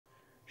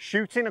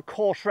Shooting a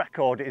course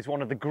record is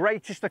one of the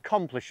greatest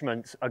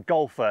accomplishments a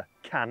golfer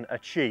can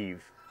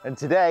achieve. And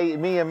today,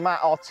 me and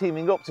Matt are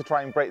teaming up to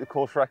try and break the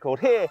course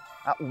record here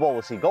at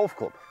Wallasey Golf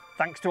Club.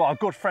 Thanks to our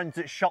good friends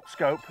at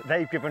ShotScope,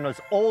 they've given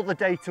us all the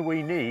data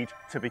we need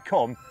to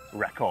become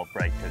record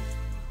breakers.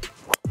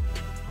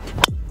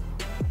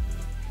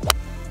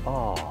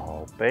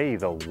 Oh, be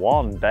the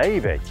one,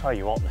 baby. Tell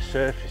you what, the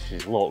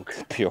surfaces look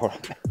Pure.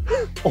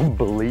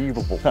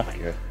 unbelievable.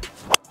 Thank you.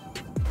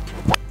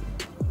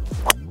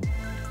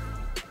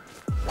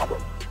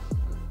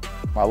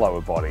 My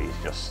lower body is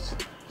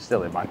just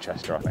still in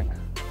Manchester, I think.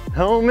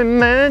 Home in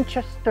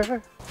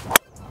Manchester.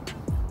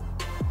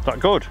 Is that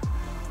good?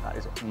 That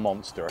is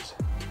monstrous.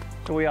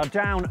 So we are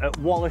down at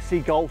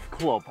Wallasey Golf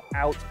Club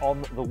out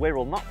on the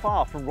Wirral, not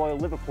far from Royal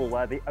Liverpool,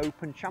 where the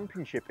Open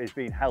Championship is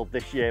being held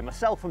this year.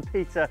 Myself and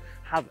Peter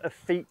have a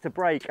feat to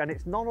break, and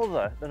it's none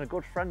other than a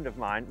good friend of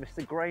mine,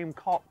 Mr. Graham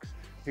Cox,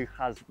 who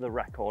has the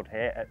record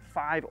here at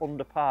 5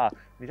 under par.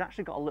 He's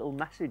actually got a little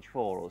message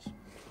for us.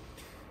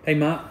 Hey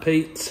Matt,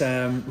 Pete,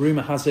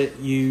 rumour has it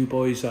you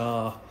boys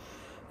are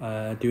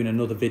doing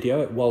another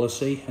video at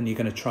Wallasey and you're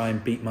going to try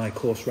and beat my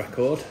course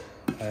record.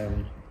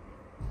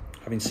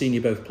 Having seen you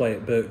both play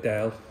at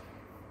Birkdale,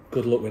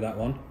 good luck with that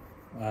one.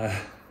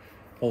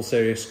 All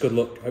serious, good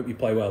luck, hope you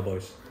play well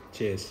boys.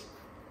 Cheers.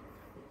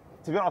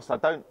 To be honest, I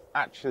don't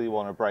actually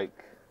want to break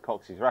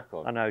Cox's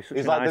record. I know, such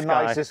he's a like nice the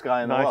guy, nicest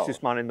guy in the world.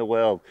 Nicest man in the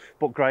world.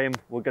 But Graham,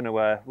 we're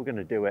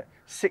gonna do it.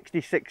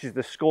 66 is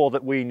the score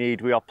that we need.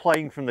 We are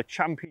playing from the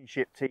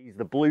championship tees,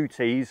 the blue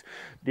tees.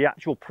 The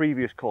actual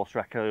previous course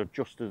record,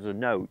 just as a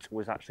note,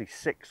 was actually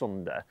 6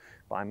 under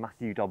by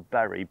Matthew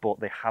Dodberry,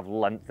 but they have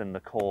lengthened the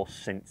course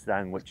since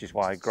then, which is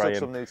why Graham stuck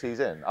some new tees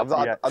in. I've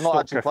not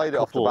actually played it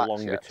off the back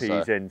longer yet,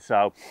 tees in.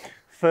 So,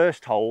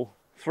 first hole,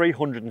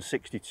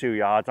 362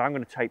 yards. I'm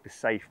going to take the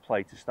safe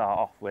play to start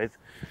off with.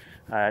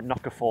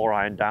 Knock a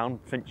 4-iron down.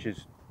 Finch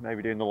is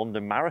maybe doing the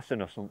London Marathon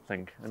or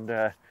something.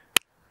 And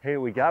here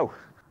we go.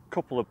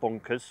 Couple of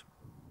bunkers,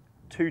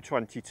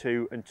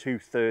 222 and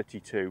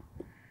 232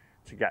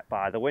 to get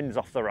by. The wind's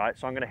off the right,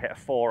 so I'm going to hit a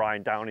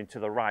 4-iron down into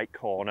the right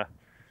corner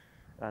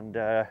and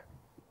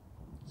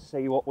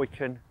see what we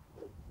can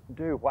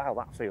do. Wow,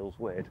 that feels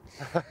weird.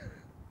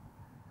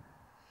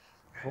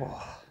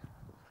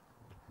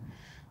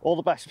 All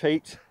the best,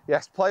 Pete.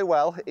 Yes, play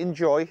well,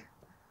 enjoy.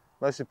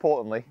 Most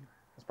importantly,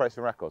 let's break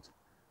some records.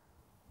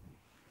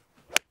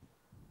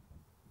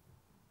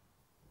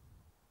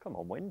 Come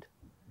on, wind.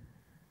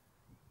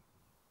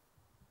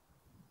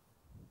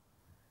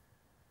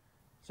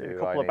 So a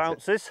couple of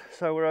bounces,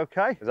 so we're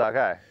okay. Is that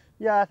okay?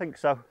 Yeah, I think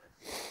so.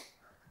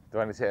 Do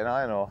I need to hit an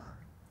iron or?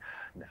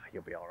 No,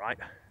 you'll be all right.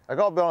 I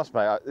gotta be honest,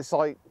 mate. It's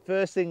like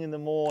first thing in the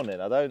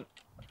morning. I don't.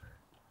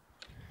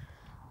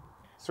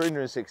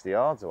 360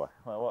 yards away.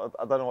 Well,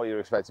 I don't know what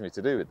you're expecting me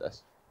to do with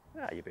this.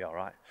 Yeah, you'll be all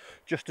right.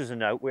 Just as a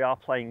note, we are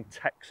playing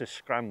Texas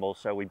Scramble,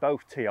 so we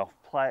both tee off,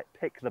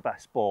 pick the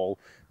best ball,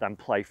 then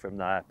play from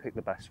there, pick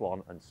the best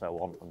one, and so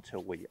on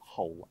until we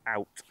hole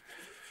out.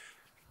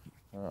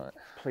 All right.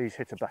 Please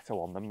hit a better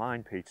one than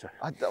mine, Peter.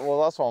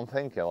 Well, that's what I'm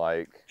thinking.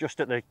 Like just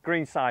at the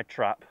green side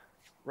trap,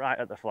 right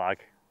at the flag.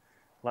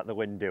 Let the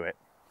wind do it.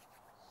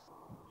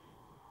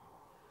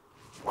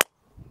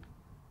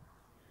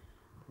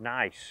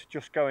 Nice.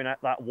 Just going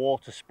at that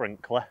water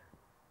sprinkler.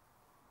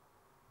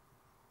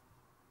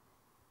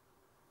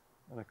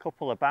 And a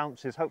couple of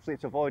bounces. Hopefully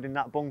it's avoiding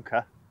that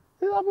bunker.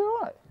 Think that'll be all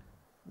right?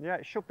 Yeah,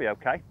 it should be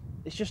okay.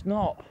 It's just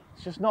not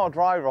a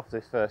driver off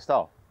this first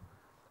hole.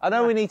 I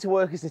know we need to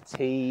work as a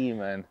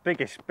team and...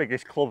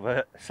 Biggest club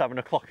at 7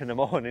 o'clock in the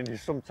morning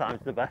is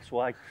sometimes the best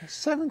way.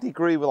 7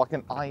 degree with like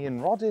an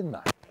iron rod in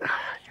there.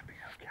 You'll be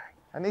okay.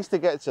 I need to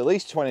get to at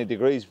least 20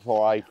 degrees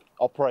before I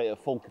operate at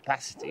full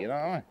capacity, you know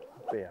what I mean?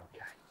 Be okay.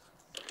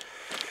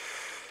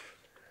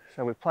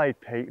 So we've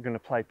played Pete, we're going to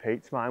play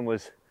Pete's. Mine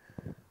was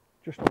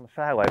just on the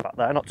fairway back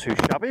there, not too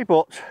shabby,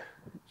 but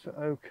it's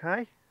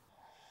okay.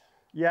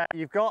 Yeah,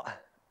 you've got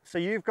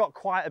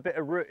quite a bit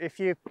of route. If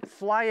you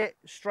fly it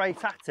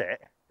straight at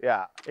it,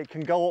 yeah, it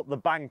can go up the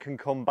bank and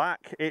come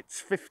back. It's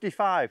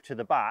 55 to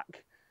the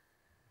back,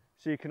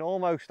 so you can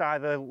almost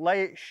either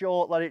lay it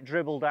short, let it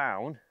dribble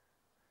down,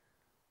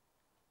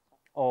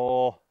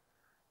 or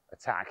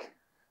attack,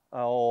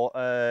 or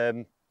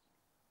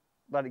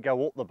let it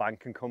go up the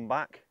bank and come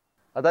back.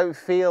 I don't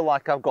feel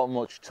like I've got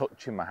much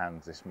touch in my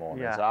hands this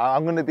morning, so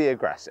I'm going to be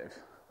aggressive.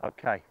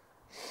 Okay.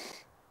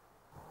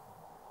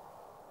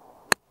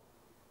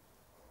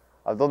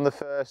 I've done the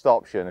first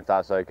option, if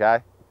that's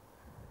okay.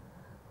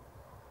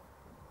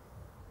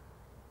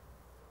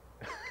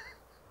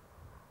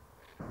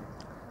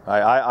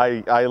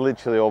 I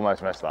literally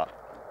almost messed that.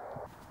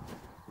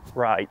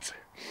 Right,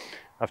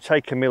 I've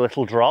taken my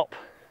little drop.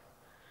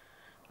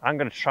 I'm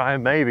going to try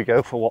and maybe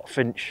go for what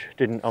Finch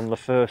didn't on the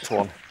first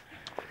one.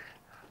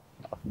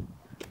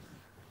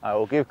 I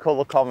will give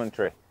colour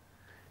commentary.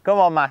 Come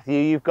on, Matthew,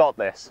 you've got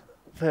this.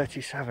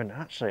 37,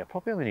 actually, I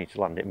probably only need to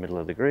land it middle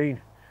of the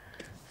green.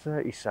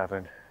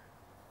 37.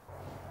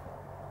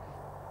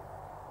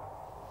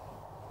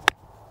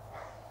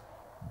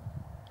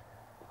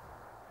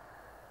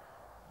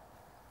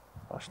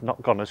 That's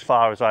not gone as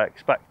far as I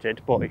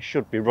expected, but it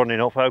should be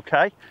running up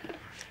okay.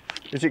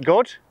 Is it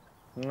good?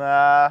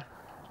 Nah.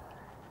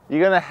 You're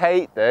going to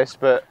hate this,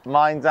 but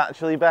mine's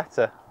actually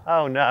better.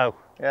 Oh no.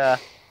 Yeah.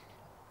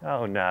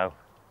 Oh no.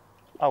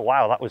 Oh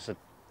wow, that was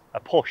a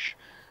push.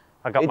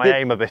 I got my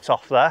aim a bit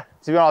off there.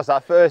 To be honest,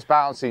 that first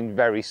bounce seemed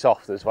very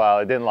soft as well.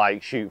 It didn't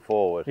like shoot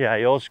forward. Yeah,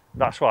 yours,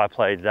 that's why I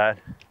played then.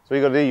 So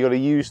you got to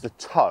use the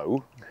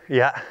toe.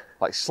 Yeah.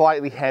 Like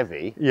slightly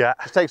heavy. Yeah.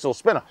 Just takes all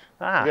spin off.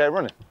 Ah. Get it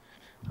running.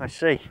 I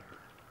see.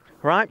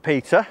 Right,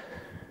 Peter.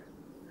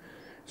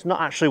 It's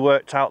not actually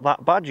worked out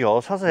that bad,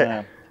 yours, has it?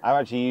 Yeah.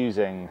 I'm actually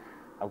using,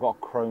 I've got a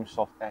Chrome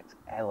Soft X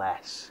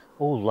LS.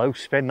 Oh, low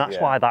spin. That's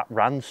why that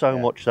ran so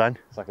much then.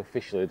 It's like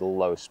officially the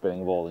lowest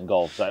spinning ball in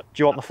golf. So,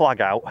 do you want the flag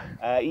out?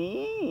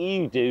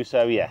 You do,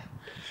 so yeah.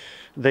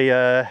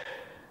 I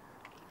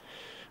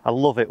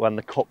love it when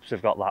the cups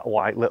have got that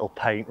white little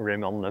paint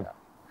rim on them.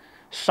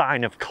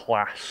 Sign of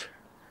class.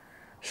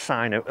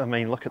 Sign of, I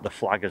mean, look at the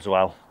flag as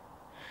well.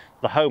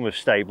 The home of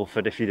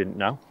Stableford, if you didn't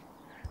know.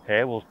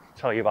 Here, we'll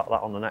tell you about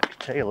that on the next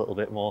tee a little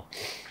bit more.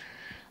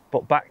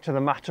 But back to the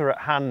matter at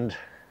hand.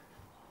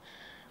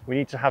 We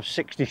need to have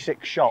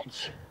 66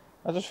 shots.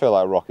 I just feel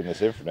like rocking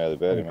this in for an early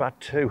birdie. We've had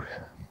 2.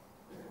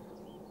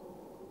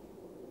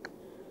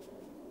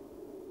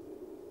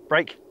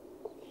 Break.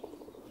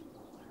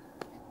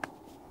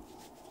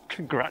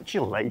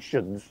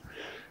 Congratulations.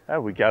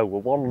 There we go, we're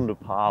 1 under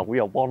par. We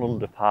are 1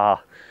 under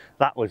par.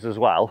 That was as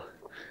well.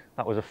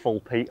 That was a full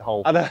peat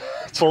hole. I know.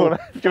 Do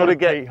you want to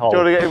get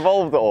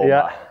involved at all?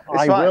 Yeah,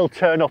 I will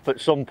turn up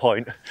at some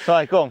point.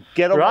 Right, go on,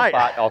 get on my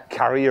back, I'll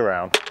carry you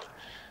around.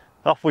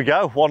 Off we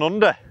go, 1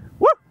 under.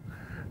 Woo!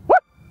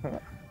 Woo!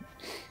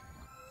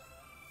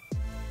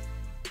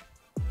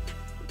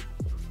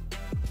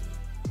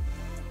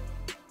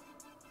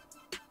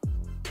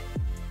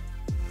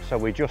 So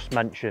we just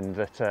mentioned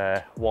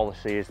that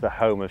Wallasey is the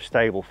home of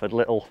Stableford.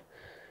 Little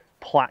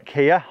plaque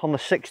here. On the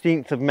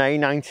 16th of May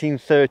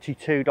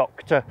 1932,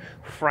 Dr.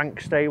 Frank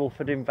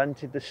Stableford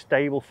invented the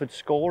Stableford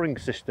scoring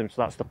system.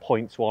 So that's the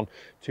points one,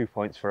 2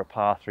 points for a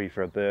par, 3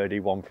 for a birdie,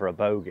 1 for a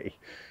bogey.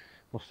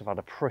 Must have had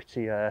a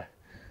pretty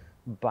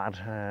bad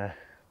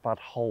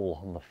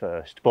hole on the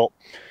first, but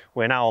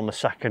we're now on the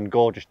second.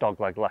 Gorgeous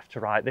dogleg left to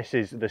right. This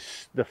is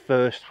the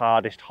first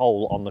hardest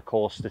hole on the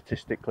course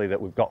statistically that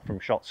we've got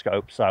from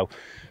ShotScope, so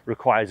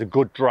requires a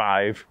good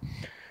drive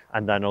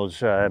and then us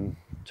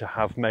to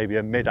have maybe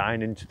a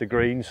mid-iron into the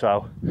green.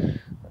 So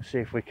let's see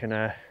if we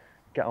can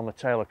get on the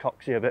tail of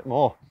Coxie a bit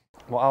more.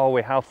 What are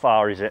we? How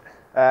far is it?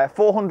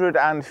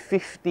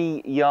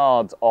 450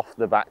 yards off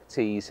the back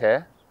tees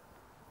here.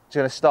 Just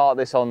going to start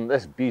this on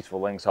this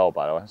beautiful links hole,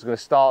 by the way. I'm just going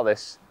to start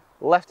this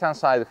left-hand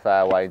side of the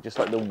fairway, just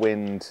let the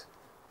wind,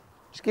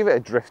 just give it a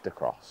drift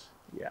across.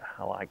 Yeah,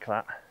 I like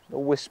that. A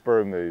whisper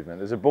of movement.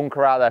 There's a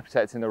bunker out there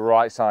protecting the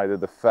right side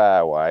of the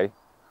fairway.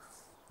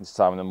 This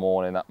time in the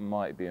morning, that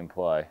might be in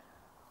play.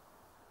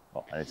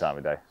 Well, any time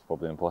of day, it's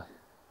probably in play.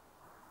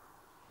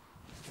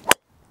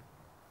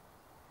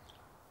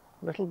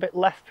 A little bit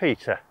left,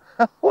 Peter.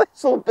 A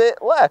little bit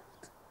left.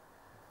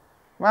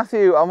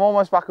 Matthew, I'm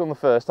almost back on the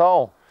first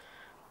hole.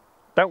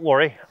 Don't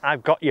worry,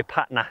 I've got your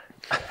partner.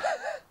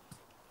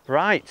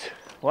 Right,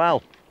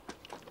 well,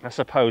 I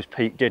suppose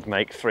Pete did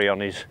make 3 on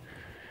his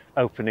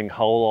opening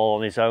hole all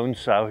on his own,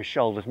 so his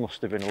shoulders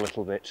must have been a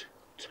little bit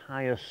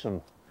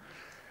tiresome.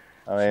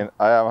 I mean,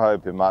 I am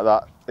hoping, Matt,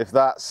 that if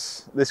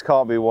this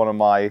can't be one of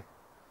my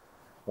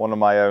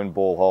own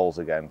ball holes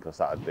again, because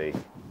that would be,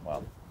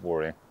 well,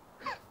 worrying.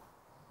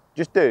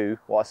 Just do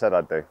what I said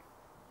I'd do.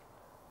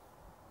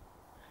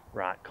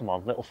 Right, come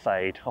on, little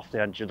fade off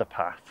the edge of the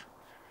path.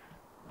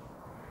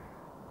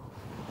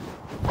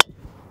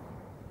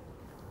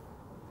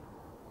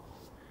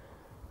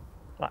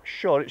 That's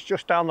sure, it's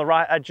just down the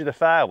right edge of the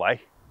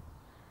fairway.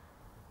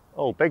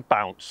 Oh, big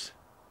bounce.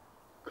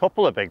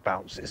 Couple of big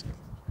bounces.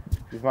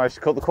 You've managed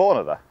to cut the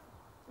corner there.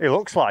 It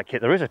looks like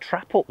it. There is a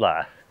trap up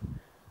there.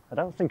 I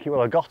don't think it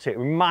will have got it.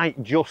 We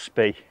might just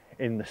be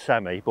in the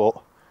semi,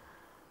 but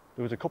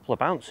there was a couple of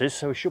bounces,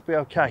 so we should be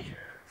okay.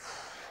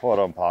 Well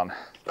done, partner.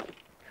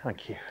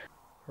 Thank you.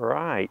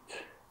 Right,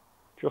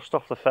 just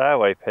off the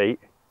fairway,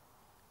 Pete.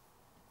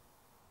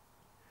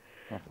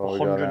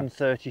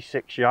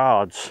 136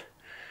 yards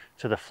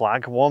to the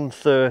flag,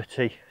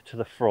 130 to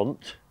the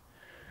front.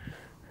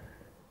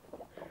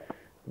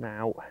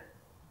 Now,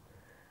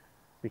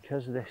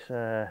 because this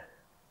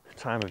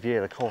time of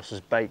year the course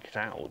is baked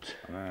out.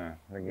 I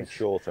think it's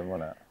short and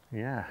run out.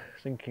 Yeah,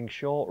 thinking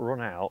short, run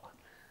out.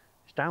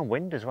 It's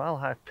downwind as well.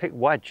 I picked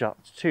wedge,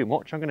 that's too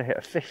much. I'm going to hit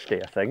a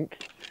 50, I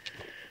think.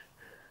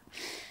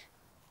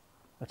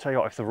 I tell you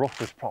what, if the rough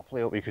was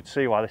properly up, you could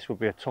see why this would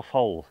be a tough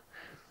hole.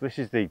 This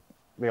is the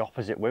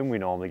opposite wind we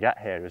normally get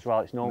here as well.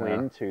 It's normally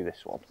into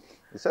this one.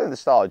 It's only the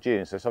start of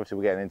June, so it's obviously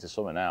we're getting into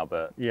summer now,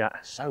 but yeah,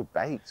 it's so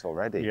baked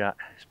already. Yeah,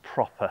 it's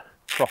proper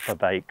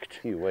baked.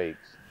 A few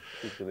weeks.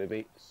 It's going to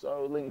be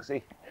so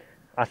linksy.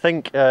 I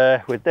think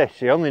with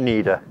this, you only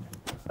need a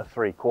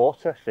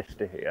 3/4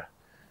 50 here.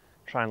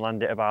 Try and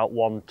land it about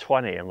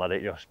 120 and let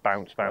it just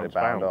bounce.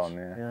 On,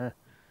 yeah.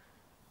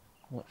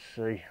 Let's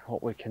see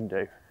what we can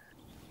do.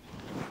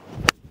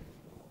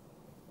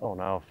 Oh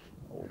no.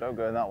 Oh, don't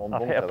go in that one.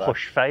 I've hit a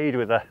push fade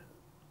with a...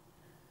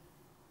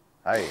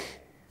 Hey.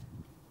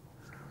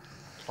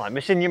 It's like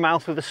missing your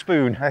mouth with a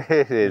spoon.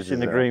 It is. Missing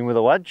the green with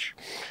a wedge.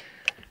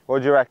 What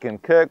do you reckon?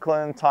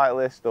 Kirkland,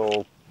 Titleist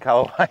or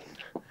Callaway?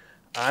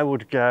 I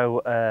would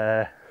go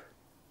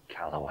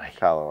Callaway.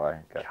 Callaway.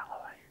 Okay.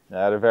 Callaway.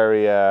 I had a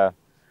very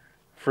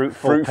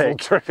fruitful pick.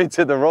 trip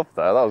into the rough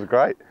there. That was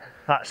great.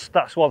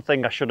 That's one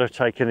thing I should have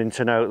taken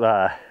into note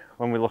there.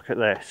 When we look at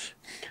this,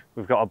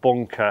 we've got a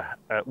bunker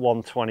at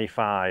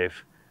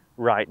 125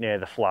 right near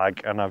the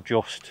flag, and I've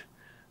just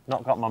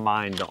not got my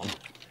mind on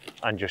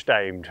and just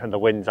aimed, and the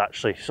wind's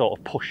actually sort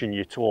of pushing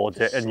you towards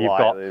it, and you've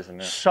got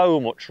so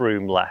much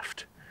room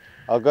left.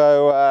 I'll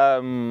go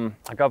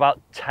I go about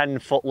 10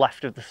 foot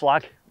left of the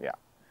flag. Yeah.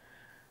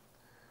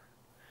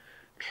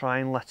 Try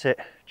and let it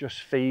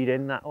just feed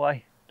in that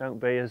way. Don't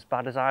be as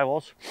bad as I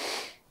was.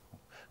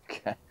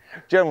 Okay.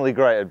 Generally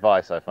great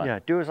advice, I find. Yeah,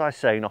 do as I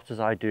say, not as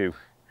I do.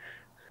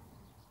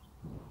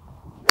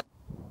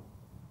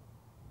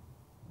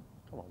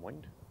 Come on,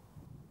 wind.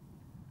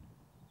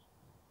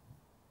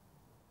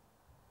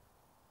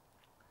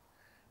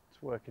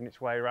 It's working its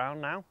way around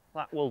now.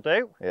 That will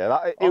do.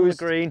 Yeah, On the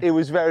green. It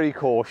was very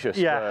cautious.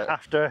 Yeah,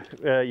 after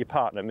your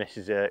partner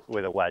misses it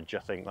with a wedge, I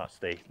think that's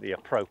the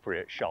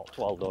appropriate shot.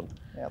 Well done.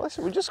 Yeah,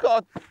 listen, we just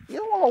got to, you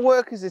don't want to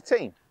work as a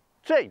team.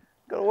 Team.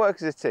 Got to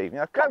work as a team. You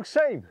know, Go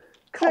team.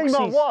 Team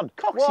on one.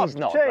 Coxey's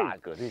not team.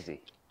 that good, is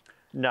he?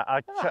 No,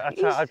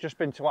 I've just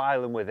been to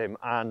Ireland with him,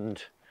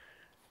 and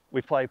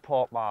we played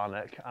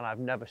Portmarnock, and I've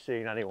never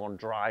seen anyone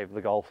drive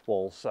the golf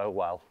ball so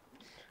well.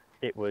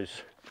 It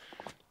was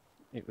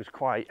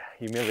quite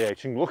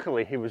humiliating.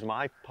 Luckily, he was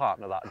my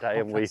partner that day,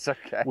 and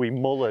we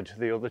mullered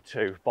the other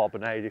two. Bob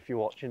and Aid, if you're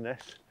watching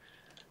this,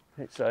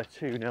 it's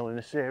 2-0 in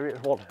the series.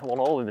 One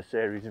all in the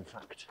series, in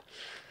fact.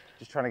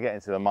 Just trying to get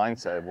into the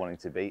mindset of wanting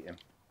to beat him.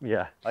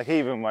 Yeah. Like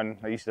even when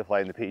I used to play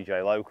in the PJ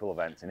local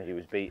events and he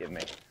was beating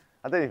me,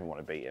 I didn't even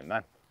want to beat him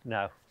then.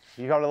 No.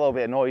 You got a little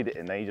bit annoyed at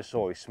him then, you just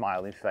saw his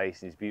smiling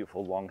face and his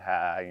beautiful long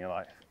hair and you're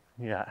like,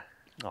 yeah.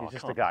 Oh, he's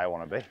just the guy I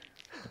want to be.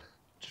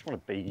 Just want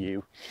to beat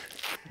you.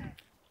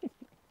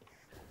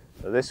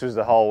 So this was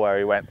the hole where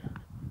he went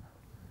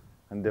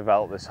and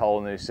developed this whole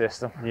new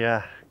system.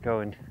 Yeah,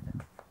 going.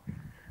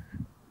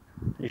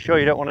 You sure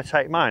you don't want to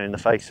take mine in the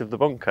face of the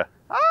bunker?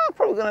 I'm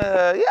probably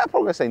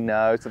gonna say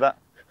no to that.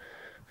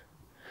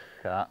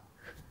 Look at that.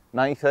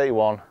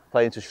 1931,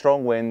 playing to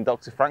strong wind,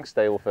 Dr. Frank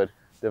Stableford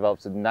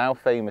developed a now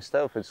famous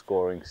Stableford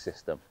scoring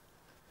system.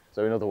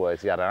 So in other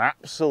words, he had an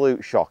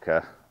absolute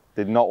shocker,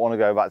 did not want to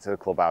go back to the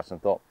clubhouse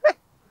and thought,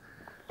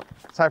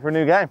 time for a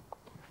new game.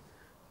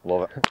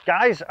 Love it.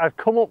 Guys, I've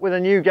come up with a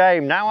new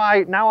game. Now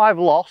I've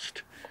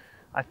lost.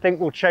 I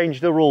think we'll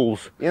change the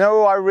rules. You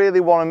know who I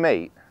really want to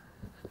meet?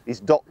 Is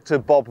Dr.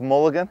 Bob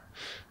Mulligan.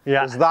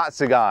 Yeah. Because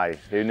that's a guy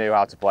who knew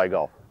how to play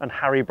golf. And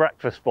Harry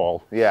Breakfast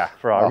Ball. Yeah.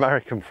 For our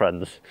American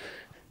friends.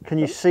 Can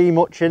you see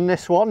much in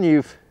this one?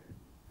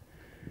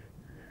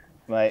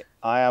 Mate,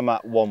 I am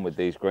at one with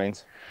these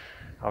greens.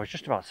 I was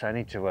just about to say I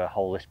need to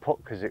hole this putt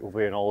because it will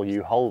be an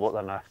all-you hole, but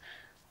then I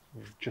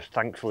just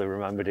thankfully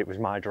remembered it was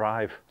my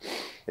drive.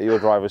 Your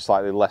drive was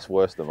slightly less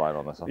worse than mine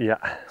on this one. Yeah.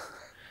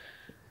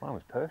 Mine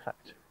was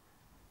perfect.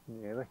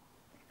 Really.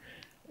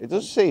 It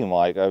does seem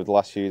like over the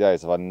last few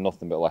days I've had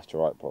nothing but left to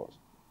right putts.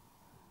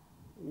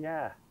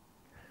 Yeah.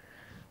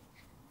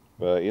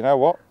 But you know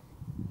what?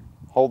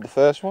 Hold the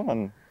first one,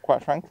 and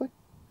quite frankly,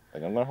 I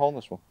think I'm going to hold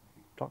this one.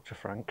 Dr.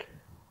 Frank.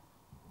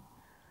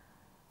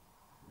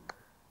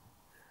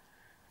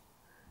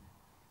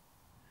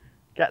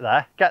 Get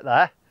there, get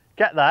there,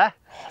 get there.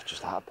 Oh,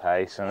 just out of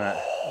pace, isn't it?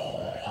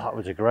 That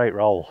was a great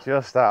roll.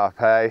 Just out of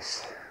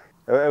pace.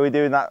 Are we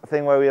doing that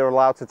thing where we are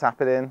allowed to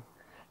tap it in?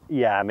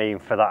 Yeah, I mean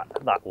for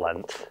that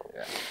length.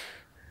 Yeah.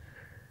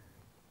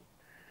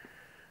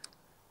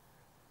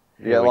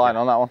 You get a line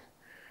on that one?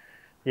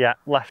 Yeah,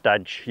 left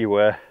edge you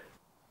were.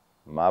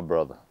 My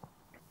brother.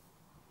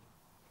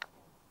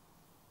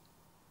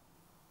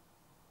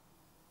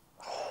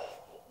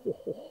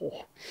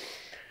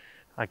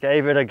 I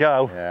gave it a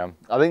go. Yeah,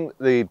 I think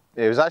it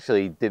was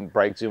actually didn't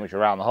break too much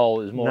around the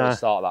hole. It was more at the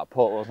start of that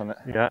putt, wasn't it?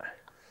 Yeah.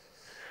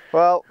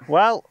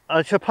 Well,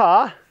 it's a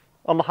par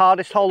on the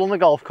hardest hole on the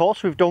golf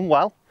course. We've done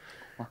well.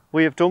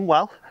 We have done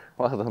well.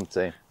 Well done,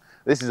 team.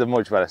 This is a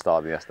much better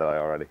start than yesterday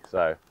already.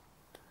 So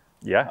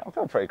yeah, I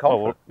feel pretty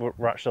confident. Well,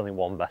 we're actually only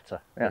one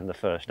better than the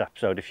first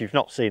episode. If you've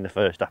not seen the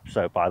first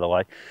episode, by the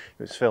way, it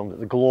was filmed at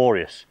the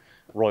glorious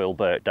Royal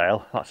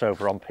Birkdale. That's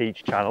over on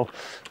Peach Channel.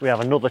 We have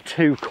another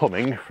 2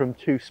 coming from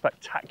 2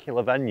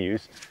 spectacular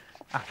venues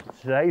after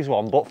today's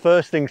one. But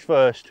first things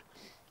first,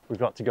 we've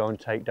got to go and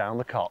take down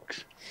the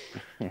cocks.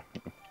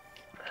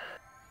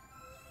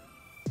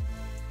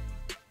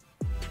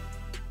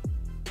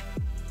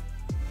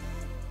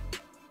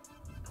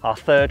 Our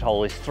third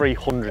hole is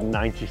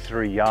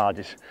 393 yards.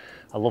 It's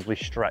a lovely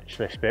stretch,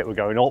 this bit. We're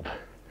going up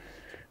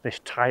this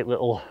tight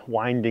little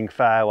winding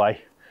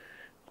fairway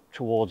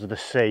towards the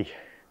sea.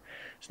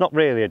 It's not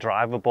really a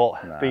driver,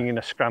 but being in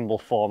a scramble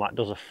format,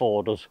 does a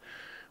 4, does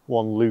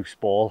 1 loose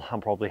ball. I'm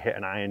probably hit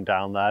an iron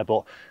down there,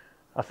 but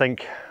I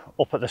think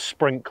up at the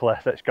sprinkler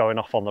that's going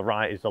off on the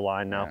right is the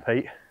line now,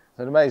 Pete. It's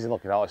an amazing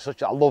looking hole.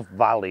 I love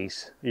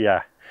valleys.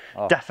 Yeah.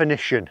 Oh.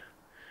 Definition.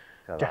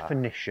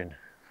 Definition.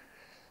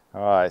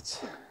 All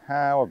right.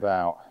 How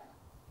about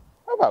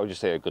we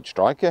just hit a good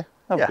strike here?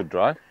 Have a good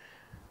drive.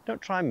 Don't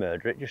try and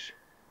murder it, just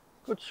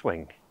good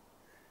swing.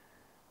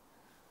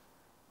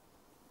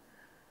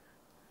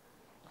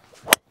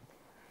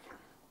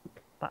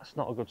 That's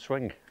not a good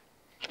swing.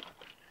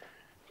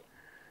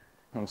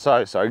 I'm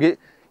so sorry.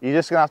 You're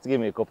just gonna have to give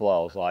me a couple of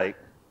holes. Like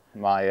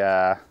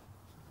my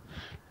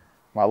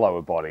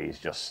lower body is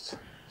just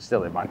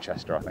still in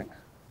Manchester, I think.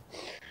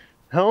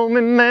 Home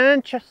in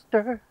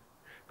Manchester.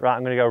 Right,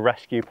 I'm gonna go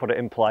rescue, put it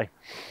in play.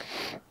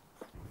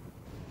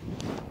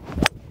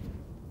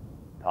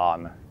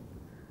 Partner.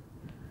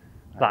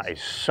 That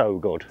is so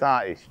good.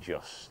 That is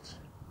just...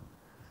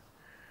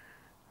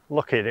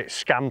 Look at it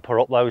scamper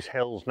up those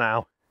hills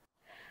now.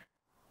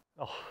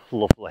 Oh,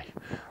 lovely.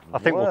 I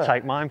think we'll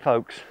take mine,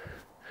 folks.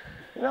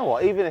 You know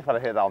what, even if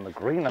I'd hit that on the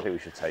green, I think we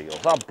should take yours.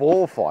 That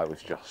ball flight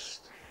was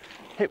just...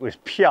 It was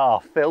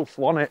pure filth,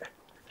 wasn't it?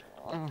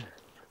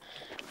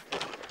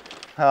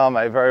 Oh,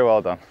 mate, very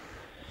well done.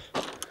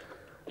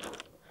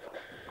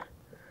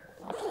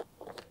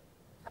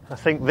 I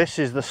think this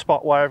is the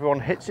spot where everyone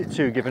hits it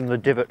to, given the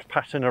divot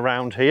pattern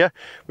around here.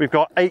 We've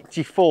got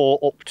 84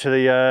 up to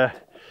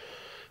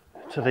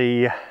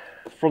the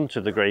front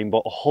of the green,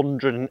 but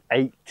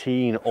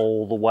 118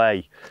 all the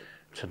way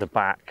to the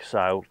back.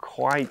 So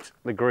quite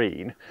the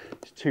green.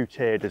 It's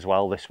 2-tiered as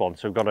well, this one.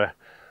 So we've got to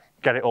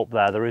get it up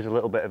there. There is a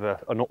little bit of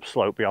an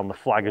upslope beyond the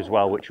flag as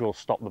well, which will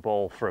stop the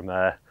ball from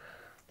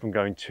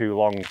going too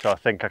long. So I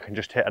think I can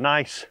just hit a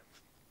nice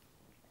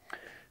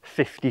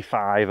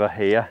 55er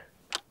here.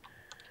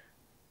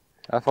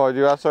 How far did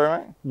you have, sorry,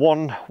 mate?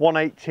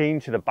 118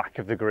 to the back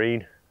of the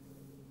green.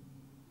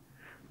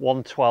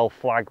 112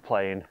 flag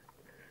playing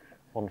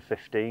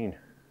 115.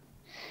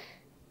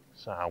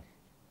 So,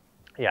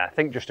 yeah, I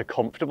think just a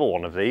comfortable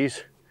one of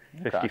these.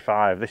 Okay.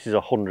 55. This is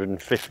a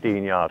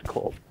 115-yard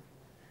club.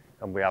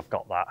 And we have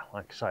got that,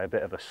 like I say, a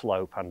bit of a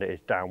slope, and it is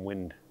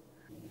downwind.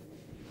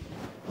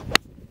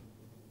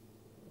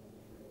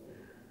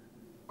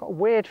 Got a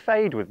weird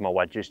fade with my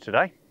wedges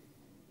today.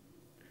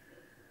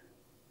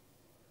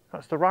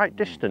 That's the right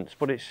distance,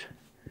 but it's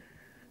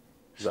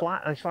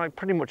like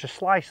pretty much a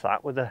slice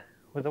that with a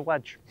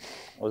wedge.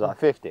 Was that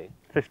 50?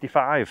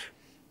 55.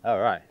 Oh,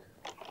 right.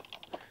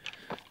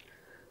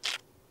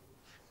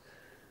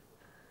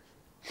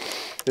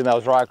 Think that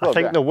was right club, I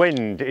think the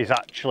wind is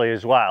actually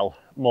as well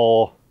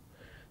more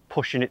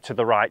pushing it to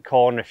the right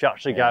corner. If you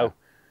actually go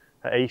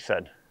at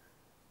Ethan,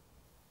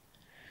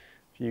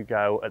 if you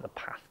go at the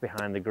path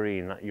behind the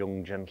green that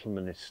young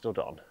gentleman is stood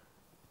on,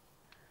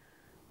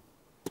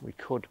 we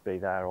could be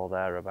there or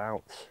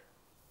thereabouts.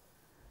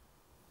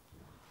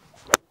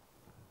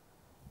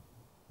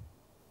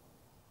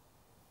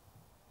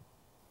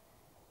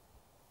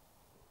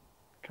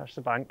 Catch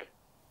the bank.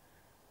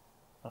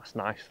 That's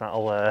nice.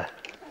 That'll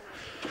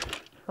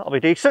be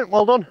decent.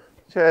 Well done.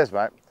 Cheers,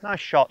 mate. Nice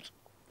shot.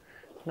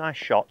 Nice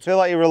shot. I feel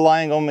like you're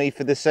relying on me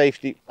for the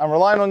safety. I'm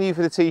relying on you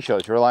for the tee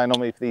shots. You're relying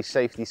on me for these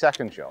safety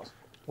second shots.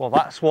 Well,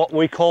 that's what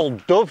we call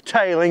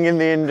dovetailing in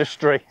the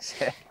industry.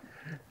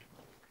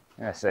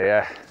 That's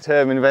a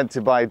term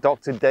invented by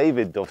Dr.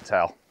 David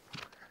Dovetail.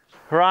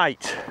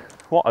 Right,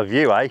 what a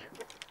view, eh?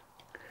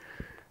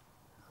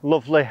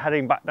 Lovely,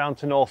 heading back down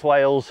to North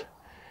Wales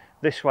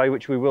this way,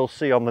 which we will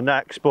see on the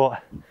next,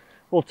 but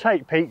we'll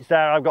take Pete's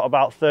there. I've got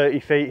about 30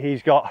 feet,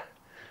 he's got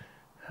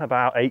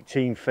about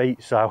 18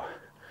 feet, so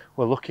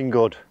we're looking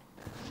good.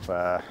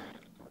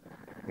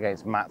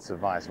 Against Matt's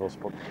advice, we'll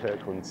put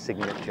Kirkland's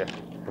signature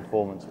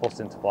performance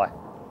plus into play.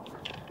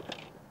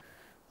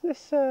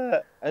 Is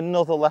this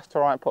another left to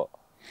right putt?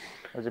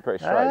 Or is it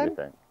pretty straight, do you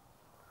think?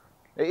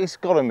 It's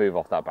got to move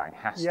off that bank,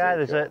 has to. Yeah,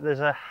 there's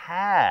a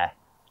hair.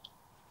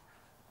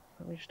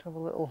 Let me just have a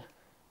little...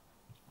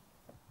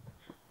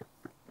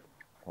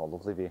 Oh,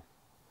 lovely view.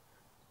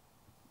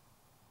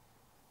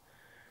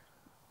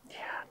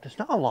 Yeah, there's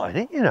not a lot in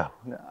it, you know.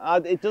 No,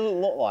 it doesn't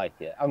look like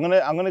it. I'm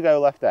gonna go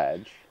left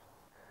edge,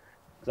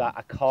 because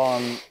I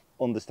can't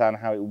understand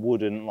how it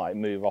wouldn't like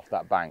move off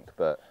that bank,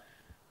 but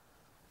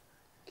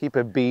keep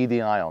a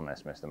beady eye on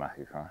this, Mr.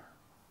 Matthew Fryer.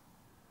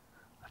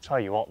 I tell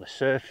you what, the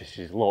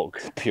surfaces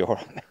look pure,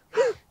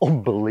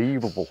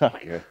 unbelievable.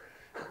 Thank you.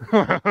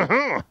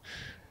 A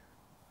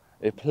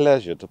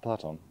pleasure to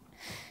putt on.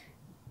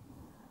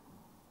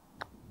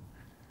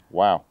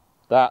 Wow,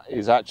 that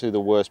is actually the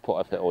worst putt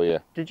I've hit all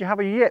year. Did you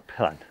have a yip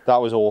then? That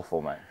was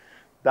awful, mate.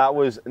 That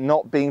was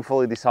not being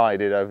fully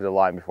decided over the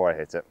line before I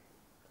hit it.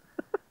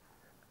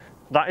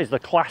 That is the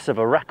class of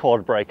a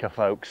record breaker,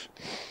 folks.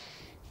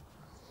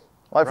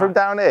 Like from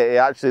down here, it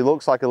actually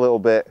looks like a little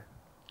bit...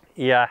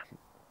 Yeah,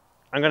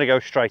 I'm going to go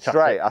straight at it.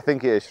 Straight, I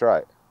think it is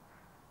straight.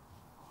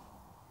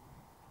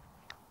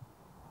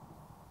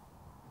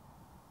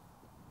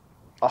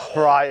 Oh,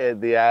 right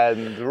at the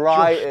end,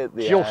 at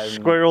the end. Just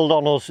squirreled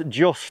on us,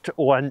 just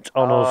went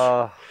on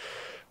us.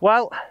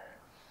 Well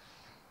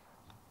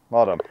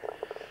done.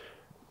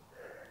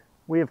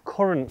 We have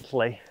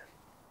currently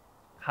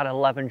had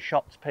 11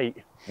 shots, Pete.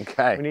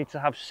 Okay. We need to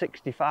have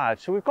 65.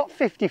 So we've got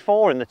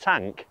 54 in the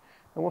tank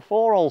and we're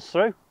 4 holes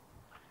through.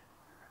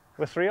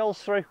 We're 3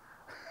 holes through.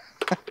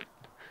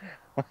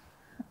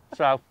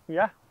 So,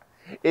 yeah.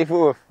 If we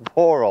were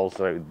 4 holes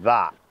through,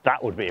 that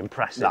would be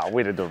impressive. That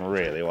we'd have done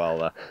really well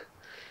there.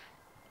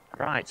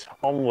 Right,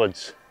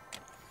 onwards.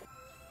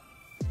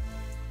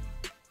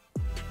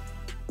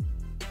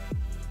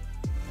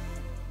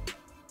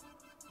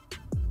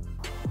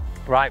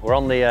 Right, we're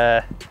on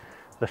the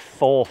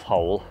 4th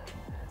hole.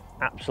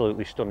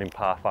 Absolutely stunning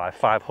par 5,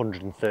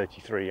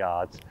 533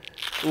 yards.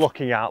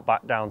 Looking out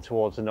back down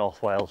towards the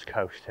North Wales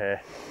coast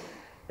here.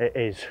 It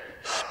is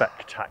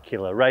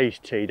spectacular.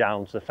 Raised tee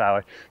down to the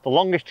fairway. The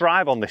longest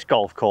drive on this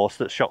golf course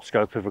that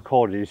ShotScope have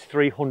recorded is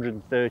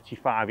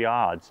 335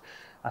 yards.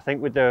 I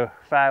think with the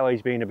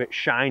fairways being a bit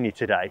shiny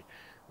today,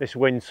 this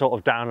wind sort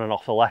of down and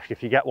off the left,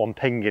 if you get one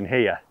pinging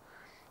here,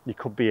 you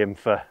could be in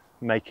for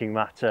making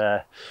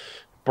that,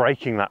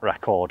 breaking that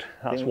record.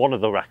 That's one of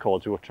the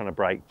records we were trying to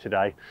break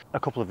today. A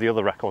couple of the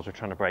other records we're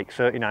trying to break.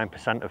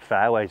 39% of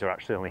fairways are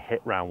actually only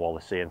hit round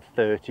Wallasey and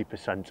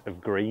 30%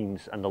 of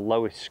greens, and the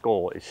lowest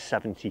score is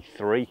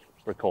 73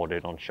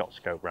 recorded on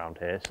ShotScope round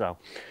here. So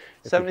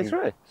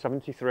 73?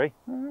 73,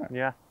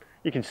 yeah.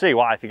 You can see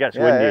why. If it gets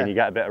windy and you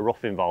get a bit of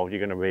rough involved, you're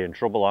going to be in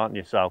trouble, aren't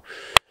you? So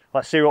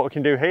let's see what we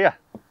can do here.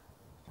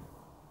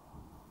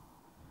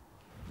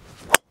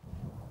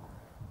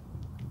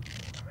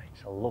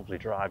 It's a lovely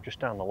drive just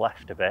down the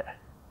left a bit.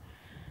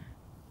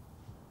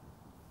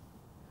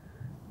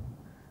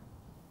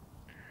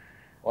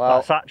 Well,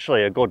 that's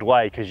actually a good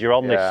way because you're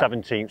on this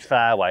 17th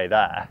fairway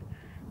there,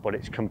 but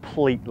it's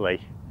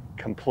completely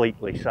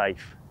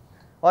safe.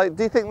 Like,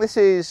 do you think this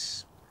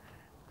is...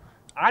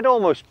 I'd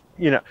almost,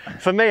 you know,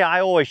 for me,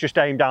 I always just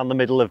aim down the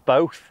middle of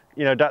both.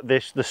 You know,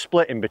 the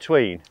split in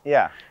between.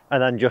 Yeah.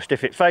 And then just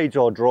if it fades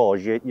or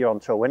draws, you're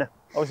onto a winner.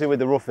 Obviously, with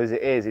the rough as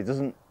it is, it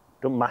doesn't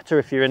matter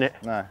if you're in it.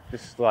 No,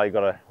 just like you've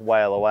got to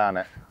wail away on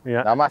it.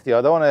 Yeah. Now, Matthew,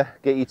 I don't want to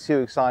get you too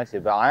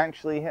excited, but I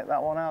actually hit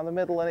that one out of the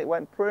middle and it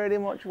went pretty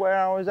much where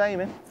I was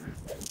aiming.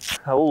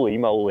 Holy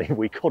moly,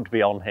 we could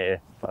be on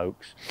here,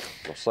 folks.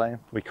 Just saying.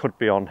 We could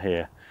be on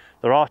here.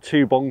 There are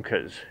 2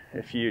 bunkers,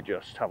 if you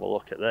just have a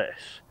look at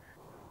this.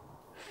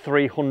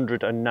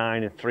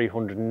 309 and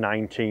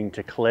 319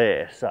 to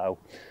clear, so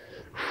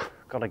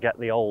got to get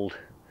the old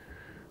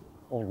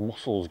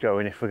muscles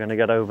going if we're going to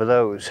get over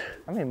those.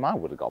 I mean, mine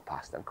would have got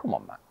past them. Come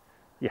on, man.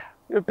 Yeah.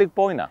 You're a big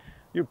boy now.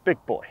 You're a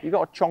big boy. You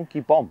got a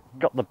chunky bomb.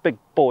 Got the big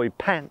boy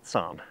pants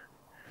on.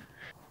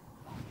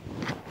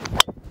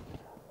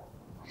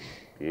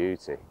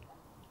 Beauty.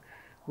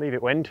 Leave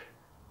it, wind.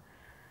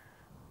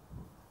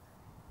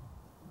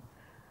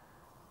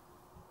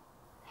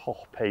 Oh,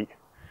 Pete.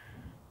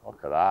 Look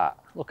at that.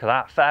 Look at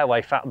that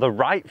fairway, the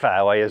right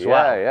fairway as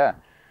well. Yeah, yeah.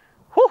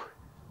 Whew.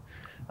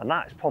 And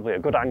that's probably a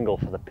good angle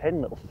for the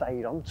pin that'll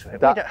fade onto it.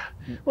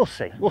 We'll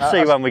see. We'll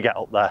see when we get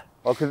up there.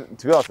 Well, because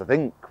to be honest, I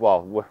think,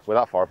 well, we're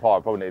that far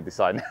apart, I probably need to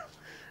decide now.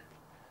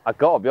 I've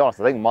got to be honest,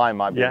 I think mine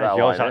might be a better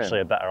yours line,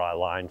 actually a better eye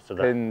line for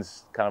the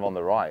pin's kind of on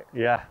the right.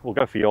 Yeah, we'll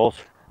go for yours.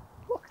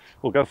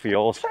 We'll go for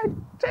yours.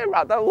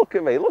 J-Rat, don't look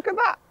at me. Look at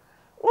that.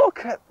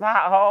 Look at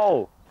that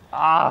hole.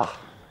 Ah,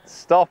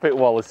 stop it,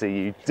 Wallasey,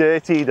 you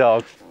dirty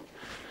dog.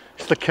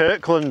 It's the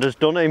Kirkland has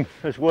done him,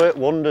 has worked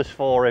wonders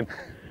for him.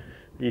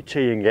 You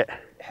teeing it.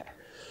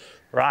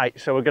 Right,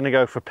 so we're going to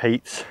go for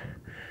Pete's.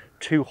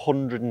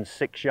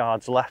 206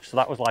 yards left, so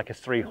that was like a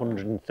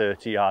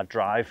 330 yard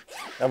drive.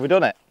 Have we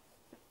done it?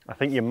 I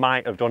think you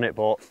might have done it,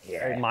 but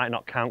it might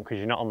not count because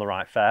you're not on the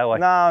right fairway.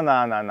 No.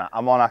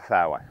 I'm on a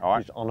fairway, all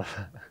right?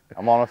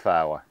 I'm on a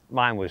fairway.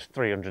 Mine was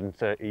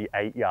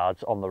 338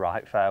 yards on the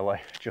right fairway,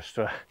 just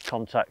for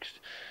context.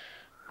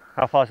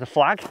 How far's the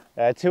flag?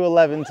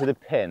 211 to the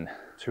pin.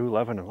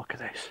 211, and look at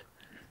this.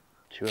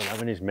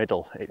 211 is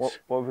middle. It's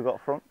what have we got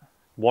front?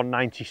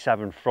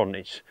 197 front.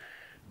 It's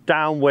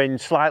downwind,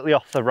 slightly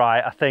off the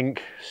right. I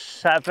think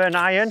 7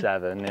 iron.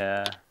 7,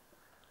 yeah.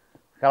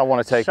 Kind of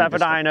want to take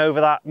 7 iron over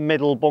that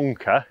middle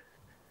bunker.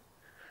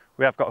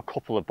 We have got a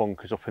couple of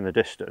bunkers up in the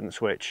distance,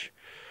 which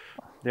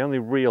the only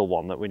real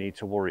one that we need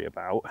to worry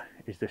about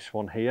is this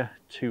one here,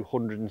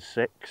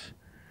 206,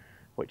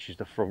 which is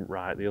the front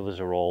right. The others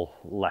are all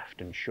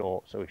left and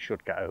short, so we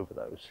should get over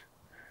those.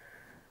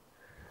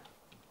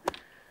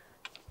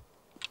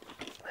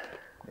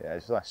 Yeah,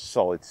 it's like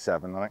solid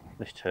 7, I think.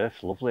 This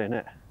turf's lovely, isn't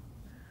it?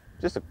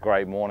 Just a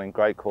great morning,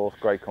 great course,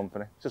 great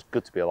company. It's just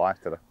good to be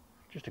alive today.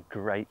 Just a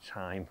great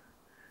time.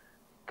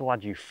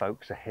 Glad you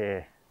folks are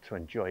here to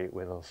enjoy it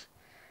with us.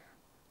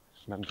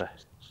 Remember,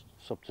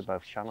 sub to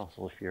both channels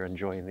if you're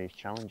enjoying these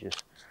challenges.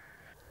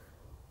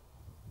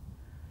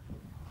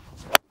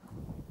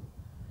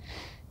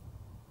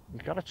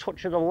 We've got a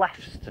touch of the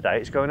lefts today.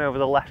 It's going over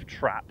the left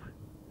trap.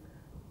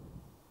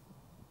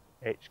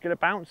 It's going to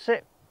bounce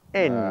it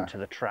into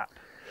the trap.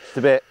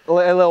 It's a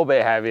little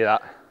bit heavy,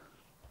 that.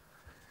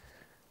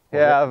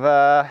 Yeah,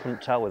 I've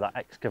Couldn't tell with that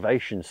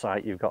excavation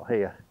site you've got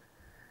here.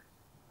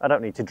 I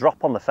don't need to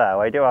drop on the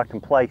fairway, do I? I can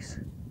place.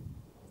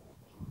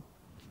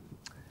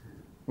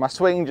 my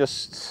swing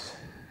just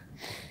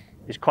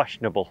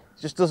Questionable.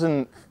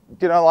 doesn't,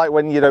 you know, like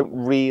when you don't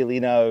really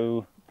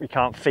know, You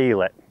can't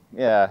feel it.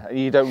 yeah,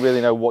 you don't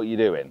really know what you're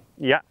doing.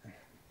 Yeah,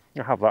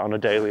 I have that on a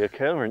daily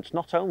occurrence,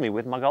 not only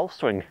with my golf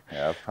swing.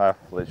 Yeah, I've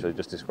literally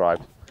just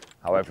described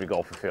how every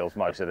golfer feels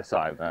most of the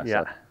time there.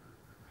 Yeah. So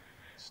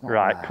it's not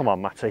Right, bad. come on,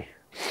 Matty.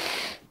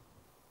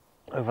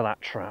 Over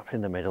that trap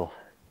in the middle.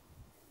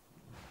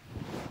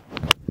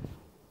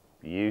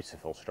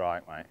 Beautiful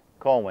strike, mate.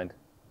 Calm wind.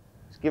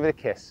 Just give it a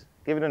kiss.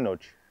 Give it a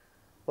nudge.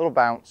 Little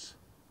bounce.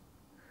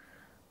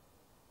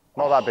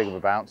 Not that big of a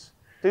bounce.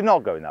 Do not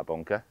go in that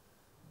bunker.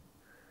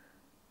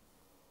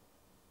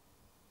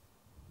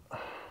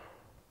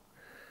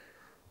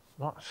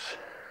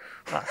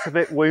 That's a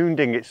bit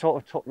wounding. It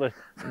sort of took the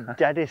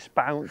deadest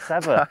bounce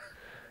ever.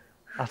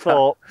 I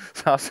thought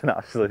That's an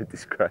absolute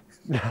disgrace.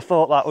 I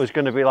thought that was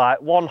going to be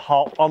like one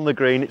hop on the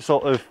green. It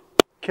sort of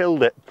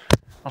killed it.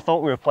 I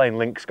thought we were playing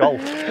links golf.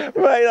 Mate,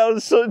 that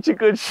was such a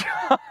good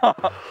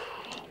shot.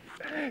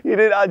 You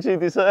didn't actually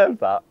deserve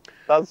that.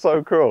 That's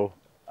so cruel.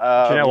 Do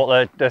you know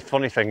what the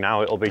funny thing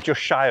now? It'll be just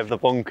shy of the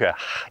bunker,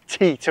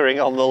 teetering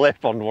on the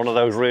lip on one of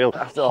those real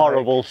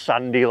horrible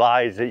sandy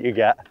lies that you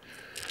get.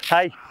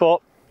 Hey,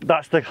 but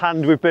that's the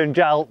hand we've been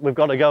dealt. We've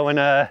got to go and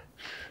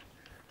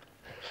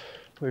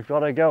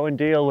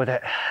deal with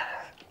it.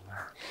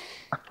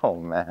 Oh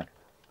man.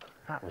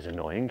 That was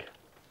annoying.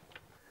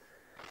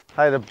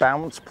 I had a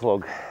bounce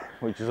plug,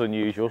 which is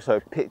unusual. So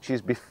it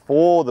pitches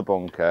before the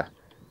bunker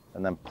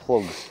and then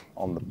plugs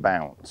on the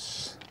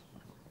bounce.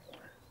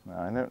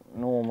 Now, I don't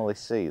normally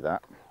see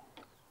that.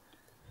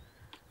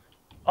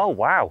 Oh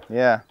wow.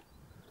 Yeah.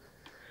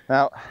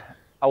 Now,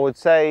 I would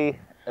say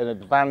an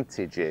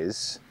advantage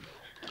is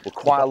we're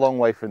quite a long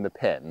way from the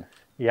pin.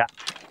 Yeah.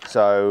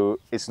 So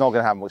it's not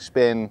going to have much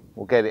spin.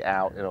 We'll get it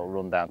out and it'll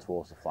run down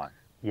towards the flag.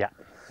 Yeah.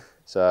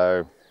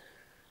 So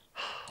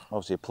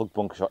obviously a plug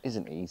bunker shot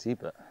isn't easy,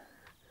 but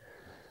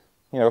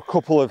you know, a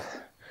couple of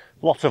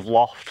Lot of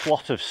loft,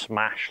 lot of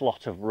smash,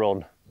 lot of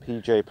run.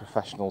 PJ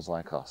professionals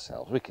like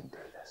ourselves, we can do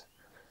this.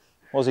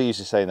 What does he used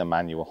to say in the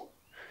manual?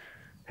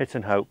 Hit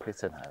and hope.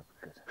 Hit and hope.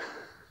 Good.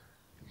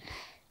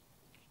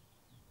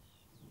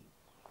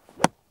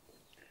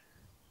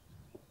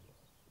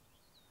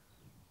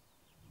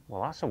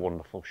 Well, that's a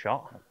wonderful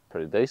shot.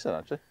 Pretty decent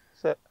actually.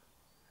 That's it.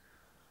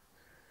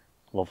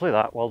 Lovely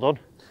that, well done.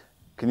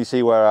 Can you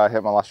see where I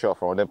hit my last shot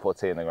from? I didn't put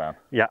a tee in the ground.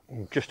 Yeah,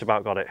 just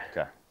about got it.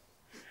 Okay.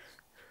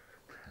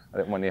 I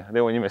didn't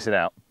want you missing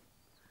out.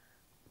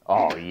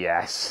 Oh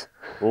yes.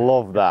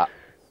 Love that.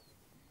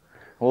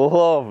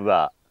 Love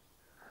that.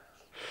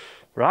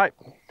 Right.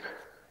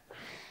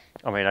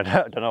 I mean, I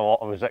don't know what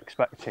I was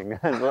expecting.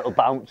 A little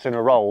bounce in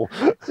a roll.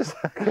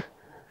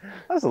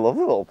 That's a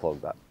lovely little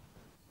plug, that.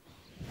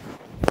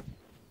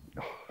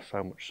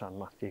 So much sand,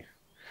 Matthew.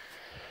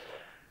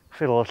 I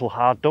feel a little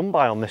hard done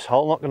by on this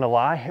hole, not going to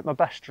lie. Hit my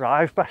best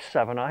drive, best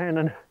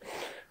 7-iron,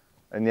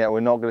 And yet we're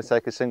not going to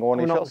take a single one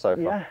in shot so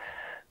far. Yeah.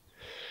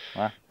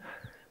 Wow.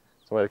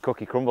 That's the way the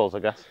cookie crumbles, I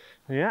guess.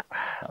 Yeah,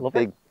 love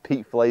Big it.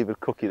 peat flavoured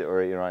cookie that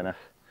we're eating right now.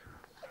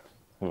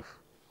 Oof.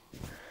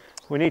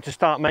 We need to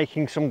start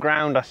making some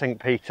ground, I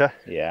think, Peter.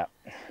 Yeah.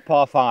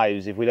 Par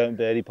fives, if we don't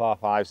birdie par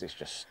fives, it's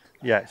just,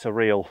 Yeah, it's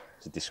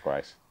it's a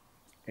disgrace.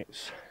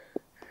 it's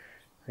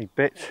a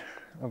bit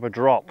of a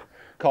drop.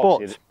 Coxie- But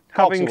Coxie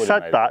having would have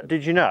said made that, it.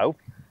 did you know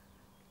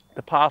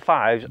the par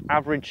fives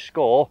average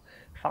score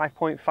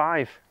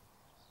 5.5,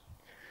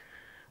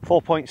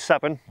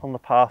 4.7 on the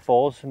par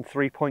fours and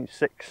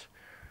 3.6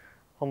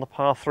 on the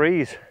par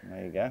threes.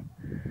 There you go.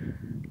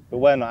 But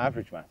we're not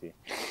average, Matthew.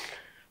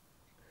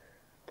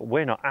 But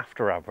we're not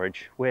after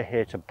average. We're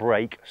here to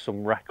break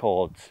some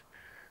records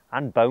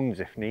and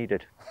bones if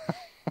needed.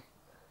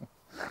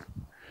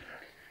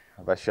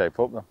 I best shape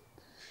up then.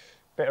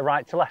 Bit of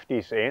right to left,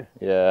 you seeing?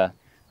 Yeah,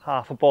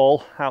 Half a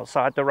ball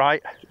outside the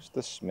right. just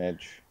a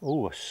smidge.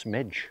 Ooh, a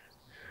smidge.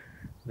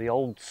 The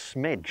old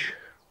smidge.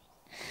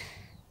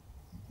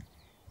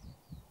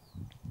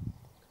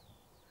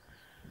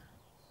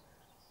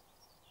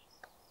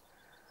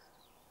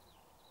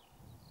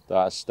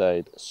 That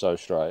stayed so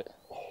straight.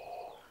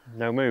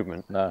 No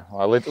movement. No,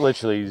 I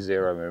literally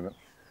zero movement.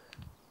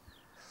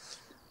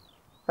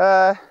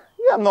 Yeah,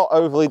 I'm not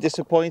overly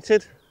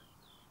disappointed.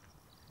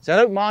 So I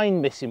don't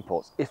mind missing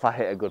putts if I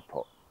hit a good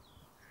putt.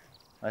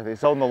 If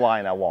it's on the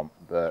line, I want,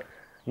 but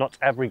Not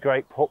every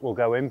great putt will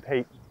go in,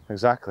 Pete.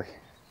 exactly.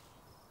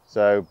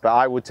 So, but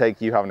I would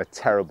take you having a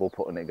terrible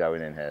putt and it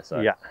going in here.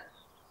 So Yeah.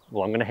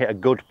 Well, I'm going to hit a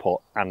good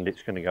putt and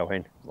it's going to go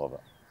in. love it.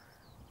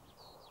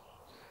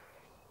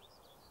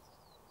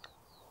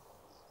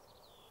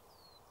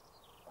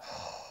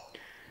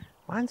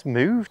 Mine's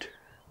moved.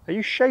 Are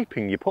you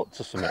shaping your putt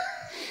to something?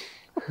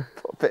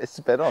 Put a bit of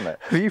spin on it.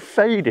 Have you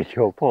faded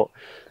your putt?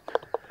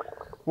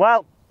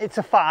 Well, it's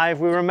a 5.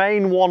 We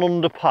remain 1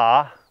 under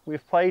par.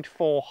 We've played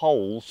 4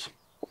 holes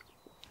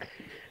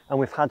and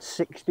we've had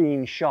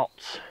 16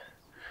 shots.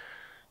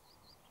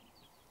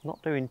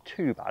 Not doing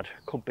too bad.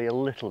 Could be a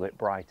little bit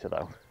brighter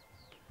though.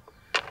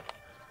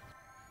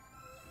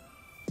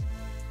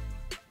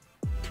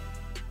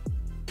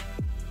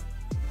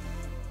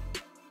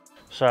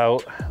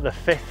 So the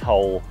 5th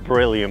hole,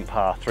 brilliant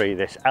par 3,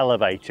 this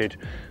elevated,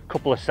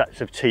 couple of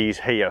sets of tees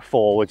here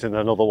forwards and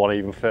another one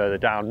even further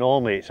down.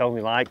 Normally it's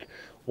only like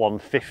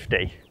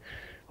 150.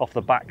 Off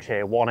the backs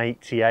here,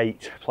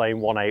 188, playing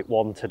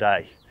 181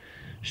 today.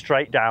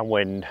 Straight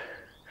downwind,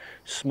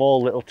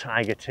 small little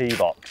tiger tee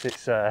box.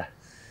 It's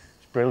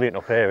brilliant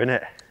up here, isn't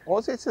it?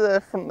 What's it to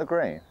the front of the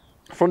green?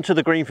 Front of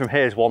the green from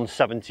here is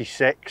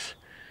 176.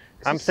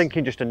 I'm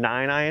thinking just a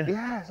 9-iron.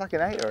 Yeah, it's like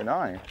an 8 or a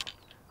 9.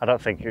 I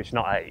don't think it's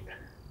not 8.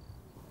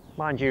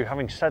 Mind you,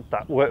 having said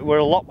that, we're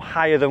a lot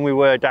higher than we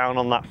were down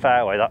on that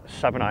fairway. That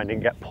 7-iron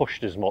didn't get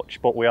pushed as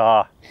much, but we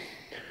are,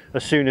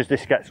 as soon as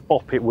this gets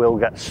up, it will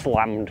get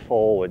slammed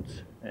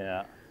forwards.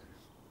 Yeah.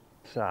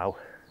 So,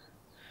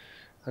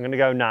 I'm going to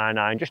go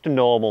 9-iron, just a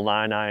normal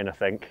 9-iron, I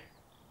think.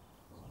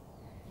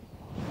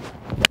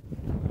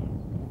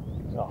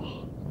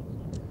 Oh.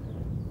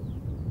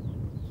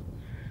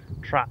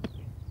 Trap.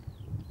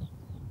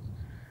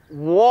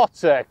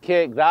 What a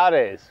kick that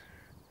is.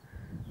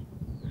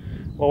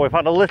 Well, we've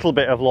had a little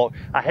bit of luck.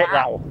 I hit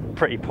that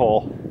pretty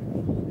poor.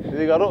 Has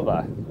he got up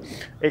there?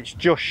 It's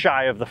just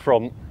shy of the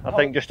front. I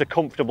think just a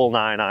comfortable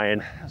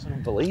 9-iron. That's an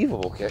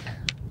unbelievable kick.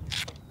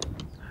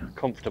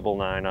 Comfortable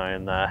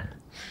 9-iron there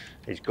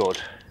is good.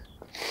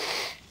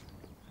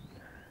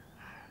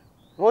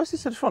 What is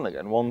this at the front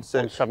again?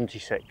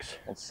 176.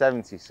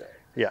 176.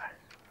 Yeah.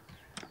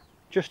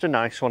 Just a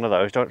nice one of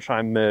those. Don't try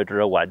and murder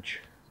a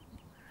wedge.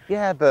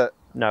 Yeah, but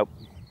No.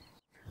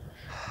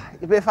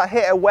 if I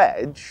hit a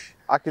wedge,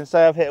 I can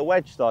say I've hit a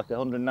wedge to like a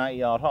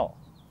 190-yard hole.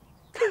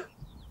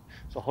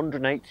 It's a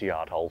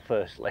 180-yard hole,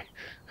 firstly.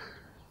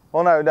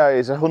 Well, no,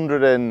 it's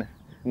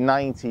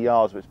 190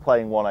 yards, but it's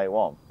playing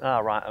 181. Ah,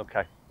 right,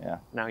 okay. Yeah.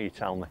 Now you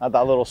tell me. I had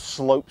that little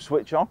slope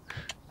switch on.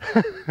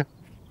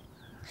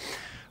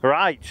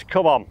 Right,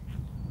 come on.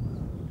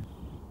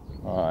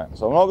 All right,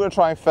 so I'm not going to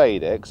try and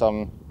fade it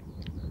because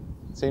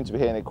seem to be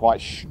hitting it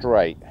quite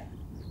straight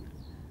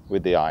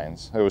with the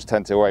irons. I always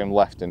tend to aim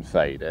left and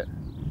fade it.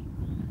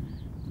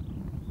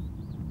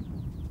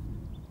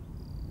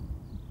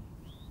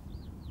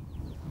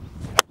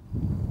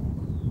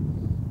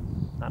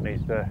 That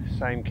needs the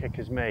same kick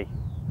as me.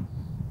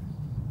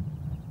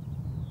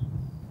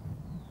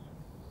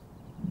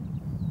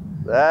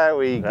 There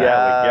we go.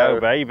 There we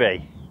go,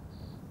 baby.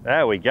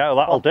 There we go,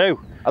 that'll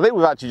do. I think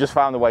we've actually just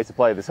found a way to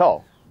play this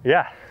hole.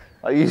 Yeah.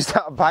 I used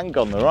that bank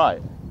on the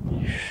right.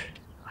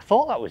 I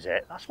thought that was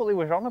it. That's what they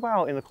were on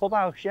about in the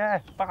clubhouse, yeah.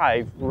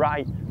 5,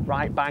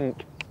 right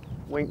bank,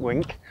 wink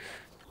wink.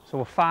 So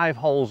we're 5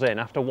 holes in.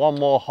 After one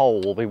more hole,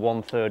 we'll be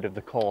 1/3 of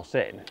the course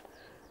in.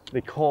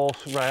 The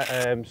course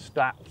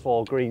stat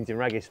for greens in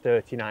reg is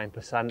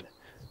 39%.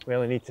 We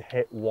only need to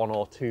hit 1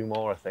 or 2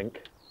 more, I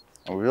think.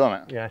 And we've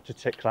done it. Yeah, to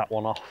tick that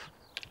one off.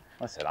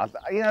 Listen,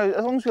 you know,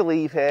 as long as we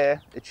leave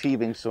here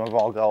achieving some of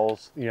our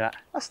goals, Yeah.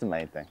 that's the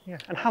main thing. Yeah,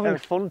 and having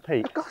fun,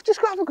 Pete. Just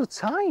got to have a good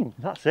time.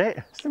 That's it.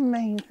 That's the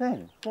main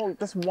thing. Well,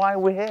 that's why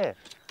we're here.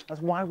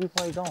 That's why we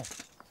play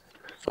golf.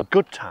 For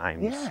good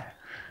times. Yeah.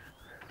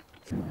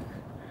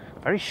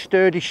 Very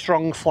sturdy,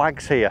 strong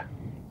flags here.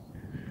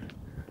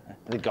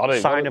 They got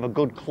it. Sign of a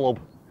good club.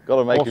 Got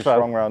to make it Also,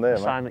 strong around here, a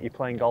man. sign that you're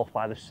playing golf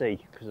by the sea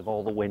because of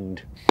all the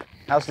wind.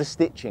 How's the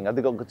stitching? Have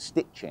they got good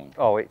stitching?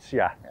 Oh, it's,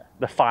 yeah,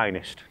 the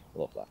finest.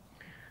 Love that.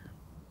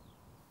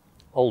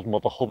 Old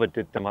Mother Hubbard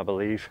did them, I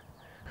believe.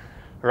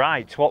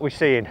 Right, what are we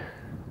seeing?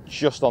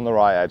 Just on the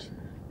right edge.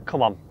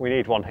 Come on, we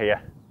need one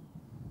here.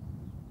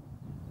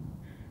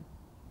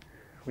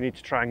 We need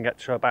to try and get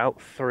to about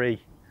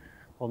 3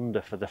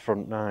 under for the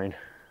front 9.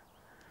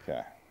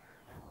 Okay.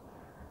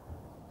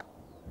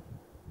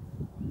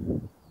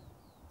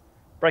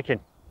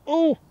 Breaking.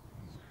 Ooh!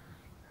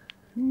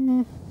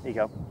 There you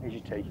go, here's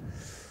your tee.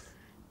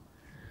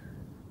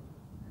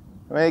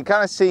 I mean, it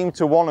kind of seemed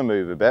to want to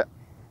move a bit.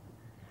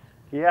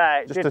 Yeah,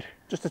 it did.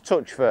 Just a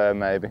touch firm,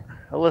 maybe.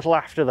 A little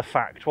after the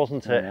fact,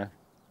 wasn't it? Yeah.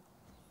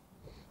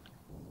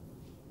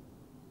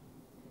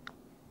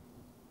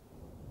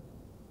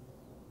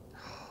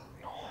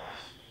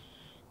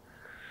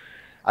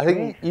 I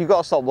think you've got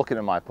to stop looking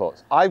at my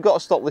putts. I've got to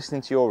stop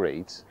listening to your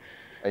reads,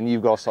 and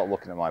you've got to stop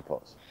looking at my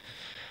putts.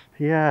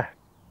 Yeah.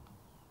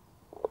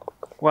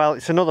 Well,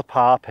 it's another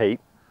par, Pete.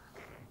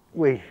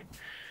 We're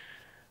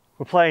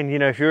playing, you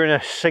know, if you're in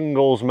a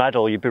singles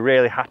medal, you'd be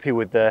really happy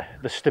with the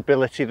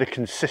stability, the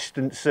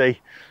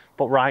consistency.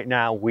 But right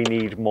now, we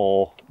need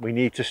more. We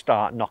need to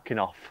start knocking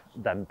off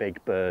them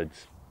big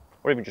birds.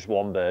 Or even just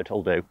one bird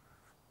will do.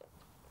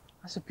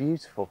 That's a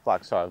beautiful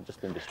flag. Sorry, I've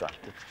just been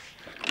distracted.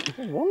 It's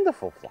a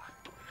wonderful flag.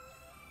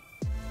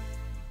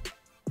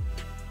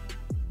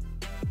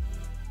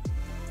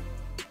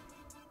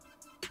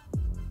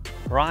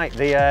 Right,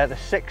 the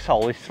 6th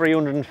hole is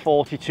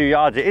 342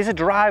 yards. It is a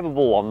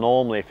drivable one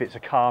normally if it's a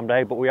calm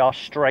day, but we are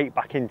straight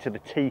back into the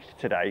teeth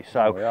today.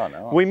 So we are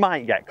now, we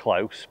might get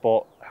close,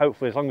 but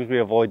hopefully as long as we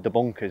avoid the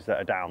bunkers that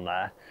are down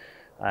there,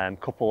 a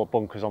couple of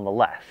bunkers on the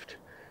left,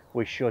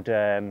 we should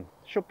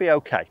be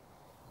okay.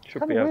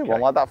 Should be okay.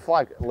 Like that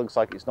flag, it looks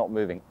like it's not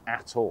moving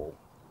at all.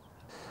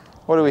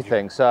 What do we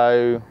think?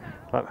 So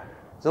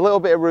there's a little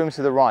bit of room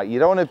to the right. You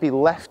don't want to be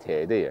left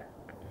here, do you?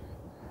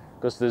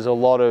 Because there's a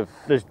lot of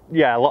a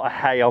lot of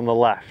hay on the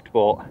left,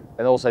 but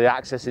and also the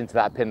access into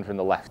that pin from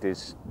the left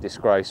is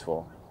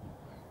disgraceful.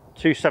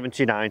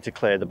 279 to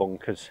clear the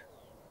bunkers.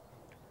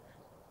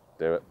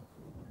 Do it.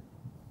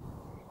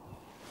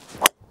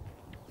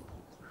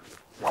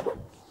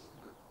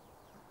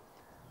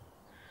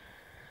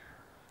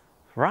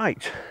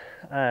 Right.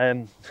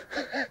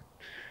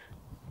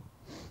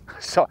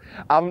 So,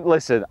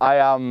 listen, I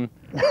am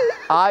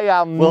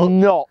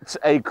not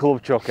a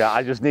club chucker.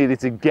 I just needed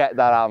to get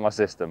that out of my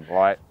system,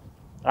 right?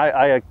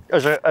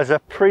 As a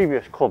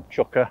previous club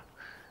chucker,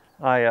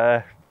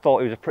 I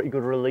thought it was a pretty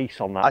good release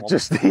on that one.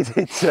 Just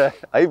needed to,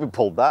 I even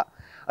pulled that.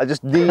 I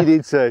just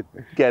needed to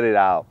get it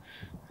out.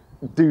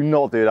 Do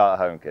not do that at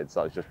home, kids.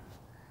 That was just...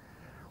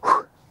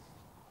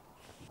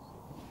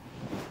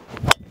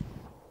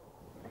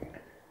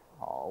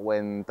 Oh,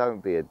 Win,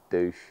 don't be a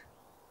douche.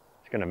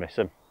 It's going to miss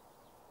him.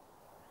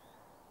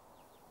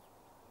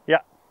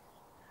 Yeah.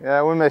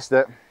 Yeah, we missed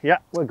it. Yeah,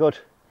 we're good.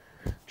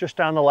 Just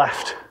down the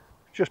left,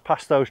 just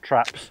past those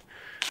traps.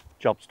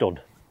 Job's done.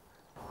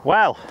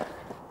 Well,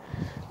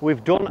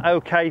 we've done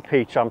okay,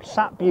 Peter. I'm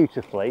sat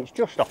beautifully. It's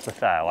just off the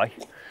fairway.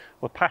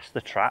 We're past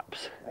the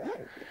traps.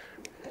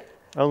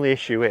 Only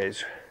issue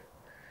is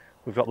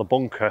we've got the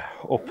bunker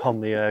up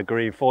on the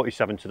green,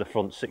 47 to the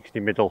front, 60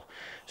 middle,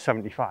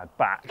 75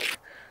 back.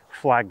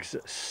 Flags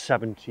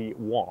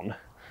 71.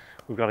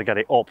 We've got to get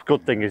it up.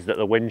 Good thing is that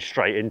the wind's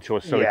straight into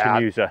us, so we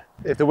can use a...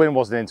 If the wind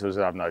wasn't into us,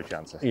 I'd have no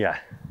chance. Yeah.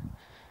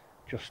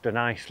 Just a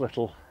nice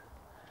little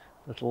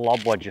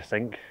lob wedge, I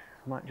think.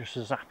 Might just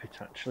zap it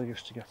actually,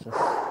 just to get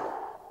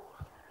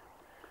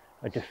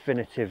a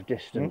definitive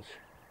distance.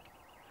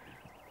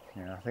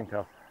 Yeah, I think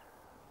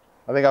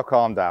I've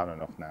calmed down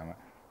enough now, mate.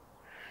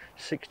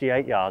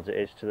 68 yards it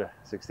is to the...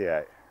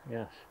 68.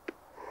 Yes.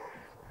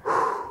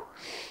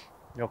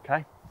 You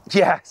okay?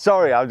 Yeah,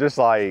 sorry, I'm just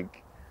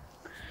like...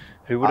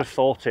 Who would have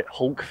thought it?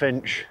 Hulk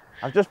Finch.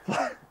 I've just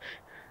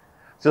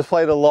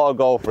played a lot of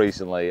golf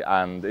recently,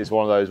 and it's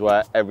one of those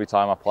where every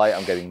time I play,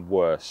 I'm getting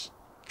worse.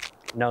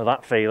 Know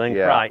that feeling,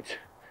 yeah. Right.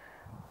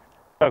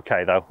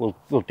 Okay though,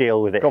 we'll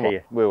deal with it Come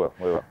here. On, we will,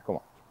 come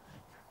on.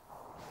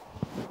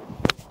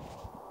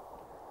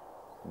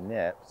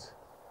 Nipped.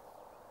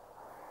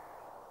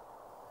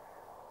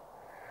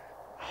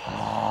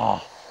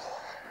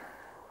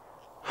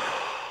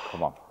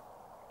 Come on,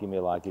 give me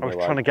a lie, give me a lie. I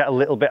was trying to get a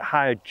little bit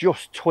higher,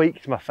 just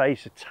tweaked my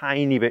face a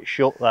tiny bit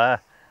shut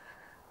there.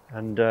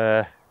 And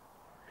it's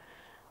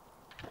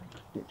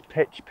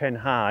pitch pin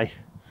high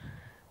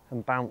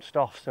and bounced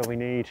off, so we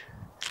need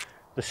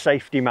the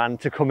safety man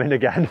to come in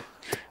again.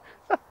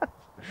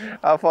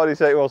 How far do you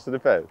say it was to the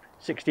pin?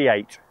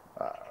 68.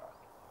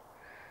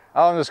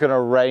 I'm just going to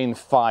rain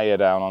fire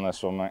down on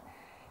this one, mate.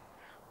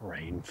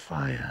 Rain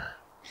fire.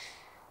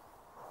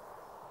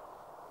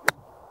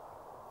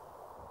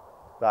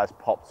 That's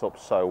popped up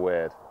so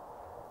weird.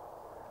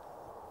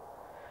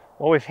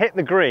 Well, we've hit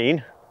the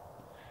green.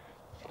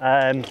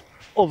 Other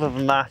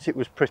than that, it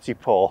was pretty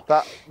poor.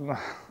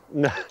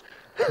 No.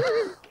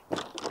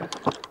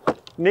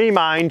 Knee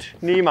mind.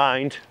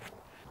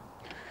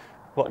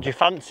 What, do you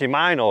fancy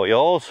mine or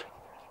yours?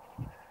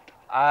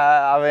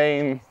 I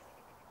mean,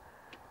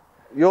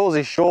 yours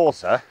is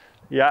shorter.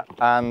 Yeah.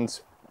 And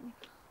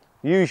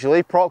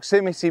usually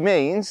proximity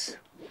means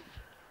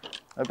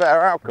a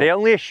better outcome. The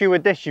only issue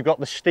with this, you've got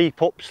the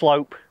steep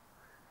upslope.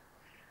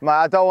 Mate,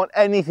 I don't want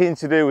anything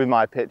to do with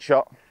my pitch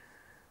shot.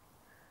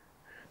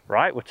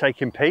 Right, we're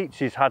taking Pete's.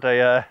 He's had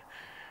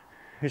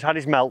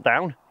his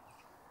meltdown.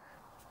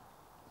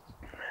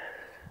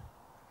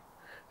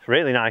 It's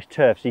really nice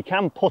turf, so you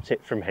can put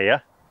it from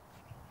here.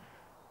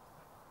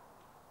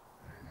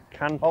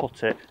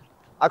 Put it.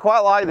 I quite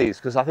like these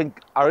because I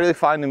really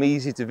find them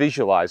easy to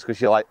visualise because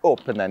you're like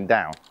up and then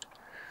down.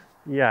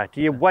 Yeah, do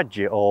you wedge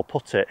it or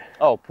put it?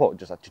 Oh, put,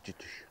 just like...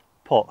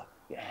 Put?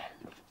 Yeah.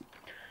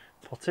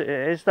 Put it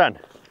is then.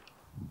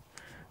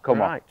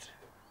 Come on.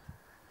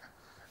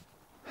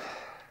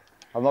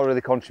 I've not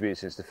really contributed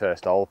since the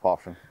first hole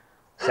apart from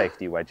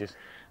safety wedges.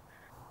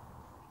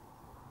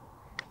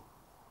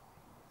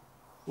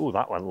 Ooh,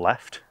 that went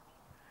left.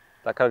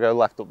 That can go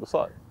left up the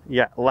side?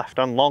 Yeah, left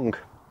and long.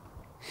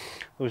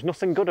 There was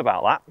nothing good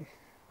about that.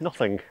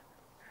 Nothing.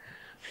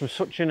 From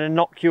such an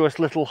innocuous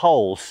little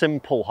hole,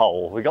 simple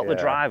hole. We got the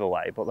drive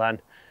away, but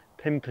then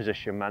pin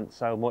position meant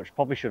so much.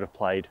 Probably should have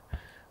played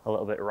a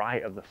little bit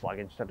right of the flag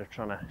instead of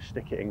trying to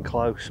stick it in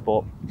close,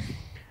 but...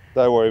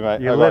 Don't worry,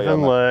 mate. You live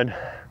and learn.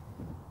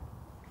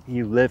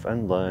 You live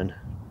and learn.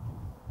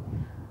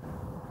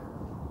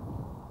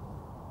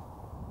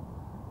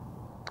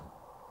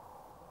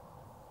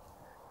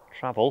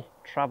 Travel.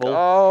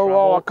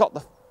 Oh, I got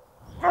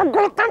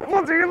the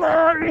bloody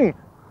line!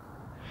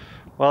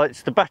 Well,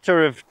 it's the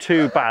better of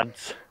two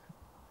bads.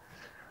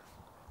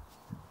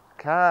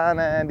 Can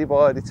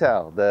anybody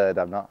tell that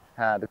I've not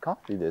had a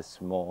coffee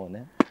this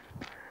morning?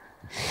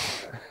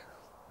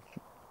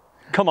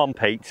 Come on,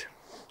 Pete.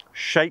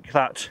 Shake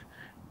that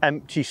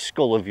empty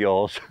skull of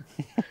yours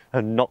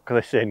and knock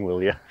this in,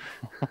 will you?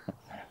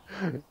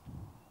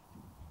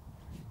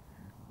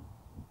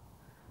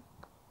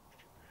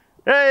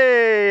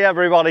 Hey,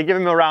 everybody, give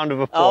him a round of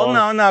applause. Oh,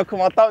 no, no,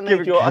 come on,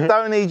 I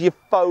don't need your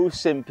faux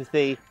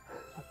sympathy.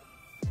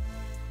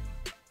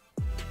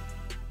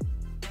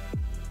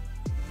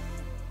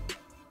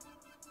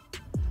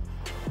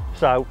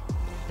 So,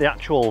 the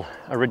actual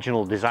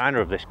original designer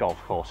of this golf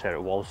course here at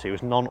Wallasey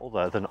was none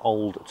other than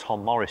old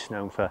Tom Morris,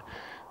 known for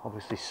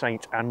obviously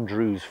St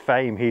Andrews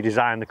fame. He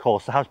designed the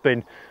course. There has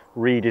been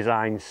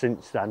redesigned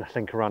since then, I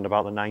think around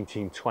about the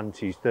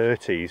 1920s,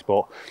 30s,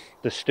 but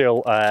there's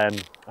still, I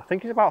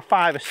think it's about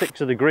 5 or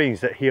 6 of the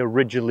greens that he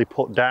originally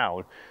put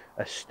down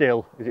are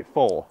still, is it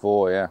 4?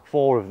 4, yeah.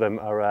 4 of them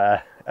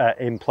are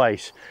in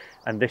place,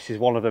 and this is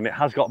one of them. It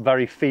has got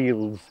very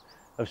fields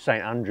of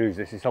St Andrews.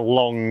 This is a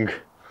long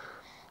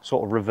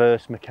sort of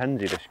reverse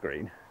Mackenzie, this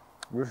green.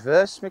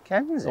 Reverse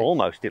Mackenzie?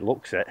 Almost, it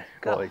looks it,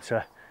 but it's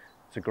a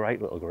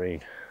great little green.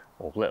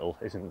 Or little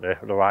isn't the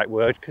right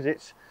word, because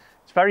it's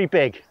very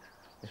big.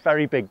 It's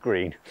very big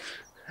green.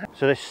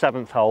 So this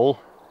 7th hole,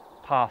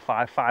 par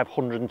 5,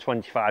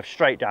 525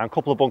 straight down, a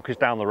couple of bunkers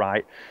down the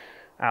right,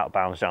 out of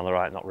bounds down the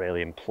right, not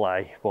really in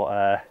play,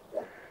 but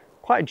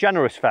quite a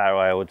generous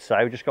fairway, I would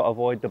say. We've just got to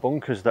avoid the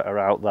bunkers that are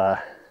out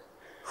there,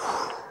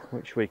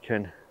 which we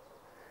can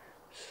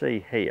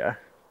see here.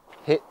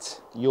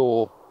 Hit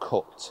your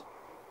cut.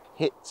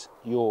 Hit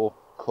your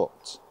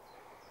cut.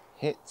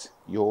 Hit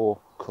your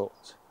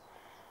cut.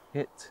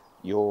 Hit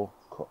your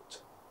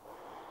cut.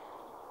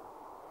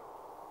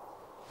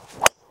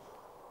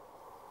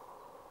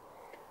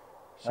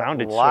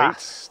 Sounded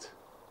sweet.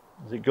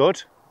 Is it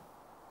good?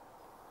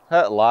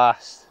 At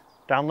last.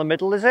 Down the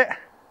middle, is it?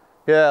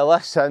 Yeah,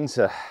 left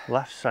centre.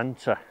 Left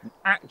centre.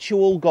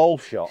 Actual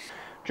golf shot.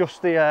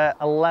 Just the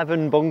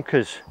 11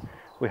 bunkers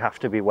we have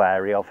to be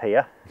wary of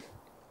here.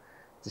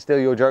 To steal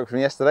your joke from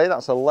yesterday,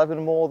 that's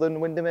 11 more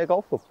than Windermere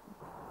Golf Club.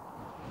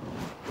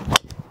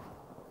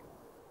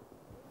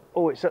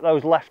 Oh, it's at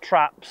those left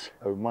traps.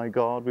 Oh my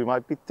God, we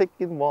might be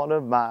taking one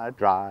of my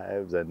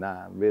drives and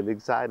I'm really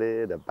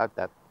excited about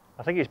that.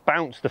 I think it's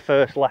bounced the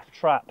first left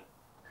trap.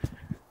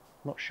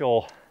 Not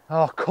sure.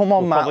 Oh, come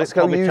on, Matt, let's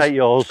go use... take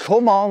yours.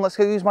 Come on, let's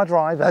go use my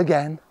drive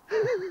again.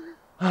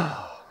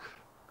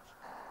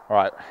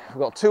 Right, we've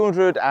got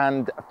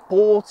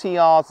 240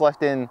 yards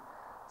left in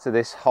to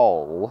this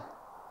hole.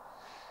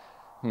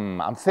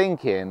 I'm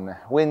thinking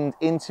wind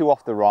into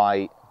off the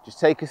right, just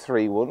take a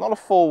 3-wood, not a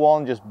full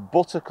one, just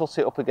buttercut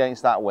it up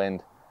against that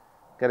wind.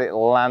 Get it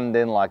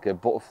landing like a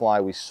butterfly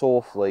with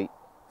sore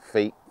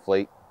feet,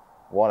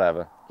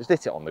 whatever. Just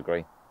hit it on the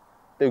green.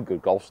 Do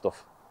good golf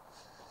stuff.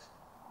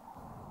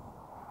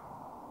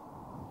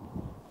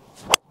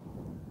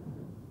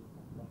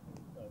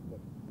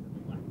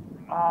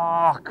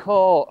 Ah,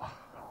 caught.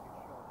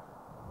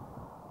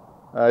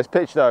 It's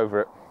pitched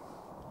over it.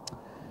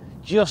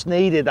 Just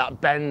needed that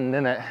bend,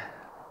 innit?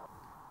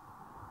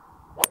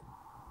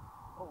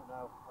 Oh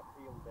no, I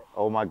peeled it.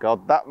 Oh my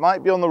God, that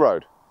might be on the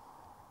road.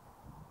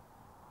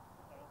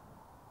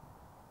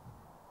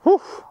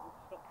 Whew.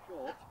 Stop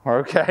short.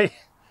 Okay.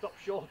 Stop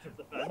short of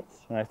the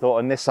fence. I thought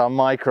a Nissan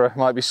Micra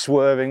might be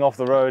swerving off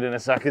the road in a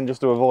second just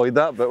to avoid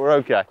that, but we're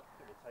okay.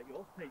 Take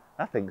yours, Pete.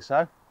 I think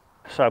so.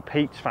 So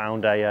Pete's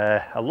found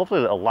a lovely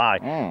little lie.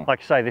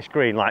 Like I say, this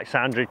green, like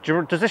St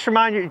Andrews. Does this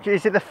remind you,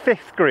 is it the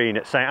 5th green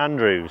at St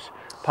Andrews,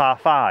 par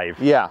 5?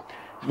 Yeah.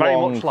 It's very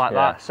much like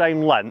that,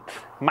 same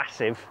length,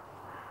 massive.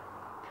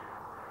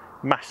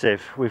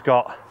 Massive. We've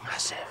got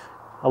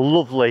a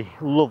lovely,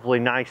 lovely,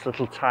 nice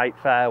little tight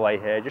fairway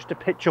here, just to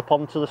pitch up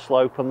onto the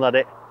slope and let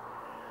it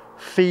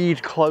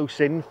feed close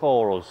in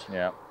for us.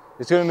 Yeah.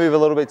 It's going to move a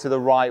little bit to the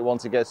right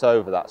once it gets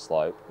over that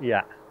slope.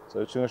 Yeah.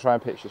 So it's going to try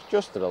and pitch this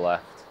just to the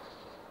left.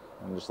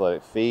 And just let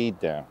it feed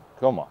down.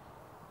 Come on.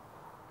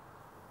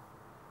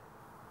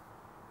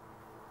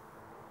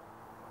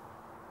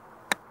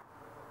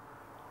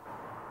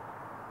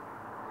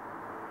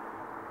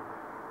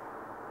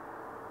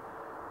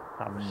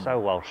 That was so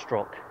well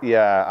struck.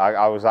 Yeah,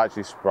 I was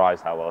actually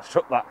surprised how well I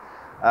struck that.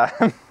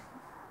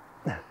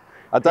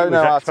 I don't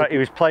know how to... He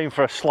was playing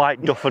for a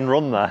slight duff and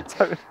run there.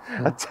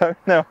 I don't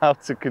know how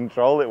to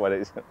control it when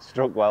it's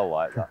struck well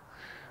like that.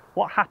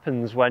 What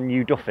happens when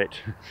you duff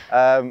it?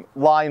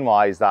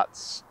 Line-wise,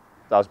 that's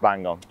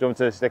bang on. Do you want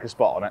me to stick a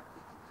spot on it?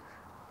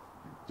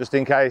 Just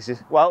in case.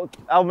 Well,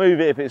 I'll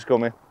move it if it's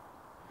coming.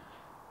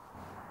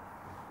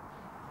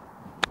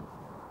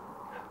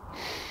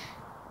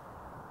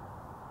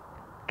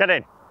 Get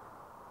in.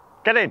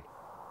 Get in.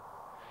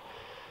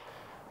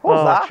 What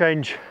was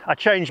that? I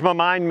changed my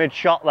mind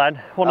mid-shot then.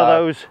 One of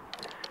those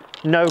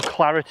no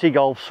clarity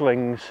golf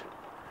swings.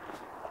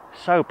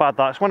 So bad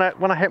that's when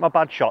I hit my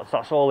bad shots,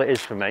 that's all it is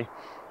for me.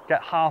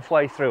 Get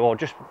halfway through or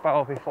just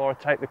about before I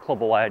take the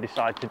club away, I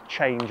decide to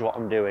change what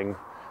I'm doing.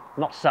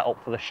 Not set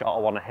up for the shot I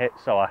want to hit,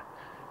 so I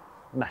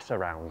mess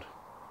around.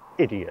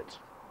 Idiot.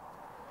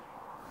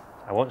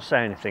 I won't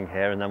say anything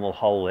here and then we'll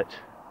hole it.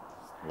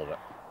 Love it.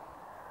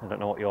 I don't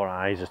know what your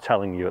eyes are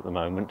telling you at the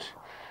moment.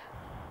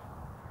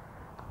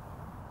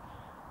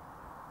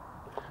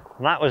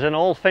 And that was an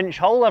all Finch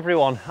hole,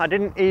 everyone. I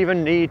didn't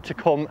even need to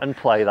come and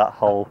play that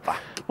hole.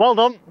 Well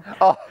done.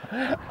 Oh,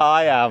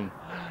 I am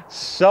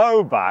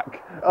so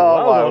back. Oh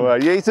Well my done.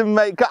 word! You need to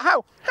make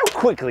how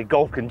quickly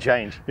golf can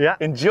change. Yeah.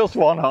 In just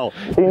one hole.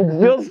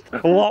 In just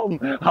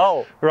one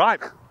hole.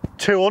 Right,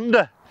 2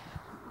 under.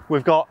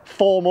 We've got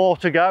 4 more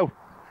to go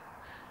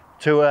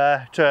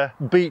to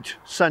beat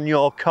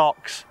Senor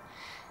Cox.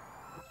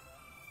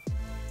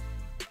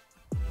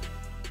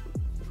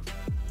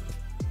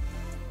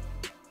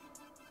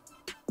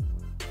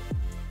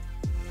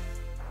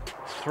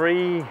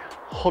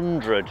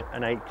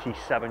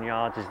 $387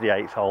 yards is the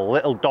 8th hole.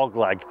 Little dog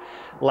leg,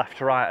 left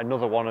to right,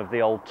 another one of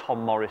the old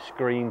Tom Morris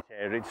greens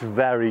here. It's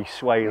very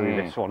swaley,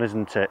 this one,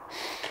 isn't it?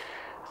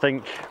 I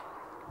think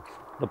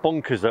the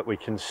bunkers that we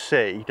can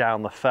see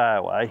down the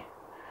fairway,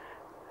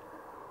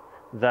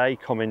 they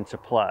come into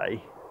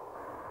play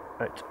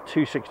at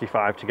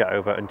 265 to get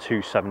over and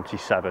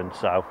 277.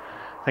 So I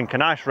think a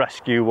nice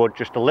rescue wood,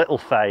 just a little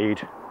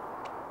fade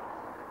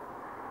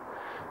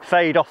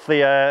off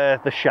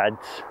the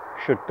sheds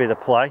should be the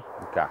play.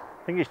 Okay. I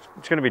think it's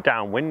going to be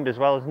downwind as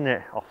well, isn't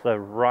it? Off the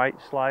right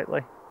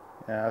slightly.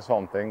 Yeah, that's what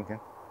I'm thinking.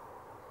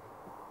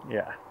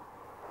 Yeah.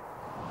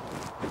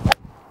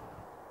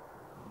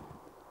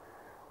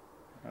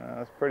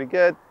 That's pretty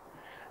good.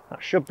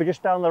 That should be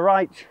just down the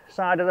right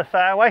side of the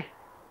fairway.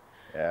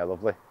 Yeah,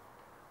 lovely.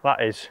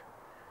 That's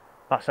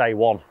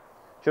A1.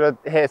 Should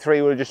I hit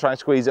 3? We'll just try and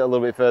squeeze it a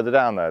little bit further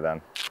down there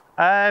then.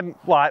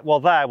 Right,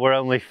 well there we're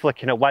only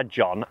flicking a wedge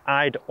on.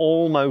 I'd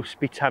almost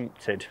be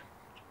tempted.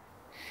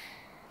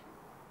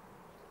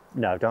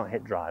 No, don't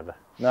hit driver.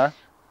 No?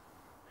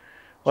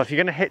 Well, if you're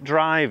going to hit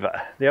driver,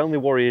 the only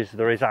worry is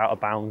there is out of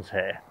bounds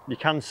here. You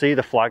can see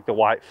the flag, the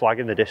white flag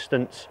in the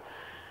distance.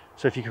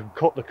 So if you can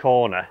cut the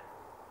corner,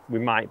 you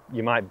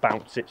might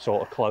bounce it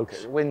sort of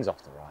close. The wind's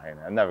off the right,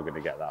 I'm never going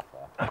to get that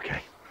far. Okay.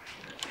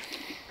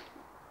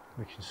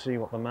 We can see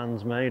what the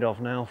man's made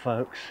of now,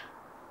 folks.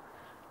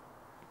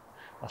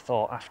 I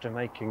thought after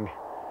making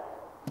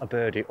a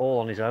birdie all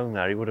on his own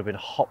there, he would have been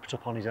hopped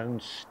up on his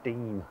own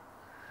steam.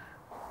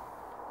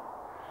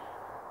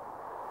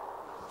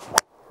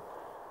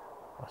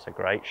 That's a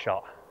great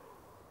shot.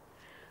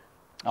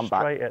 I'm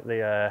back. Straight at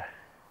the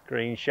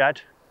green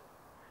shed.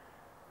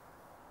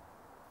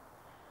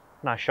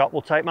 Nice shot,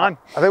 we'll take mine.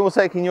 I think we're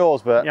taking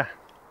yours, but Yeah.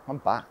 I'm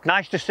back.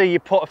 Nice to see you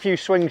put a few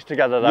swings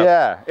together though.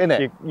 Yeah,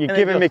 innit? You're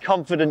giving me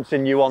confidence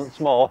in you once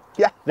more.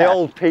 Yeah. The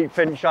old Pete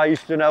Finch I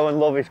used to know and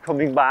love is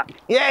coming back.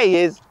 Yeah, he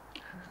is.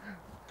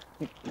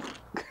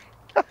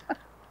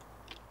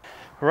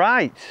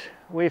 Right,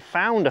 we've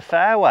found a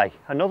fairway.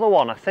 Another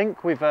one. I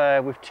think we've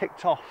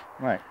ticked off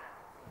Right.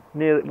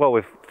 nearly, well,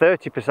 we've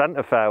 30%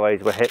 of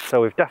fairways were hit,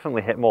 so we've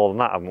definitely hit more than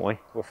that, haven't we?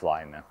 We're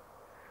flying now.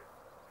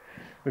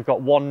 We've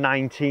got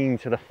 119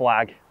 to the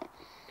flag.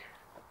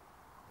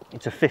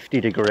 It's a 50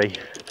 degree,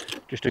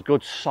 just a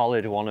good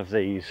solid one of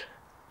these.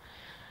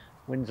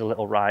 Wind's a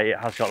little right, it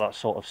has got that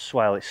sort of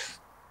swell.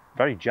 It's a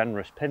very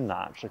generous pin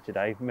that actually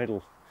today,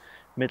 middle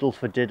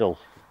for diddle.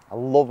 I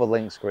love a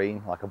links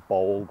green, like a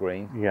bowl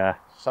green. Yeah.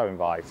 So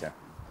inviting. There's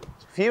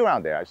a few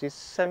around here actually.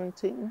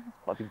 17?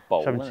 Quite a big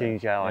bowl.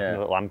 17's, yeah, like a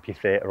little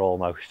amphitheatre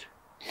almost.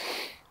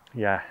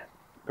 Yeah,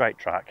 great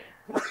track.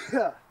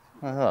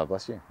 Oh,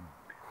 bless you.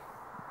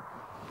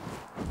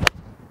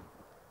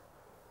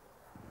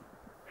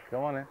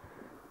 Come on in.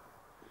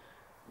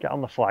 Get on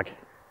the flag.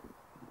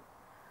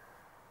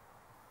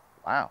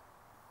 Wow.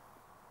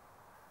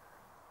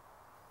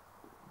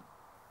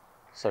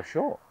 So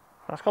short.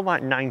 That's got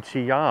like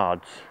 90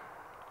 yards.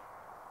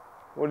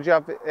 What did you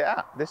have it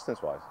at,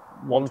 distance-wise?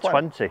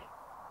 120.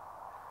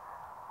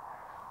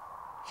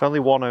 It's only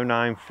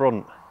 109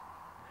 front.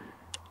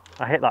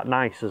 I hit that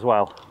nice as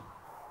well.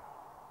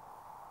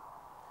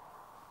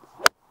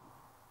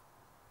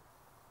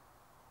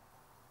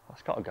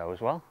 That's got to go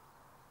as well.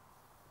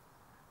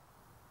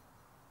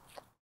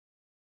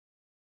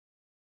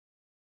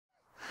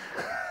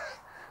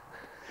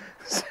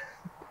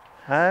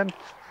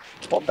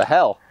 What the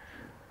hell?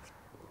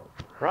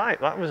 Right,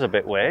 that was a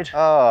bit weird.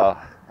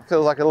 Oh, it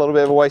feels like a little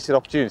bit of a wasted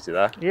opportunity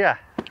there. Yeah,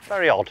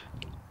 very odd.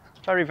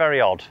 Very, very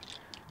odd.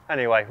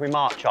 Anyway, we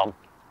march on.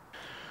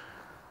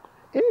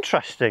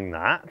 Interesting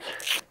that.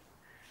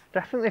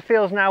 Definitely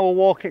feels now we're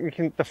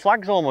walking, the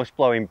flag's almost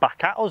blowing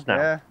back at us now.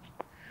 Yeah.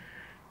 I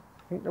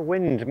think the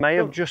wind may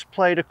have just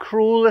played a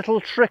cruel little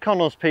trick on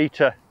us,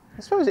 Peter.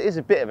 I suppose it is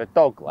a bit of a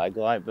dog leg,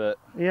 like, but...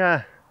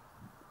 Yeah.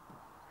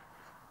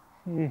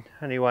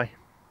 Anyway.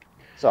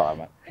 It's all right,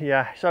 mate.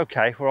 Yeah, it's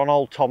okay. We're on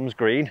Old Tom's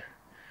Green.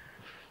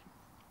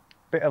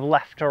 Bit of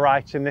left to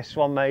right in this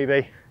one,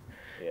 maybe.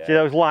 Yeah. See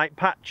those light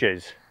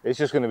patches? It's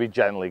just going to be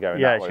gently going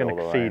Yeah, that it's way going all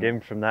to the way. feed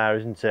in from there,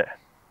 isn't it?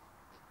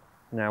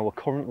 Now we're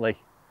currently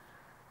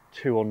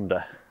 2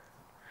 under.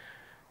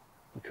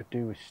 We could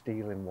do with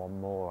stealing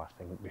one more, I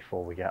think,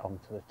 before we get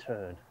onto the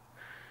turn.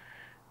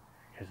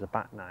 Because the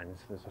back nines,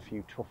 there's a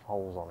few tough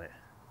holes on it.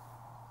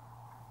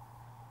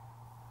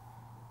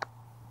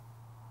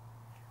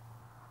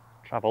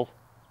 Travel,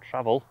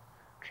 travel,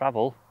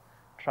 travel,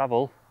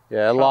 travel.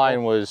 Yeah,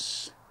 line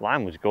was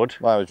Line was good.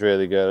 Line was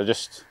really good. I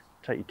just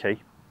Take your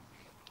tea.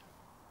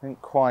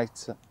 didn't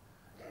quite.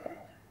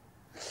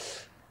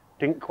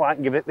 Didn't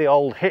quite give it the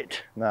old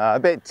hit. Nah, a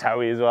bit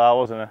toey as well,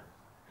 wasn't it?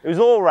 It was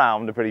all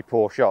round a pretty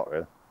poor shot,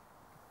 really.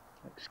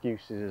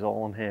 Excuses is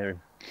all I'm hearing.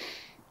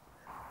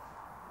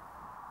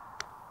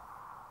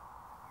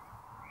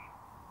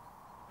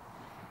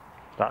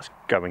 That's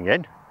going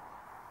in.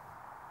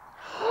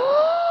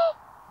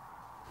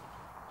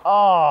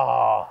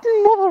 Ah,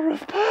 mother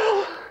of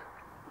pearl!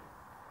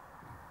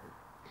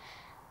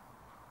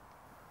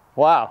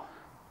 Wow.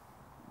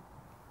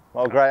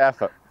 What a great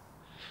effort.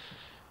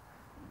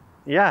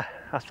 Yeah,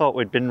 I thought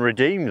we'd been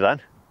redeemed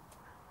then.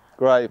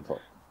 Great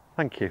putt.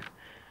 Thank you.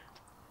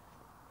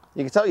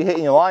 You can tell you're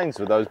hitting your lines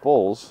with those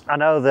balls. I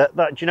know that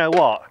do you know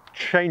what?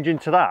 Changing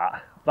to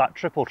that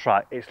triple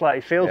try, it's like,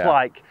 it feels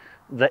like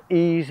the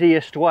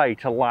easiest way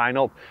to line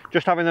up.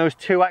 Just having those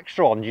 2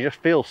 extra ones, you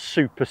just feel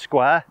super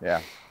square.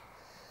 Yeah.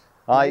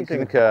 I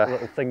concur.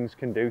 Little things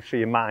can do for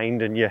your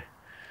mind and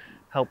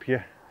help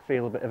you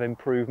feel a bit of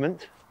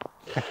improvement.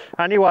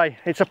 Anyway,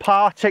 it's a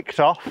par ticked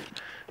off.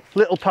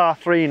 Little par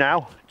 3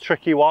 now,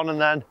 tricky one, and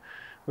then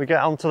we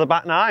get on to the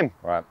back 9.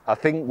 Right, I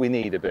think we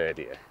need a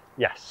birdie here.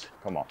 Yes.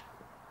 Come on.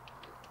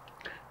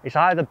 It's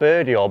either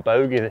birdie or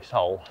bogey this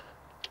hole,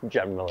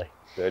 generally.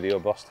 Birdie or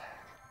bust.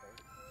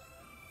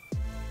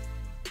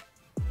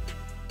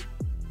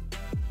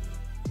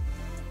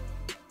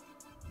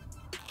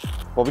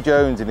 Bobby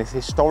Jones, in his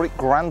historic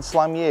Grand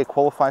Slam year,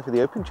 qualified for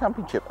the Open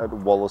Championship at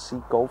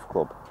Wallasey Golf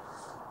Club.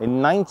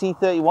 In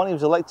 1931, he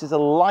was elected as a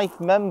life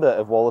member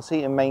of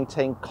Wallasey and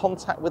maintained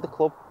contact with the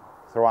club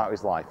throughout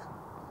his life,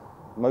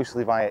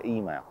 mostly via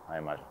email, I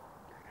imagine.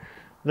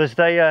 There's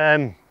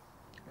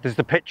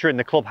the picture in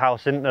the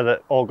clubhouse, isn't there,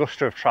 that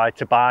Augusta have tried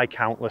to buy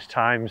countless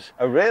times.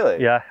 Oh,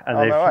 really? Yeah,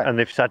 and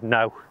they've said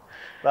no.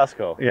 That's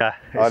cool. Yeah,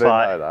 I didn't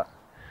know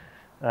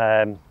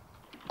that.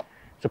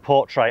 It's a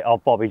portrait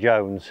of Bobby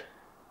Jones.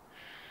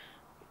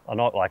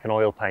 Not like an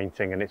oil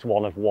painting, and it's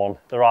one of one.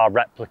 There are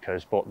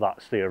replicas, but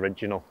that's the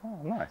original. Oh,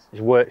 nice.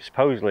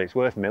 Supposedly it's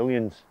worth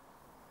millions.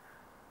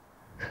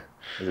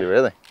 Is it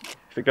really?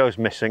 If it goes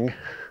missing.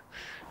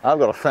 I've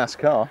got a fast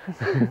car.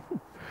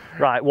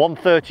 Right,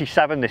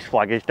 137 this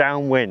flag is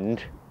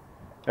downwind.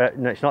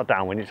 No, it's not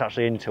downwind, it's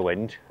actually into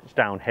wind. It's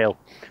downhill.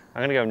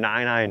 I'm gonna go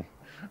 9 iron.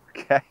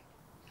 Okay. I'm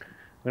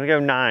gonna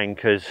go 9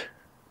 because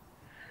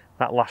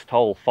that last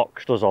hole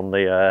foxed us on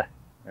the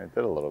It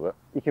did a little bit.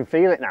 You can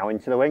feel it now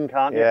into the wind,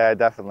 can't you? Yeah,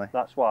 definitely.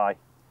 That's why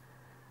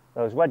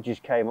those wedges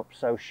came up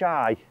so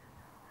shy.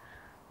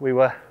 We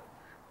were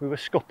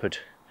scuppered.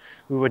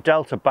 We were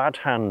dealt a bad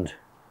hand.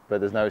 But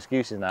there's no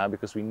excuses now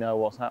because we know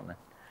what's happening.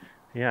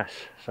 Yes,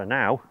 so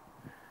now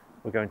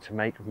we're going to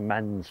make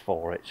amends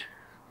for it.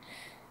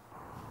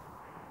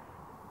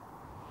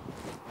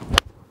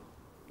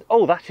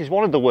 Oh, that is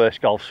one of the worst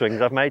golf swings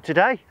I've made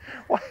today.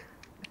 What?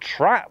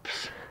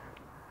 Traps.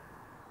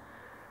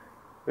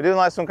 We're doing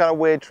like some kind of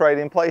weird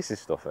trading places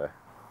stuff here.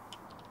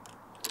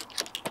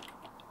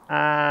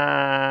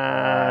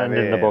 And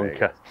in the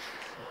bunker.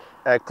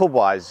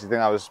 Club-wise, you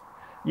think I was...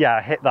 Yeah,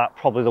 I hit that,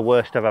 probably the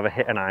worst I've ever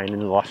hit an iron in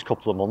the last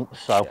couple of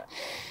months. So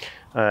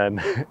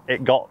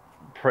it got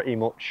pretty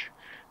much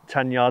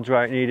 10 yards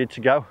where it needed to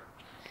go.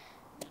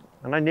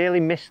 And I nearly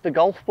missed the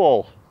golf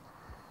ball.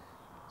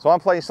 So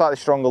I'm playing slightly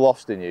stronger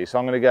lofts than you, so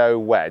I'm going to go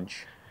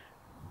wedge.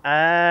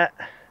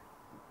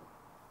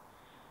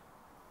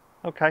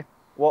 Okay.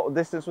 What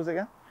distance was it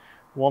again?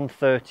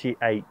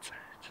 138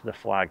 to the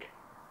flag.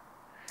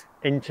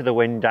 Into the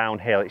wind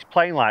downhill. It's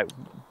playing like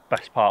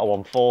best part of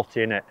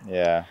 140, isn't it?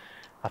 Yeah.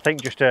 I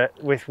think just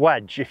with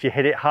wedge, if you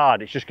hit it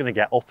hard, it's just going to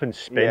get up and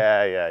spin.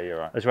 Yeah, you're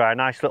right. As well, a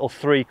nice little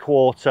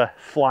 3/4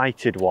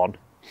 flighted one.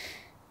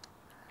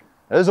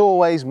 As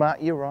always,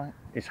 Matt, you're right.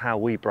 Is how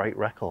we break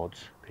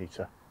records,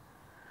 Peter.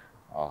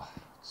 Oh,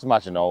 just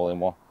imagine a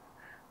hole-in-one.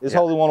 Is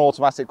hole-in-one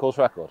automatic course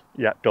record?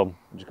 Yeah, done.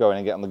 Just go in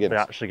and get on the They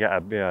Guinness. actually get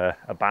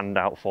a band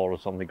out for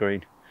us on the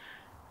green.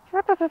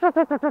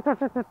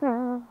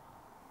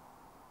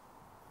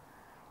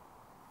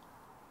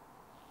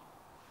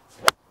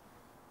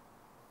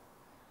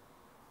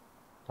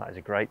 That is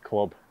a great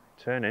club.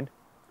 Turn in.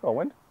 Go on,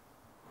 wind.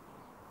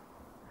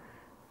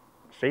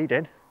 Feed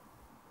in.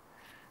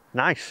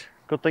 Nice.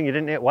 Good thing you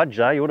didn't hit wedge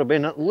there. You would have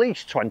been at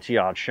least 20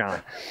 yards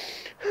shy.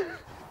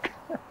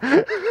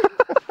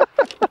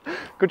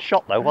 Good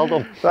shot though, well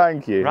done.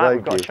 Thank you, Right, thank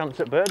we've got you. a chance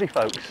at birdie,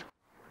 folks.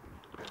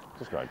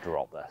 Just going to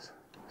drop this.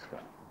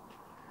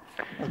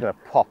 I'm just going to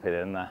pop it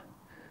in there.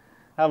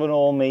 Have an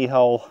all-me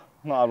hole.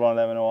 Not had one of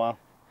them in a while.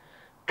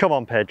 Come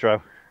on,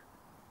 Pedro.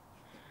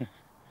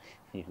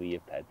 You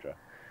Pedro.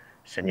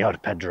 Senor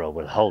Pedro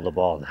will hold the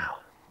ball now.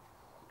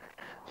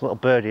 Little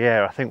birdie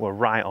here, I think we're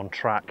right on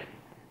track.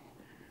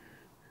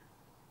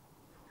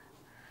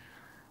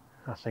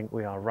 I think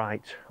we are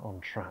right on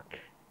track.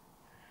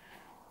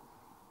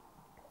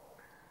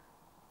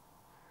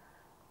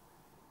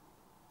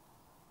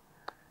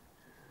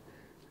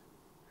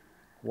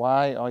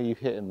 Why are you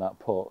hitting that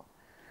putt?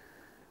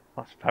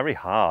 That's very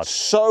hard.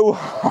 So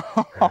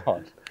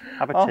hard.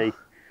 Have a tea.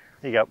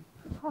 There you go.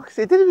 Oh, 'cause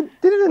it didn't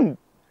even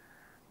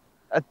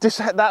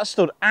that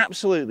stood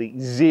absolutely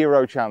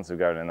zero chance of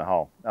going in the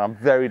hole. I'm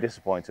very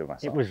disappointed with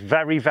myself. It was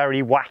very,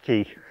 very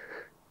wacky.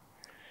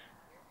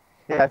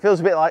 Yeah, it feels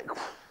a bit like,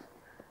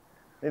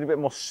 need a bit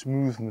more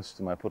smoothness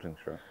to my putting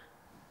stroke.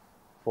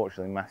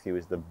 Fortunately, Matthew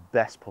is the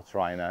best putter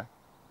I know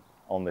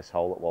on this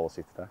hole at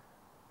Wallasey today.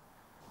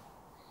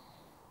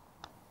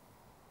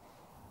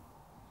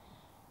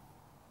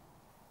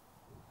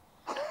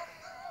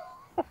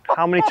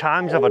 How many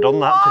times have I done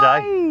that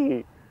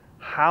today?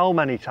 How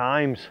many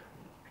times?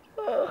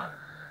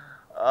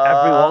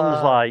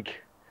 Everyone's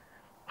like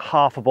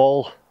half a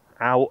ball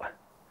out,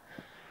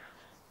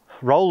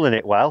 rolling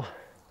it well.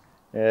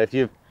 Yeah,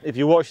 if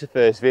you watch the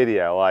first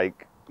video,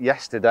 like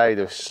yesterday,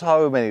 there were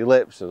so many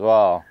lips as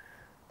well.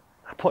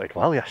 I putted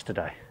well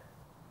yesterday.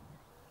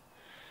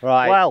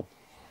 Right. Well,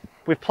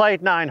 we've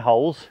played 9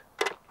 holes.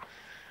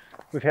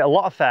 We've hit a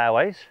lot of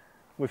fairways.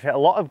 We've hit a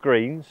lot of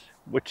greens.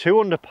 We're 2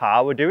 under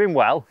par. We're doing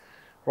well.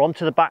 We're on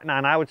to the back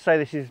 9. I would say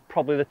this is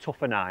probably the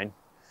tougher 9.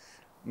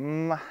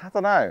 I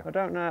don't know. I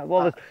don't know.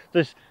 Well,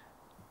 there's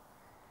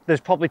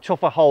probably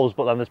tougher holes,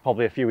 but then there's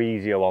probably a few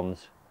easier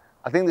ones.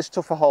 I think there's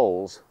tougher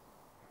holes,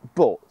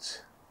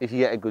 but if you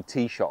get a good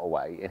tee shot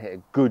away and hit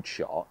a good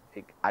shot,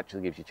 it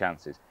actually gives you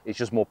chances. It's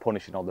just more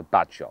punishing on the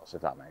bad shots,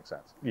 if that makes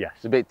sense. Yes.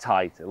 It's a bit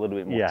tight, a little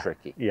bit more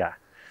tricky. Yeah.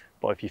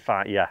 But if you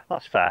find, yeah,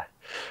 that's fair.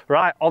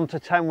 Right, on to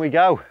 10 we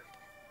go.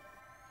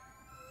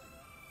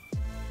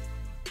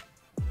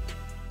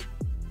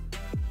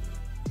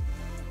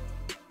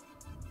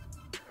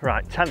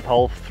 Right, 10th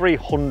hole,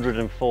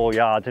 304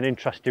 yards, an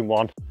interesting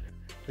one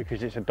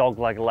because it's a dog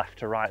leg left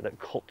to right that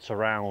cuts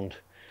around.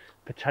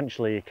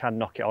 Potentially you can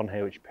knock it on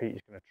here, which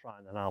Pete's going to try,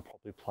 and then I'll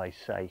probably play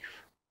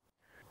safe.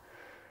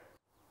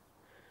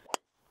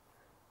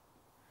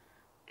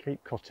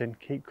 Keep cutting,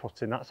 keep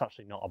cutting. That's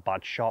actually not a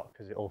bad shot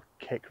because it'll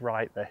kick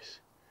right this.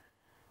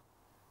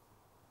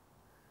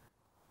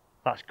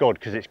 That's good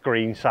because it's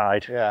green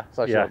side. Yeah, it's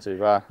actually not too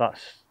bad.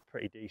 That's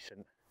pretty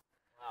decent.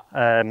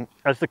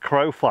 As the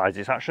crow flies,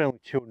 it's actually only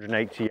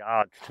 280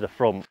 yards to the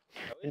front.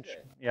 Oh,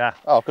 yeah.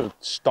 Oh, I could have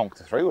stonked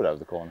a 3-wood over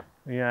the corner.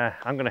 Yeah,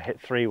 I'm going to hit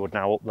 3-wood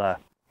now up there.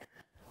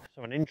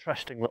 So an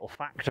interesting little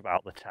fact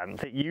about the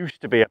 10th, it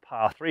used to be a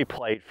par 3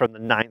 played from the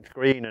 9th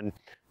green, and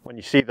when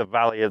you see the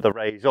valley of the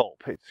raise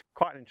up, it's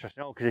quite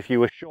interesting because if you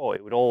were short,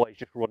 it would always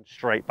just run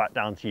straight back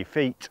down to your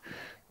feet.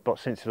 But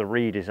since the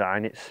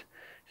redesign, it's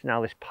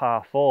now this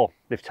par 4.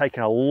 They've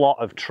taken a lot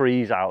of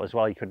trees out as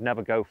well. You could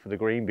never go for the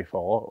green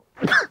before.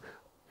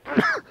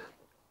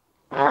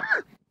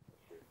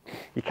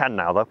 You can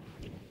now though.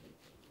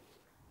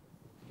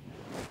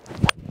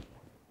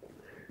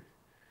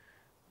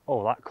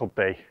 Oh, that could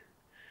be.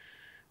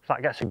 If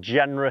that gets a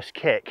generous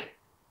kick.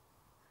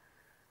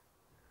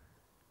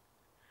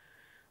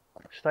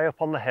 Stay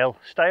up on the hill,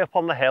 stay up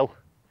on the hill.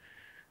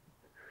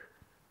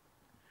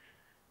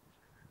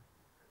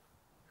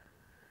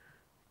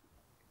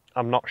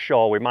 I'm not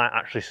sure, we might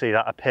actually see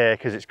that appear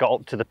because it's got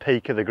up to the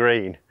peak of the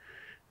green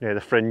near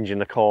the fringe in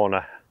the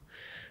corner,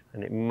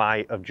 and it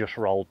might have just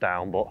rolled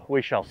down, but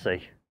we shall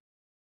see.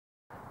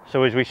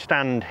 So as we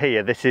stand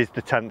here, this is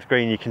the 10th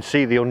green. You can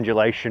see the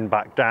undulation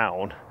back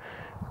down,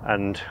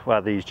 and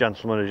where these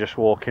gentlemen are just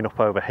walking up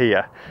over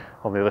here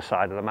on the other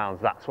side of the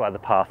mounds, that's where the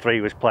par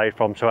 3 was played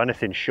from. So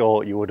anything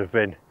short you would have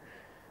been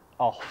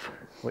off,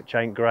 which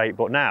ain't great.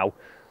 But now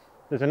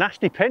there's a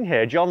nasty pin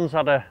here. John's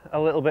had a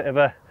little bit of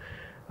a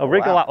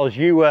wriggle at us.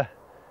 You were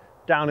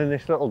down in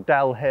this little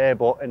dell here,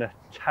 but in a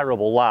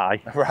terrible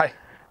lie. Right.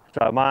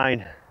 So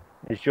mine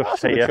is just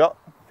That's here. A good shot.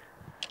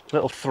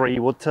 Little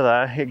 3-wood to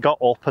there. It got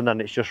up and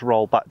then it's just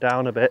rolled back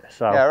down a bit.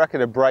 So yeah, I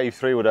reckon a brave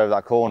 3-wood over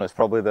that corner is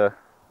probably the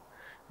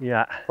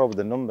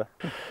number.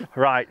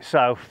 Right,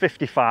 so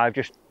 55,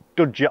 just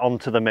dudge it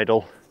onto the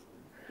middle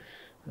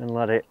and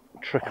let it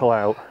trickle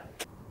out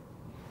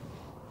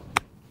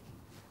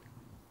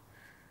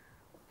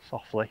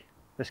softly.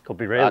 This could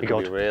be really good.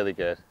 That could be really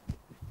good.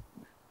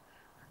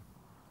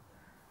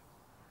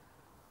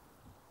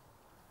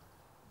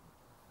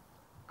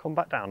 Come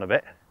back down a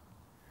bit.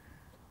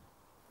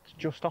 It's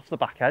just off the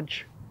back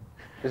edge.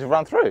 Does it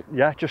run through?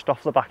 Yeah, just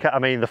off the back. I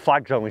mean, the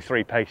flag's only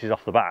 3 paces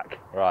off the back.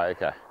 Right,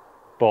 okay.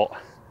 But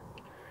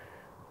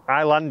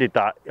I landed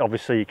that.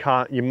 Obviously,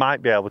 you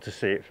might be able to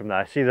see it from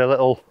there. See the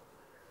little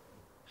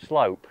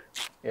slope?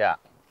 Yeah.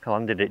 I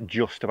landed it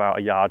just about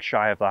a yard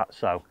shy of that.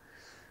 So.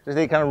 Is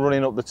it kind of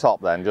running up the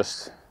top then,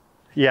 just?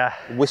 Yeah.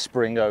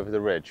 Whispering over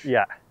the ridge?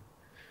 Yeah.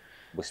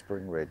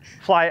 Whispering ridge.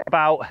 Fly it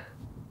about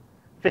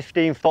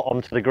 15 foot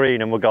onto the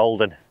green and we're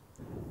golden.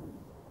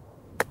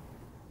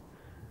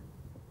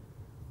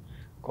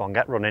 Go on,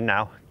 get running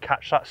now.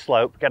 Catch that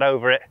slope, get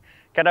over it,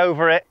 get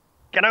over it,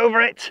 get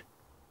over it.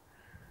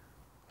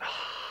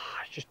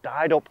 It's just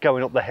died up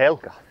going up the hill.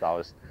 God, that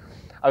was,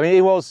 I mean,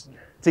 it was,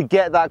 to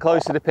get that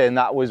close to the pin,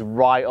 that was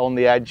right on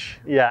the edge.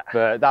 Yeah.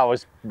 But that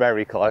was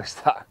very close,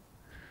 that.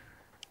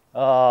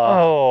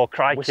 Oh,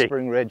 crikey.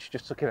 Whispering ridge,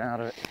 just took it out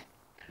of it.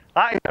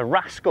 That is a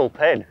rascal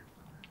pin.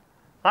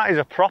 That is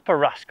a proper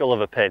rascal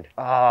of a pin.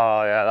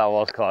 Oh yeah, that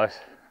was close.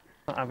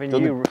 Not having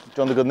Do you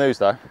want the good news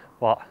though?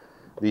 What?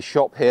 The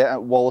shop here at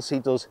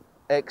Wallasey does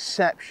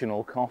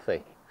exceptional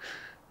coffee.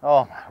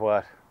 Oh my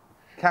word.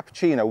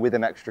 Cappuccino with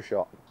an extra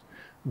shot.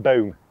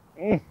 Boom.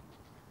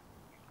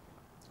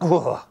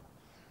 Oh.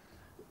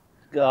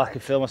 God, I can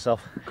feel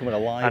myself coming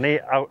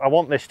alive. I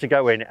want this to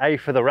go in, A,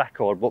 for the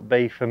record, but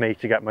B, for me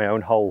to get my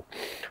own hole.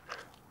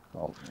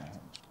 Oh,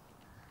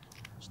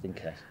 just in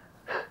case.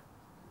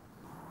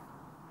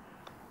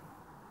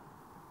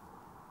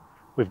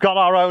 We've got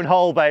our own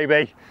hole,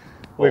 baby.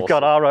 We've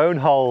got our own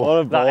hole. What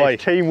a boy. That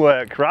is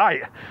teamwork,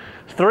 right?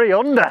 3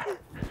 under.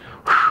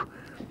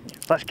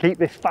 Let's keep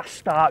this fast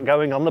start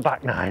going on the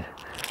back nine.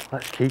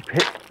 Let's keep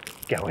it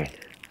going.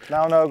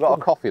 Now I know I've got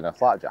a coffee and a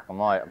flapjack,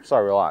 I'm so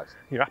relaxed.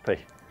 You're happy?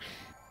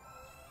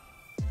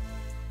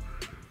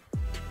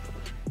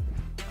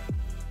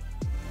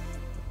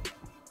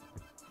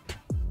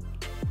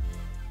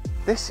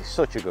 This is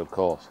such a good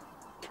course.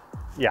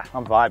 Yeah.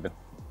 I'm vibing.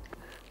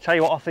 Tell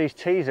you what, off these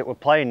tees that we're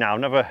playing now,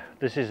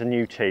 this is a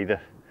new tee,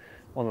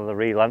 one of the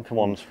re-length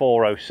ones,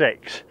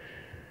 406.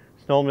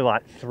 It's normally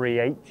like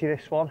 380,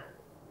 this one.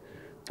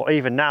 But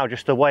even now,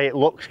 just the way it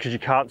looks, because you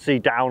can't see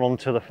down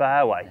onto the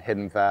fairway.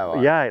 Hidden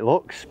fairway. Yeah, it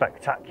looks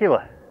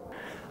spectacular.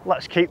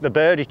 Let's keep the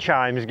birdie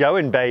chimes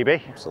going,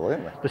 baby.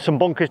 Absolutely. There's some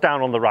bunkers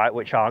down on the right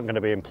which aren't going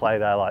to be in play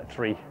there, like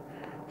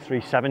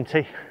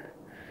 370.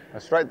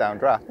 A straight down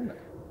draft, isn't it?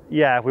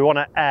 Yeah, we want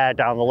to air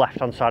down the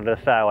left-hand side of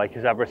the fairway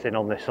because everything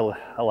on this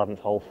 11th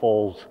hole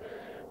falls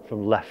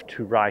from left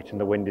to right and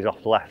the wind is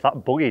off the left.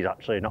 That buggy's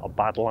actually not a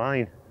bad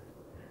line.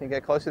 Can you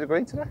get close to the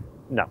green today?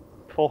 No,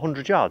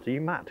 400 yards, are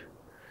you mad?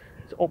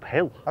 It's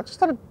uphill. I've just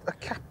had a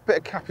bit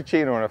of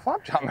cappuccino and a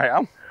flapjack, mate.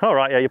 All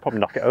right, yeah, you'll probably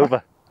knock it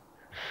over.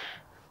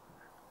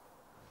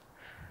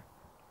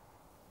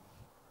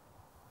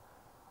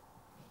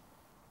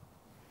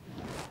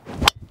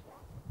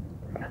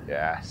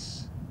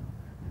 Yes.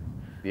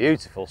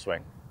 Beautiful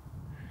swing.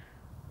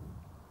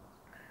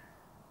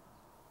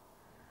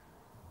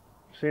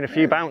 Seen a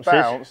few bounces.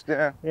 Bounced,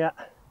 yeah. Yeah,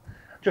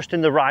 just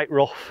in the right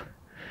rough.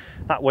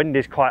 That wind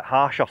is quite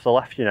harsh off the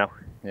left, you know.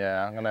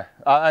 Yeah,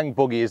 I think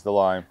buggy is the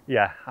line.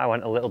 Yeah, I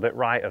went a little bit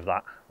right of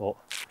that, but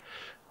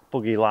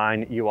buggy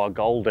line, you are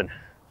golden.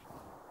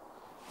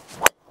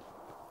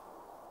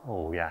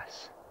 Oh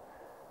yes,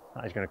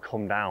 that is going to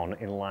come down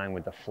in line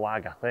with the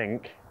flag, I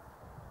think.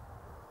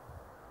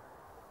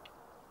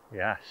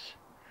 Yes,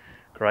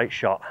 great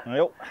shot.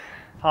 Yep.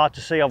 Hard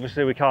to see,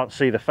 obviously we can't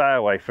see the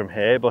fairway from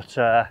here, but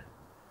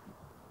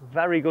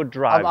very good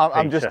drive.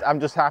 I'm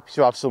just happy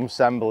to have some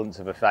semblance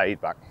of a fade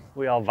back.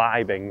 We are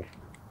vibing.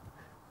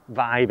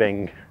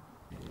 Vibing.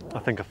 I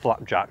think a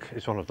flapjack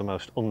is one of the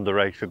most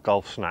underrated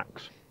golf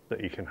snacks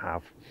that you can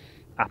have.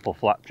 Apple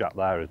flapjack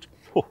there has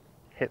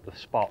hit the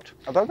spot.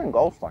 I don't think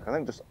golf snack, I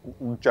think just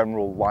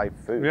general live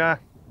food. Yeah.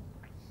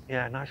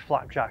 Yeah, nice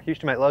flapjack. Used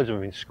to make loads of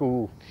them in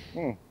school.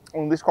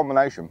 Well, this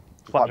combination,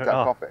 flapjack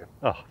coffee.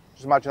 Oh.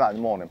 Just imagine that in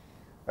the morning.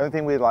 The only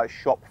thing with like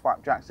shop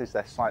flapjacks is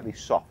they're slightly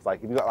soft.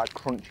 Like if you've got like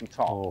crunchy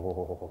top.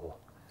 Oh.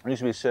 There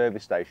used to be a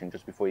service station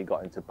just before you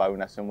got into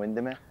Bowness and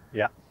Windermere.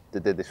 Yeah. They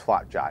did this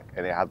flapjack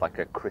and it had like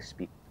a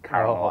crispy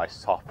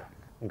caramelised top.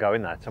 I'm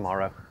going there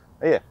tomorrow.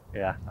 Are you?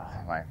 Yeah.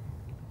 Oh, mate.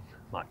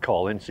 Might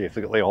call in, see if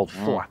they've got the old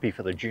flappy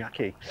for the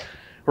Jackie.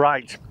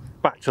 Right,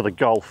 back to the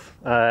golf.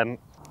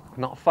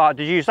 Not far.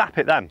 Did you zap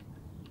it then?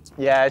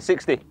 Yeah,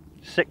 60.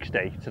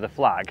 60 to the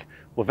flag.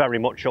 We're very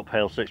much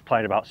uphill, so it's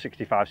playing about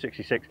 65,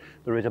 66.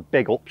 There is a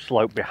big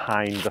upslope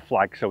behind the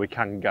flag, so we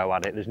can go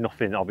at it. There's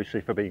nothing,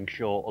 obviously, for being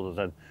short other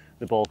than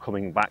the ball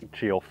coming back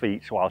to your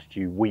feet whilst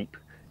you weep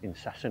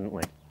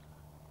incessantly.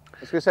 I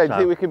was going to say, do you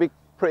think we can be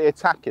pretty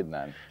attacking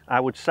then? I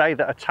would say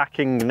that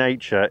attacking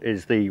nature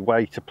is the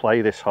way to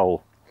play this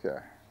hole. Okay.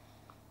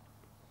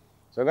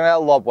 So I'm going to hit a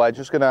lob wedge,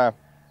 just going to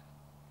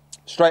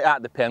straight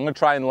at the pin. I'm going to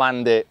try and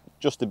land it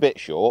just a bit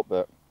short,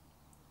 but...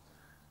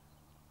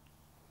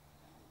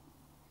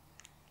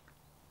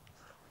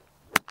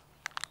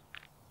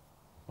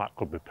 That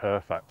could be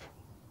perfect.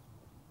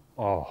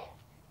 Oh.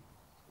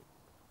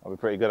 That'll be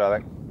pretty good, I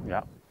think.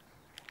 Yeah.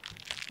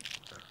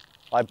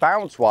 Like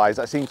bounce-wise,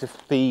 that seems to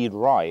feed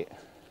right.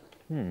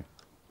 In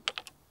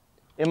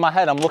my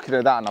head, I'm looking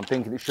at that and I'm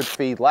thinking it should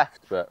feed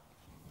left, but...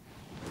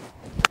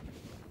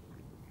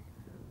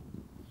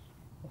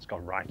 That's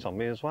gone right on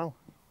me as well.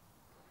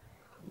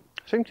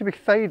 Seem to be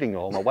fading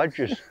all my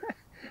wedges.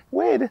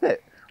 Weird, isn't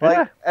it? Like,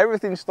 Yeah.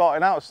 everything's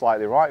starting out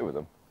slightly right with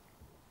them.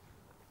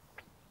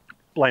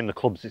 Blame the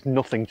clubs, it's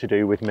nothing to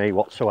do with me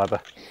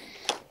whatsoever.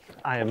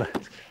 I am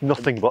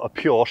nothing but a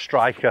pure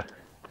striker.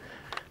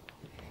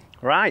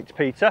 Right,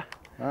 Peter,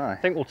 Aye. I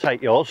think we'll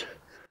take yours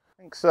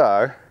I think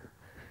so.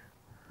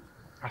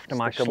 after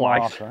my Stick 'em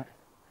slice. off, right?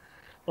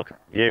 Look at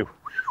you.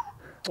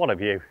 What a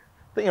view.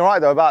 I think you're right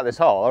though about this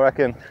hole. I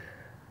reckon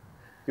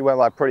you went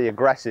like pretty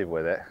aggressive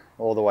with it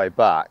all the way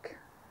back.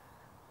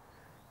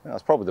 I think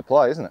that's probably the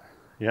play, isn't it?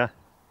 Yeah.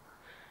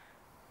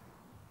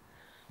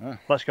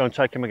 Let's go and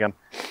take him again.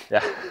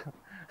 Yeah.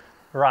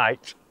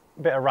 Right,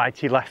 bit of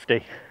righty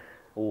lefty.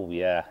 Oh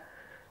yeah.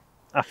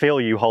 I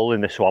feel you holding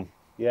this one.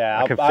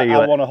 Yeah, I can feel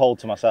I it. want to hold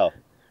to myself.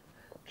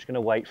 Just going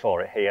to wait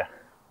for it here.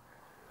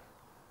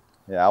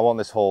 Yeah, I want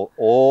this hole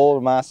all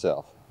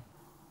myself.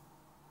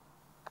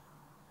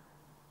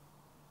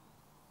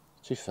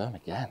 Too firm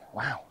again.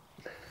 Wow.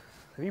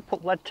 Have you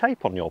put lead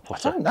tape on your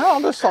putter? I don't know.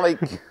 I'm just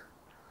like. It's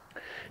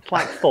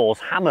like Thor's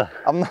hammer.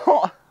 I'm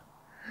not.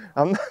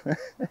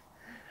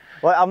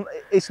 Well,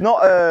 it's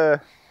not a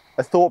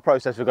thought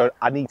process of going,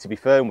 I need to be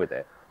firm with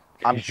it.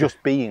 I'm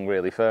just being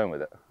really firm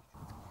with it.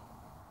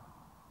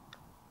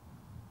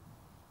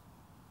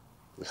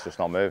 It's just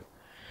not moving.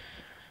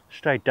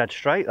 Stayed dead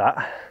straight,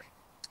 that.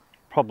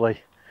 Probably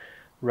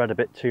read a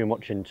bit too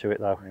much into it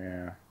though.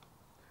 Yeah.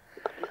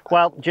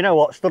 Well, do you know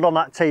what? Stood on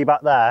that tee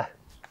back there,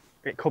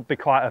 it could be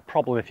quite a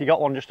problem if you got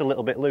one just a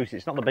little bit loose.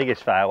 It's not the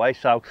biggest fairway,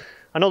 so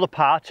another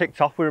par ticked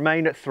off. We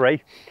remain at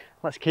 3.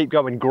 Let's keep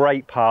going.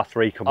 Great par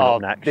 3 coming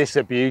up next. This is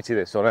a beauty,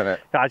 this one, isn't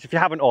it? Guys, if you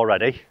haven't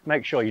already,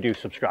 make sure you do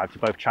subscribe to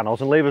both channels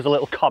and leave us a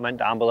little comment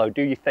down below.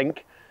 Do you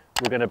think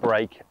we're going to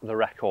break the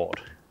record?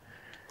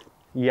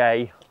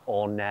 Yay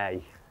or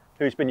nay?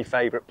 Who's been your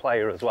favourite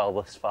player as well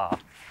thus far?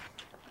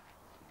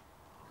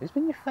 Who's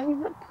been your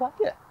favourite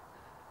player?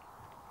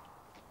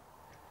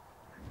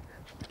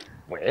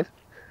 Weird.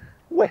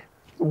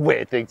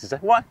 Weird thing to say.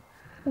 What?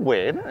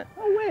 Weird, isn't it?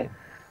 Oh, weird.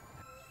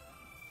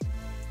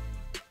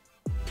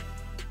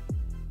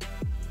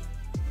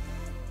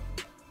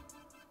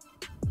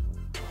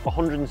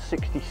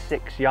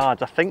 ...166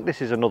 yards. I think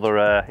this is another,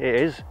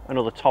 it is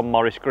another Tom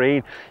Morris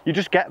green. You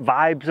just get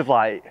vibes of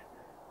like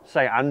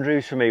St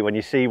Andrews for me when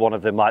you see one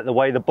of them, like the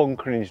way the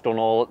bunkering's done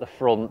all at the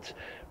front,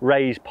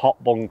 raised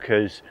pot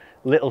bunkers,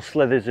 little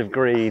slithers of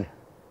green.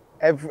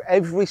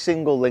 Every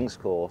single links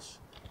course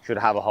should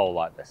have a hole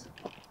like this.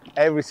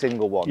 Every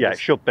single one. Yeah, it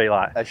should be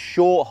like a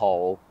short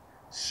hole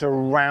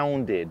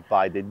surrounded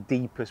by the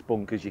deepest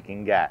bunkers you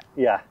can get.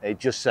 Yeah. It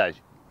just says,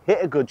 hit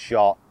a good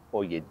shot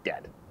or you're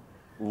dead.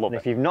 Love and it.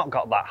 If you've not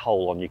got that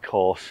hole on your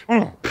course,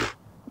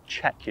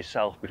 check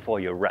yourself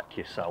before you wreck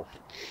yourself.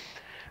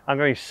 I'm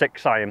going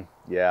 6 iron.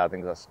 Yeah, I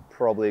think that's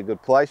probably a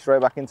good play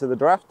straight back into the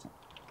draft.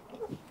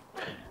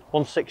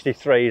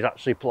 163 is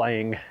actually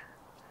playing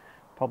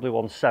probably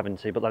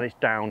 170, but then it's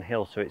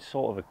downhill, so it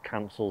sort of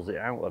cancels it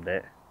out a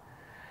bit.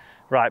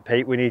 Right,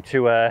 Pete, we need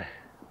to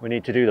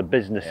do the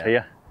business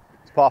here.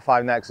 It's par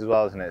 5 next as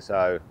well, isn't it?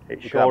 So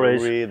it sure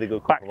is. Really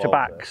good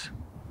back-to-backs.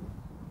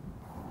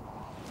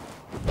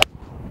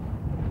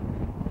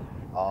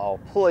 Oh,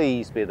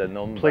 please be the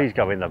number. Please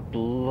go in the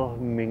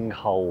blooming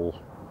hole.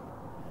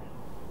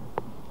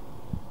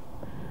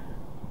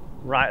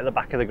 Right at the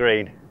back of the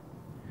green.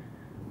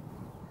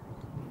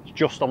 It's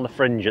just on the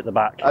fringe at the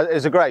back.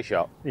 It's a great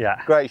shot.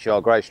 Yeah. Great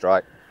shot, great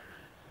strike.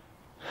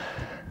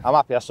 I'm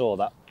happy I saw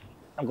that.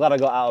 I'm glad I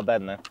got out of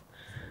bed now.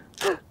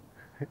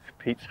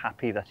 Pete's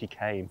happy that he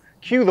came.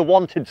 Cue the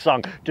Wanted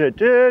song. Du,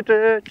 du,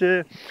 du,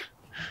 du.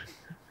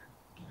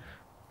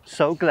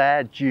 So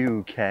glad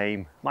you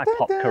came. My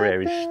pop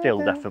career is still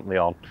definitely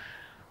on.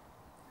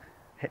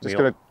 Hit me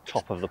up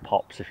top of the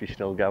pops if you're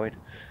still going.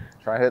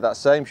 Try and hit that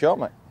same shot,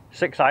 mate.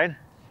 6 iron.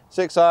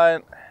 6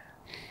 iron.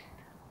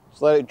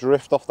 Just let it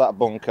drift off that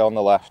bunker on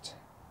the left.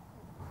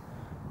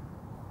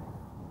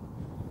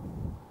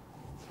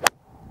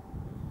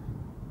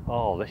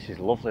 Oh, this is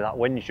lovely. That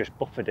wind's just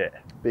buffered it.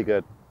 Be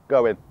good.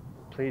 Go in.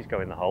 Please go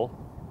in the hole.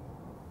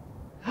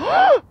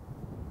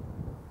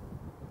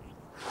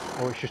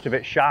 Oh, it's just a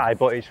bit shy,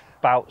 but it's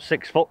about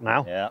 6 foot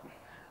now. Yeah.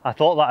 I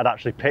thought that had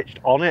actually pitched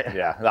on it.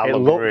 Yeah, that it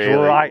looked really,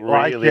 right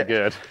really like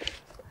good.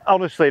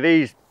 Honestly,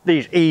 these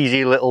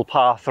easy little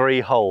par 3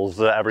 holes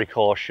that every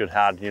course should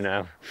have, you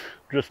know,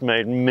 just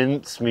made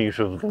mincemeat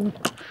of them.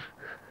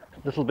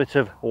 Little bit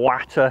of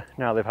water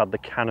now they've had the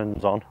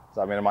cannons on. Does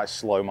that mean I might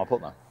slow my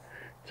putt now?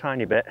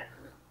 Tiny bit.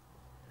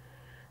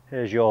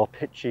 Here's your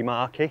pitchy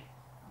marky.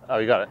 Oh,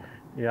 you got it?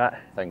 Yeah.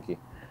 Thank you.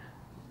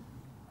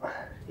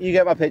 You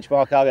get my pitch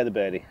mark, I'll get the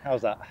birdie.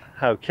 How's that?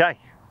 Okay.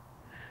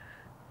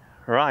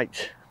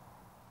 Right.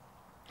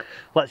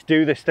 Let's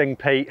do this thing,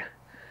 Pete.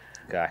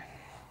 Okay.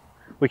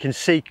 We can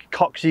see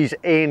Coxey's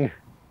in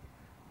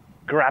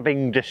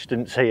grabbing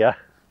distance here.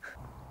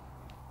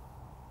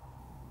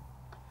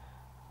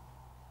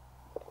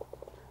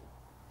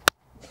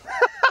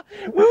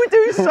 We were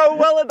doing so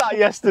well at that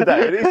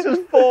yesterday, and it's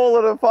just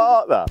fallen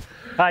apart there.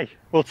 Hey,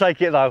 we'll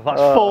take it though. That's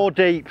 4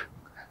 deep.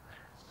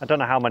 I don't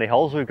know how many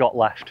holes we've got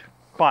left.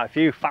 Quite a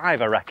few.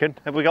 5, I reckon.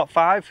 Have we got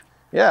 5?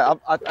 Yeah,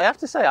 I have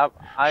to say, I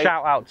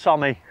shout out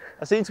Tommy.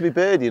 I seem to be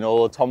birdieing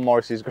all of Tom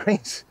Morris's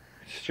greens.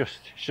 It's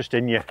just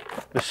in you.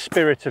 The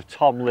spirit of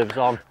Tom lives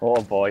on.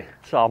 Oh boy.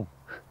 Tom,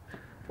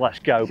 let's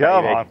go,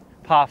 Come baby. on.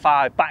 Par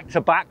 5,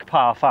 back-to-back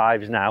par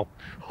 5s now.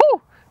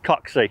 Whew,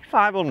 Coxey,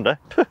 5 under.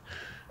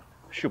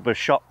 Should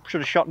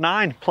have shot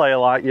 9, player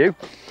like you.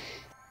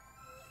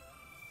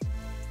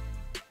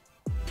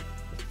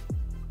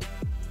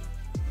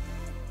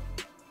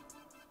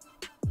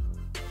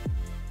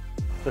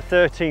 The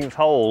 13th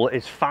hole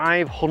is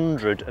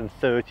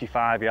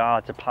 535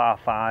 yards, a par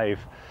 5.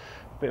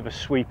 Bit of a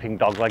sweeping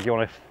dogleg. You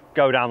want to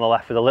go down the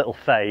left with a little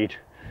fade.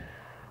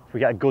 If we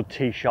get a good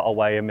tee shot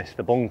away and miss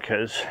the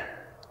bunkers,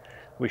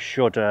 we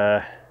should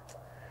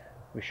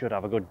we should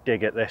have a good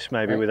dig at this,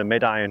 maybe with a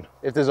mid-iron.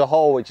 If there's a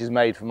hole which is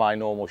made for my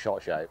normal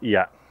shot shape.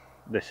 Yeah,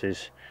 this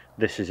is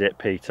it,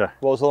 Peter.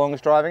 What was the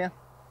longest drive again?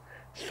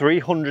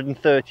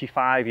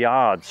 335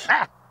 yards.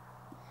 Ah!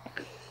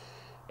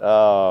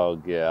 Oh,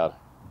 God.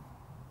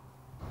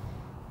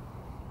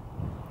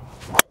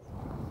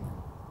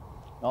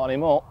 Not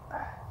anymore.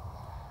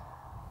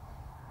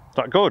 Is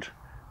that good?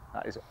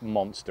 That is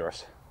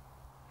monstrous.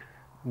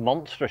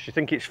 Monstrous. You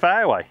think it's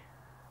fairway?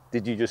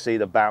 Did you just see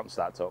the bounce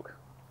that took?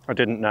 I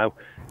didn't know.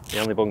 The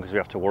only bunkers we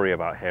have to worry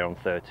about here on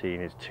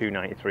 13 is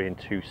 293 and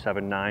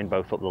 279,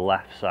 both up the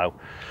left. So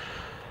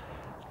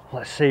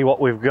let's see what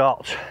we've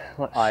got.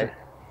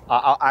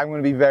 I'm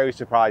going to be very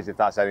surprised if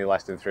that's any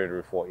less than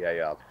 348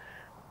 yards.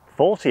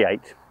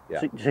 48.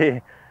 Yeah.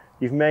 So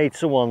you've made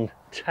someone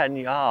 10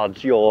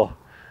 yards your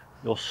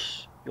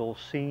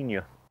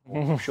senior.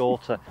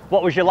 Shorter.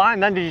 What was your line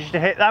then? Did you just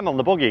hit them on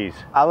the buggies?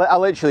 I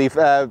literally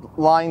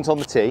lines on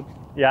the tee.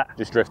 Yeah.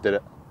 Just drifted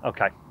it.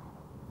 Okay.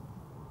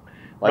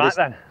 Like right this.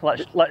 then,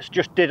 let's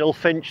just diddle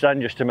Finch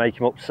then, just to make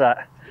him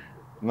upset.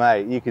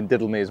 Mate, you can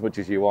diddle me as much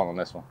as you want on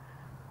this one.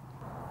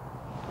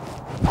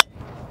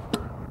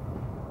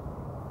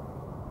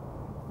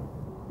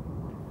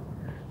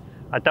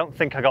 I don't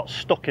think I got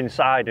stuck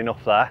inside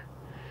enough there.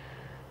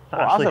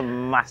 That's a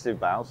massive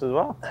bounce as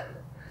well.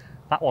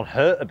 That one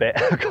hurt a bit.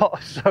 I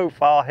got so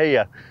far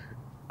here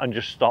and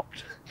just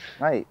stopped.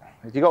 Mate,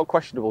 if you got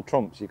questionable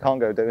trumps, you can't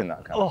go doing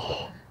that.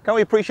 Can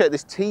we appreciate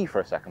this tee for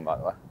a second, by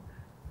the way?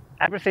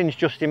 Everything's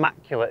just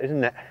immaculate,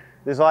 isn't it?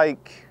 There's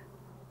like,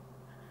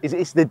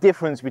 it's the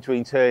difference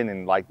between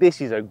turning, like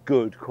this is a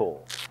good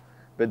course,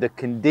 but the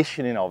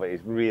conditioning of it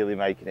is really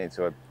making it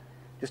into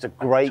just a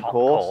great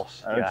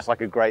course and just like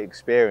a great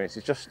experience.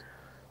 It's just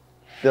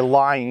the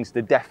lines,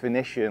 the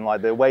definition,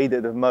 like the way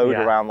that they've mowed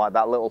around like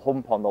that little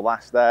hump on the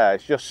last there.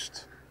 It's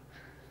just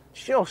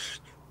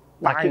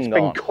like it's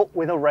been cut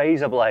with a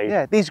razor blade.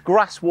 Yeah, these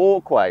grass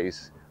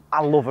walkways.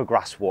 I love a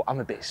grass walk. I'm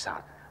a bit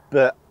sad,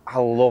 but I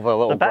love a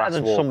little grass walkway.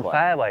 They're better than some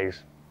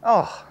fairways.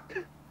 Oh,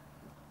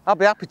 I'll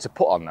be happy to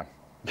put on them.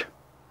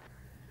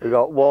 We've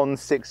got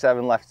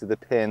 167 left to the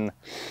pin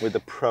with the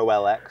Pro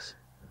LX.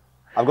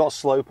 I've got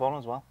slope on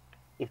as well.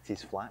 It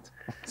is flat,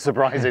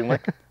 surprisingly.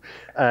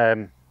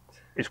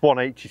 It's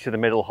 180 to the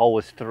middle hole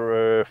is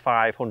through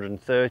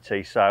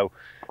 530, so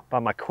by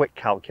my quick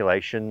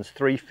calculations,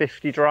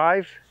 350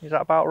 drive, is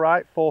that about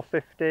right?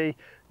 450,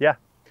 yeah.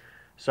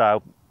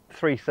 So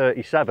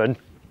 337,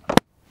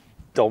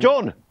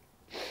 done.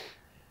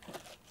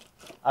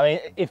 I mean,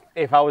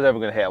 if I was ever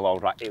going to hit a long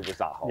drive, it was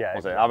that hole,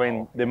 was it? I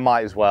mean, they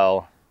might as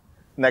well,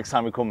 next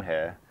time we come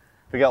here,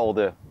 forget all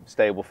the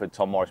Stableford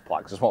Tom Morris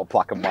plaques, just want a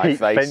plaque of my Pete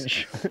face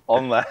Finch.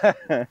 On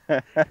there.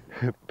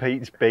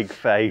 Pete's big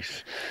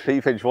face.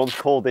 Pete Finch once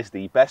called this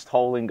the best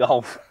hole in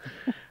golf.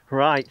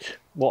 Right,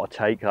 what a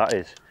take that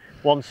is.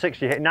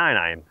 160 hit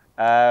 9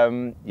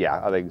 iron?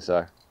 Yeah, I think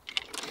so.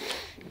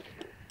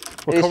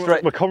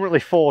 We're currently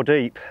 4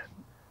 deep.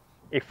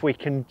 If we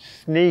can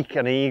sneak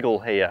an eagle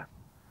here,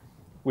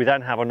 we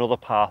then have another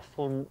par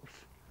 5.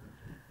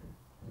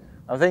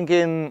 I'm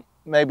thinking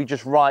maybe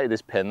just right at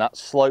this pin. That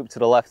slope to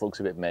the left looks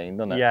a bit mean,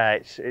 doesn't it? Yeah,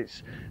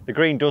 it's the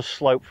green does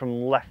slope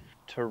from left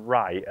to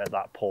right at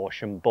that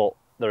portion, but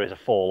there is a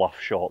fall off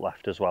short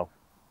left as well.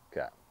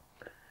 Okay.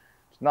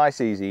 It's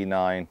nice, easy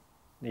 9.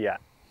 Yeah,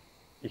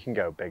 you can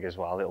go big as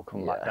well. It'll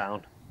come back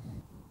down.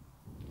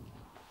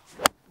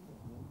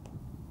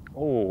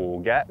 Oh,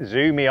 get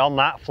zoomy on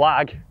that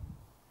flag.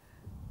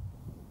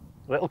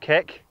 Little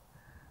kick.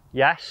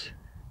 Yes.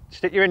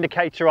 Stick your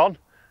indicator on.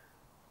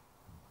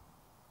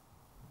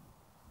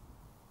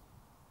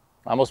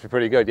 That must be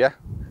pretty good, yeah?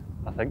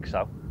 I think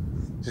so.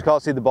 Just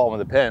can't see the bottom of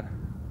the pin.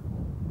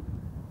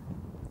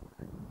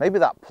 Maybe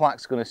that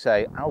plaque's going to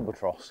say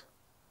albatross.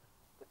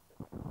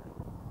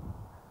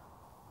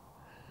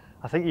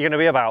 I think you're going to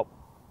be about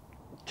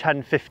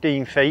 10,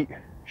 15 feet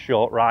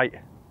short right.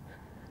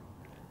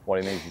 What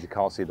it means is you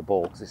can't see the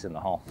ball because it's in the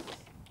hole.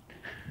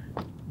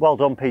 Well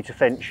done, Peter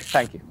Finch.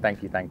 Thank you,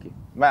 thank you, thank you.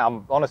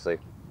 Mate, honestly,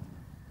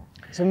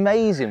 it's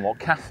amazing what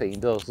caffeine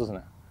does, doesn't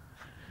it?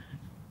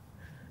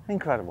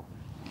 Incredible.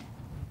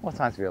 What a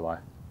time to be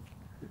alive.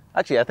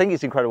 Actually, I think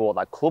it's incredible what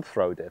that club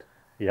throw did.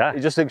 Yeah.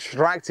 It just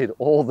extracted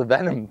all the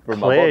venom from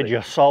my body. Cleared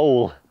your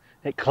soul.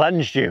 It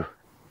cleansed you.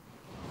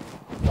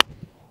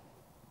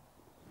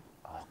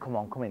 Oh, come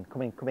on, come in,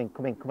 come in, come in,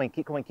 come in, come in,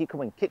 keep coming, keep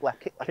coming, kick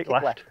left, kick left, Kick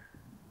left.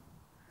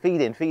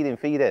 Feed in, feed in,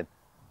 feed in.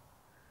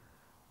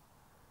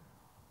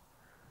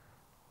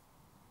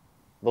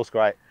 Looks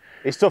great.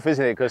 It's tough,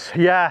 isn't it? Because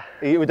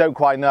we don't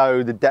quite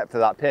know the depth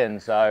of that pin.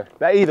 So,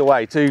 but either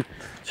way, two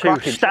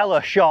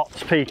stellar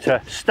shots,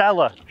 Peter.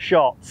 Stellar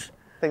shots.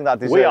 I think that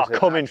deserves we are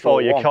coming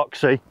for you, one.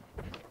 Coxie.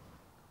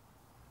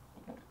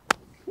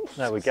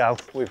 There we go.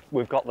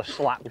 We've got the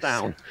slap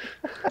down.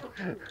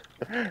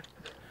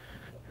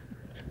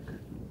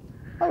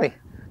 Let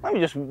me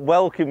just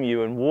welcome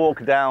you and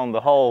walk down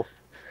the hole,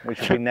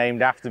 which will be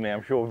named after me,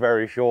 I'm sure,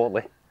 very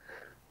shortly.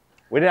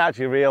 We didn't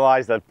actually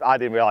realise that. I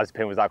didn't realise the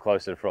pin was that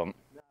close to the front.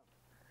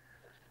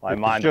 Like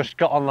It's mine just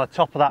got on the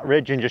top of that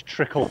ridge and just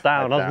trickled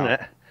down, hasn't down.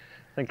 it?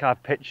 I think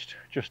I've pitched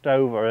just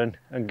over and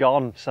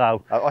gone.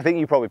 So I think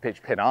you probably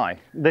pitched pin eye.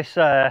 this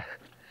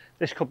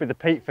could be the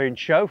Pete Finch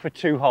show for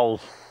 2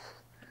 holes.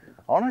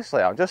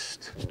 Honestly,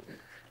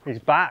 He's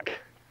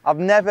back. I've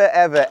never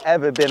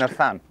ever been a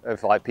fan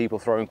of like people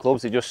throwing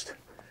clubs. It just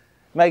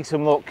makes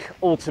them look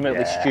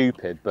ultimately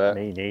stupid. But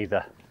Me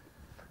neither.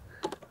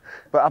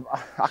 But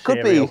I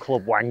could Serial be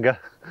club wanger.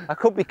 I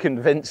could be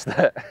convinced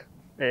that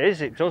It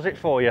is. It does it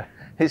for you.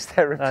 it's There's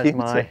therapeutic.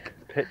 my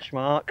pitch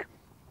mark.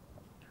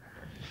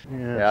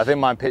 Yeah, I think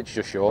mine pitched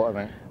just short.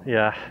 I think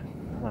Yeah,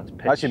 that's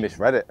pitch. I actually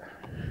misread it.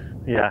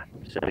 Yeah,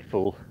 silly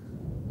fool.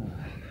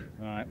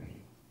 Right.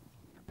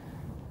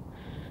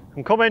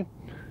 I'm coming.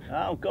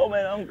 I'm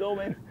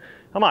coming.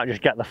 I might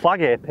just get the flag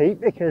here, Pete,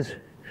 because...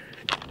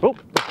 Oh,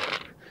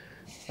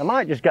 I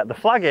might just get the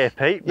flag here,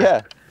 Pete.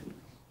 Yeah.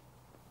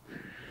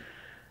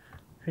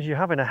 Because you're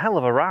having a hell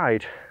of a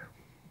ride.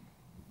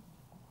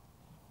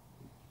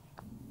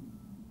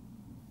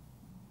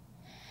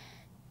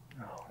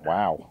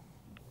 Wow.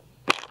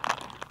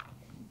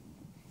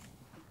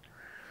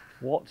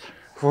 What?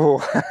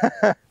 Oh,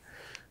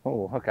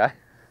 okay.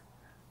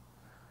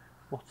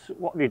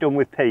 What have you done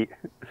with Pete?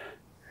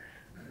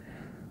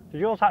 Did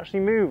yours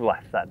actually move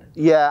left then?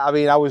 Yeah, I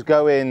mean, I was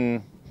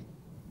going.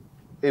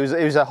 It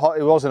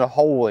wasn't a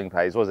holing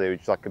pace, was it? It was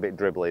just like a bit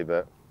dribbly,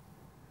 but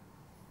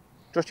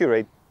just you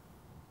read.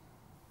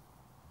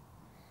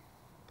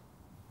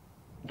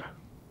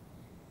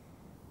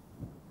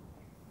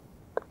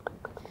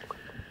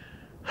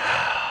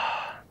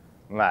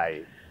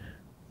 Mate.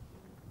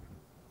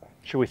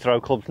 Should we throw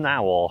clubs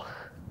now or?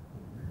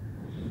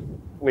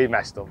 We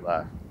messed up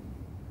there.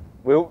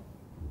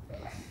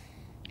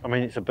 I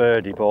mean, it's a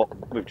birdie,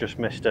 but we've just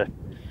missed a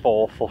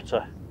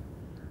 4-footer.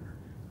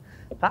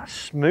 That's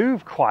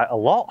smooth quite a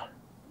lot.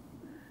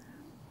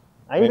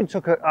 I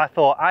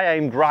thought I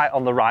aimed right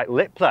on the right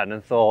lip then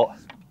and thought,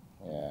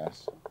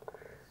 Yes.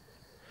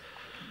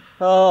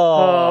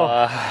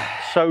 oh,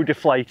 so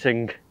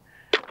deflating.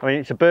 I mean,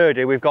 it's a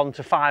birdie. We've gone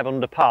to 5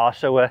 under par,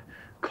 so we're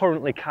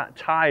currently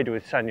tied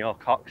with Senor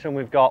Cox, and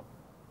we've got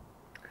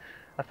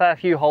a fair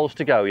few holes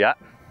to go yet.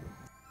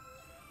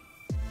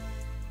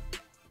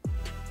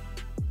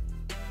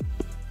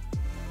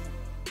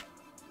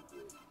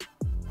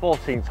 The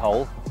 14th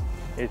hole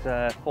is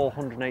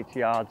 480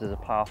 yards as a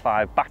par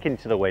 5 back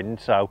into the wind,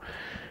 so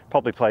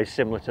probably plays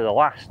similar to the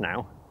last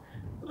now.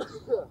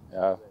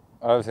 Yeah.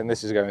 I don't think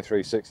this is going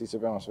 360, to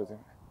be honest with you.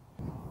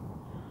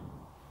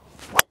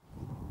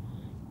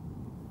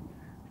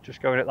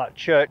 Just going at that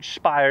church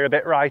spire a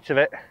bit right of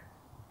it.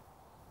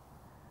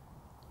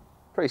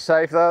 Pretty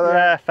safe though.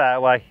 Yeah,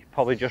 fairway.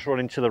 Probably just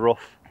run into the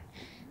rough.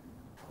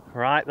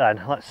 Right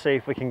then, let's see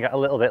if we can get a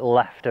little bit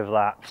left of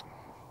that.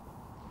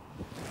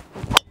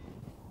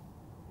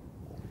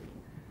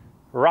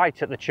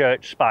 Right at the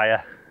church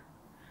spire.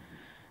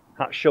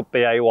 That should be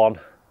A1.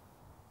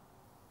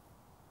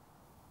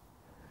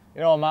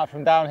 You know, Matt,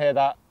 from down here,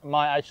 that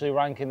might actually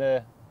rank in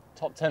the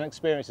top 10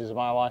 experiences of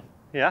my life.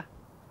 Yeah?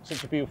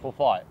 Such a beautiful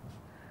flight.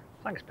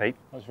 Thanks, Pete.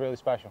 That was really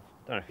special.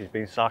 Don't know if he's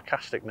being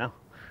sarcastic now.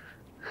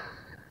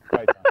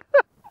 Great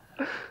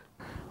time.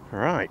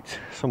 Right,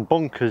 some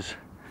bunkers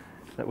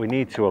that we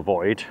need to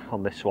avoid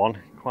on this one.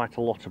 Quite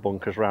a lot of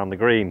bunkers around the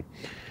green.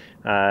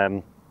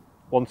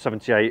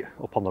 178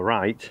 up on the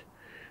right,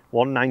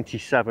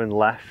 197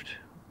 left,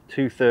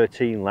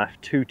 213 left,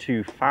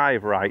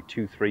 225 right,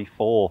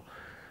 234.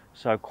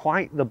 So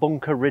quite the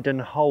bunker ridden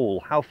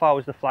hole. How far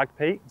was the flag,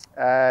 Pete?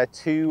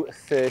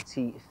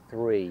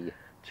 233.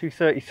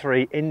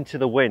 233 into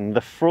the wind. The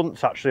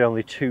front's actually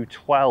only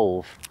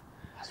 212.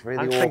 That's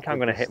really I think I'm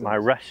going to hit my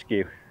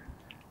rescue.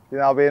 Think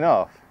that'll be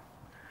enough?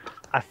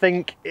 I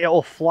think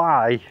it'll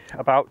fly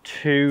about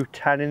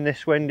 210 in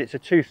this wind. It's a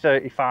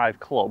 235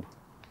 club.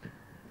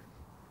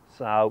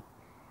 So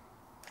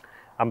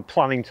I'm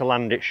planning to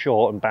land it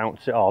short and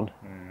bounce it on.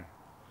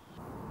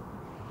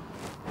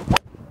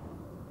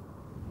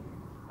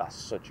 That's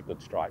such a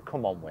good strike.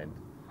 Come on, wind.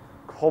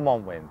 Come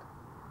on, wind.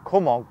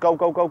 Come on, go,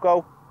 go, go,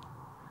 go.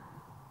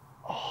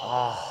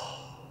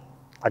 Oh,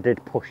 I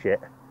did push it.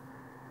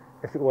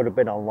 If it would have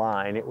been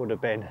online, it would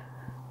have been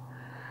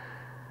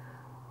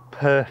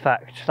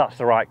perfect. That's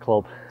the right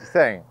club. Do you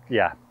think?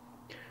 Yeah.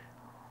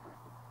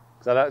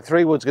 So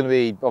 3 wood's going to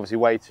be obviously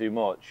way too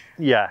much.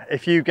 Yeah,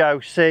 if you go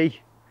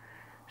see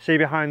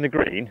behind the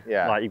green,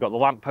 Yeah. like you've got the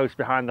lamppost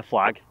behind the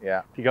flag.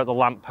 Yeah. If you got the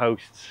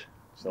lampposts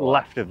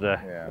left of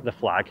the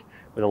flag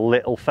with a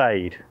little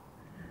fade,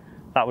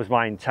 that was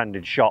my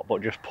intended shot,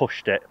 but just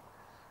pushed it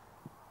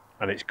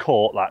and it's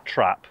caught that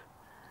trap.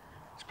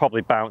 It's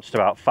probably bounced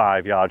about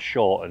 5 yards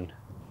short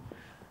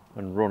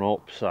and run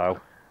up, so.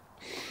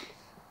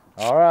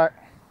 All right.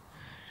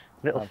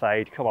 Little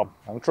fade, come on.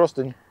 I'm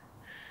trusting.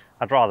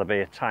 I'd rather be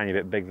a tiny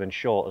bit big than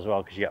short as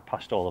well, because you get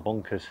past all the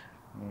bunkers.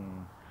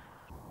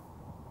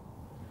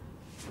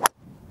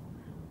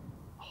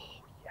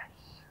 Oh, yes.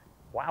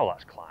 Wow,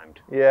 that's climbed.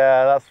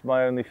 Yeah, that's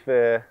my only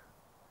fear.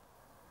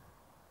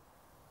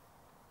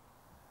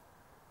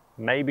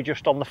 Maybe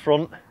just on the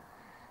front.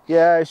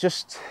 Yeah, it's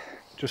just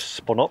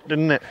spun up,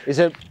 didn't it?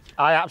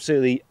 I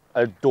absolutely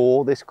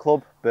adore this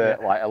club,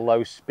 but like a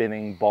low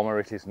spinning bomber,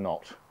 it is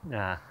not.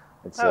 Yeah.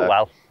 It's, Oh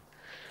well.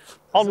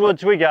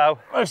 Onwards we go.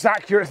 Most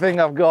accurate thing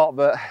I've got,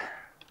 but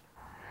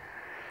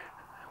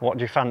what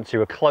do you fancy?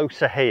 We're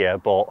closer here,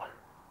 but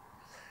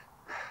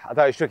I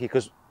thought it's tricky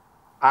because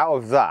out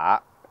of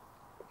that,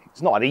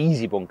 it's not an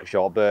easy bunker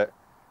shot, but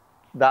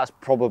that's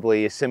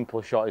probably a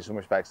simpler shot in some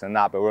respects than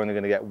that. But we're only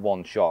going to get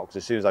one shot because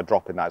as soon as I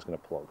drop in that, it's going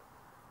to plug.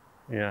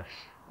 yes.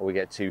 Or we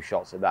get 2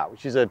 shots at that,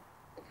 which is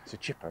it's a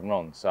chip and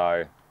run.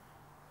 So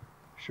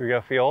Should we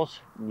go for yours?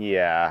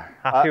 yeah,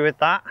 Happy with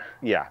that?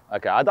 yeah.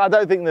 Okay, I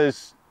don't think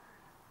there's.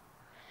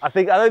 I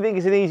don't think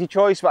it's an easy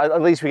choice, but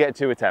at least we get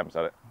 2 attempts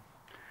at it.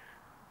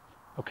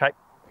 Okay.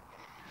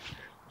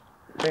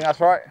 Think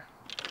that's right?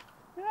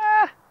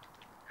 Yeah.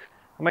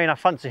 I mean, I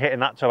fancy hitting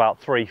that to about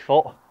 3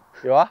 foot.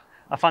 You are?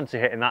 I fancy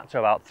hitting that to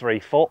about 3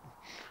 foot.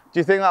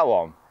 Do you think that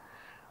one?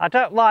 I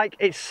don't like,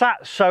 it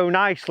sat so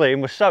nicely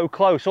and we're so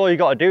close. All you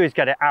got to do is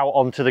get it out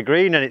onto the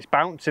green and it's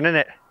bouncing, isn't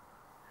it?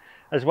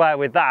 As well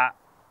with that,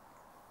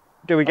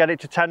 do we get it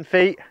to 10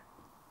 feet?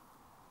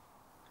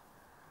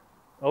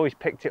 Oh, he's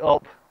picked it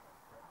up.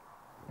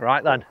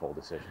 Right then. Full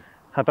decision.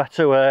 I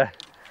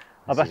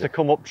better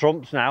come up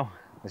trumps now.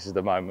 This is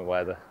the moment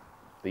where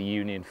the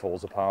union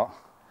falls apart.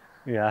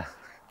 Yeah.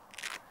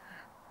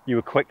 You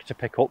were quick to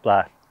pick up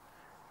there.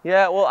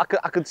 Yeah, well, I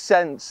could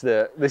sense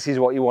that this is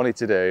what you wanted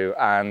to do,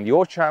 and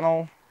your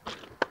channel,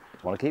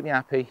 want to keep me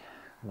happy.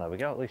 There we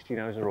go, at least he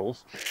knows the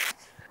rules.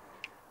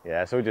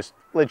 Yeah, so we just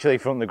literally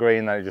from the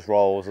green, then it just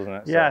rolls, doesn't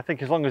it? Yeah, So, I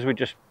think as long as we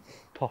just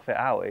puff it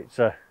out, it's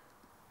I'd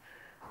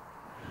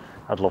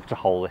love to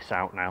hole this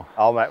out now.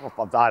 oh, mate,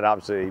 I'd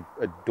absolutely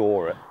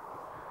adore it.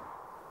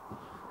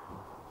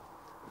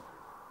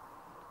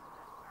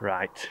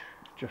 Right,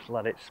 just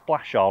let it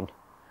splash on,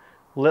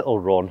 little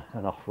run,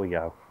 and off we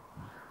go.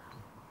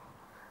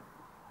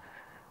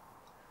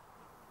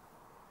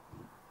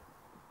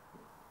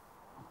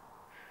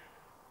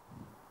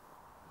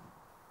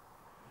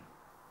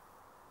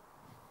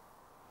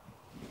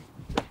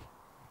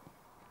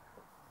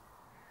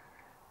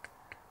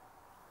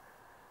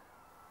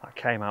 That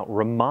came out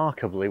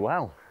remarkably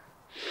well.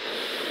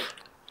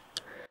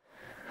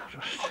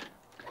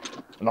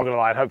 I'm not going to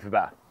lie, I'd hope for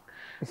better.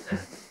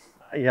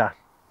 Yeah,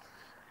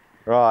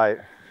 Right.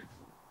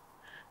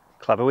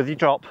 clever with your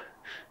drop.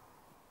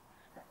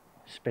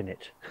 Spin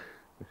it.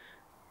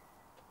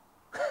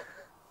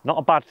 Not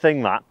a bad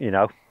thing that, you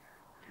know.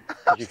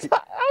 How's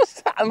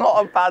that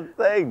not a bad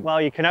thing?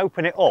 Well, you can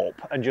open it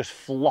up and just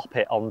flop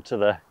it onto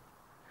the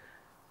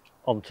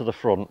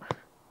front.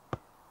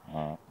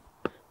 Right.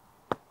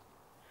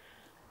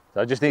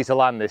 So I just need to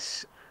land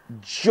this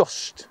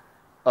just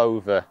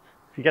over.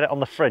 If you get it on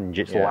the fringe,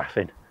 it's Yeah.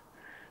 laughing.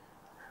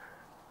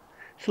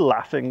 It's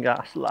laughing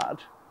gas, lad.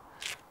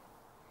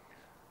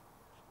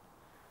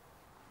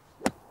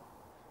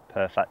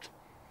 Perfect.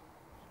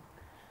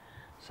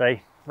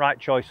 See, right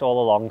choice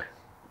all along.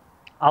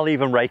 I'll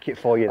even rake it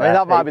for you I there. mean,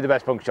 that might Pete. be the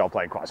best bunker shot I've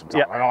played in quite some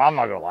time. Yeah. I'm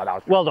not going to lie, that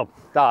was Well done.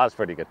 that's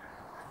pretty good.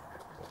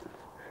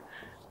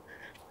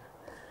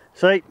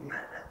 See,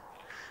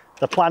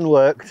 the plan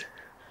worked.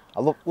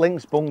 I love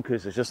Link's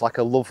bunkers. There's just like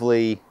a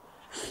lovely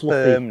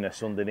Fluffy.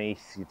 firmness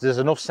underneath. There's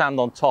enough sand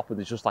on top, and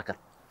there's just like a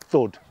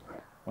thud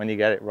when you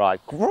get it right.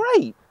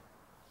 Great.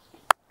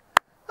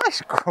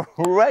 That's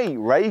great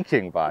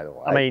raking, by the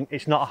way. I mean,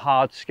 it's not a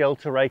hard skill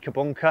to rake a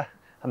bunker.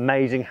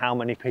 Amazing how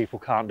many people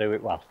can't do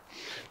it well.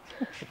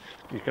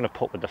 He's going to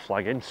put with the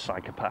flag in,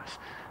 psychopath.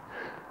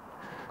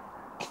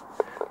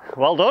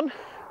 Well done.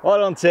 well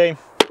done, team.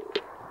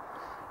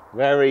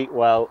 Very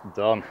well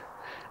done.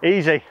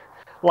 Easy.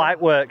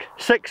 Light work.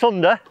 6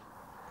 under.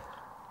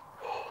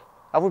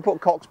 Have we put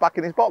Cox back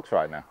in his box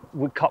right now?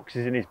 Cox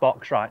is in his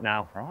box right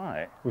now.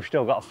 Right. We've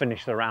still got to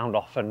finish the round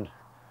off and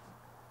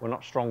we're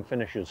not strong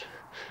finishers.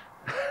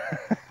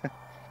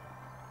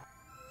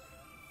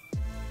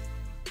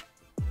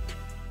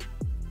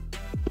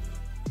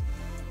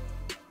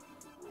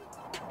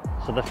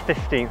 So the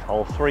 15th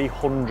hole,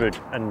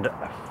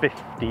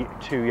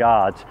 352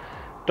 yards.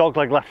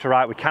 Dogleg left to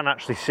right, we can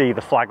actually see the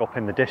flag up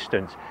in the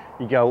distance.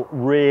 You go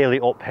really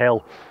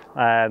uphill.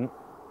 I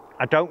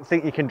don't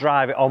think you can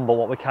drive it on, but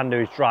what we can do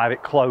is drive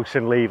it close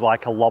and leave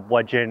like a lob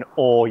wedge in,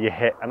 or you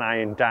hit an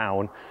iron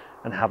down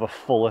and have a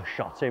fuller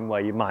shot in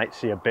where you might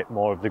see a bit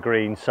more of the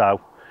green. So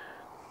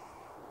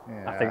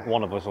Yeah. I think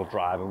one of us will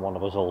drive and one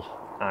of us will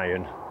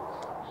iron.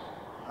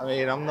 I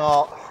mean, I'm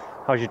not.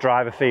 How's your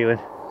driver feeling?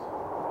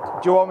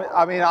 Do you want me?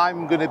 I mean,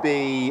 I'm going to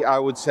be, I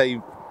would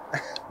say,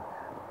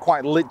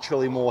 quite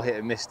literally more hit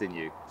and miss than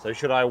you. So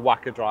should I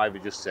whack a driver,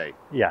 just see?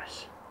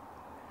 Yes.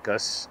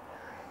 Because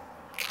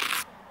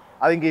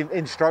I think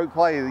in stroke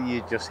play,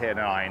 you're just hitting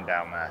an iron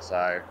down there.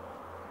 So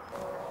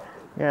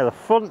Yeah, the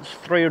front's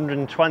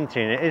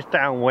 320 and it is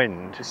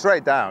downwind. it's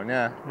straight down,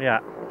 yeah. Yeah.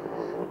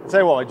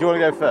 Tell you what, do you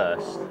want to go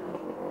first?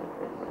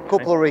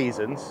 Couple of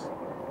reasons.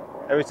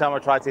 Every time I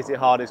try to hit it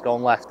hard, it's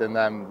gone left, and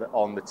then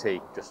on the tee,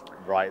 just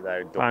right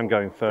there. I'm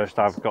going first.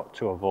 I've got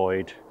to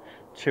avoid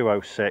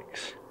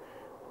 206,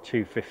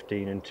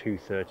 215 and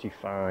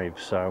 235.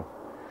 So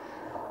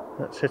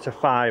let's hit a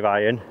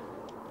 5-iron.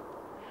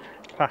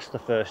 Past the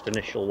first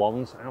initial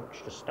ones.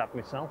 Ouch, just stabbed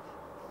myself.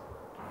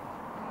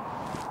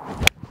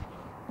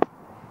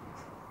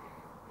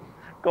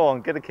 Go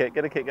on, get a kick,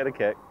 get a kick, get a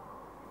kick.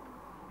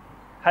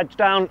 Heads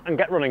down and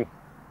get running.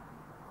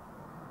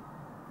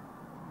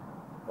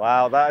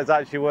 Wow, that has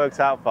actually worked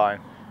out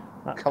fine.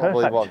 That's Can't believe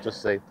perfect. what I've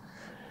just seen.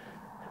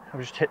 I've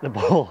just hit the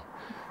ball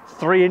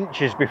 3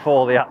 inches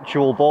before the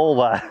actual ball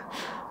there.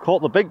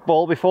 Caught the big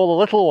ball before the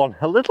little one.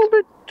 A little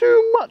bit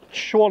too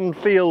much, one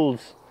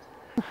feels.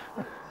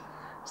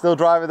 Still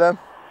driving then?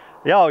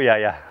 Yeah, oh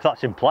yeah,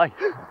 that's in play.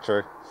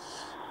 True.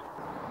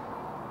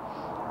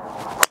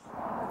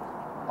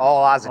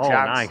 Oh, that's a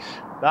chance.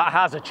 Nice. That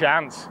has a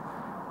chance.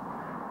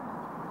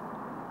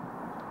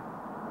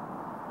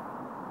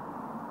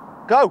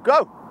 Go,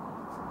 go.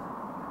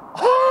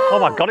 Oh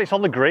my God, it's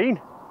on the green.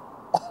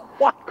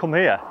 What? Come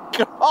here.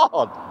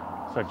 God.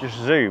 So just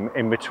zoom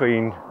in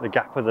between the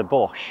gap of the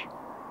bush.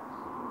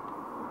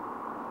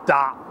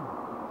 That.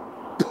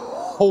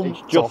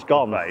 It's just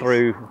gone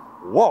through.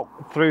 Whoa.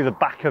 Through the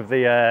back of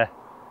the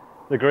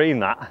green.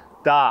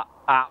 That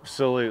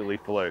absolutely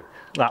flew.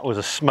 That was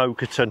a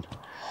smokerton.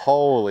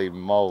 Holy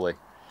moly.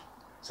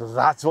 So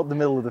that's what the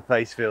middle of the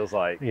face feels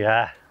like.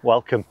 Yeah,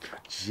 welcome.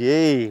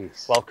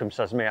 Jeez. Welcome,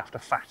 says me after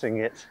fatting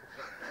it.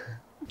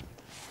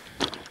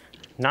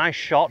 Nice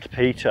shot,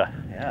 Peter.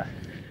 Yeah.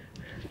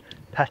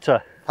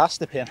 Petter.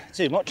 Past the pin.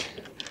 Too much.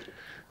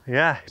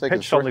 Yeah, Taking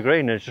pitched on the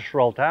green and it's just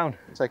rolled down.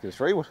 Taking the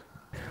 3-wood.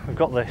 We've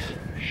got this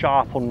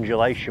sharp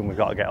undulation we've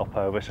got to get up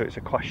over, so it's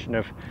a question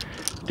of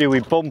do we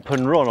bump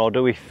and run or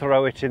do we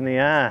throw it in the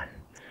air?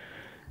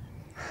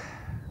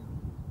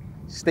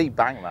 Steep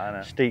bank, man,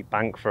 isn't it? Steep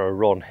bank for a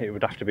run. It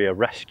would have to be a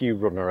rescue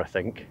runner, I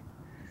think.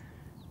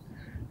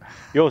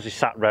 Yours is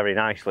sat very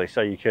nicely,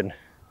 so you can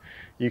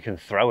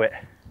throw it.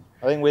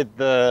 I think with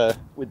the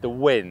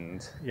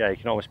wind, Yeah, you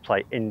can always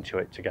play into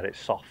it to get it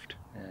soft.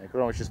 yeah, you could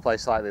almost just play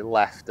slightly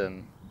left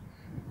and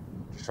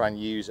just try and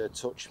use it a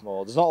touch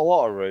more. There's not a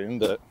lot of room,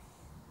 but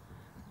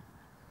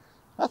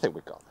I think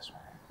we've got this one.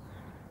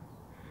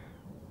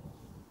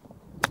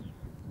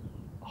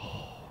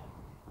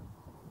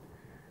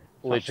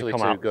 Literally come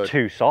too out good.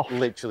 too soft.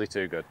 Literally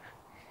too good.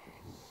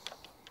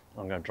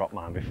 I'm going to drop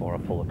mine before I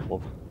pull the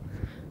club.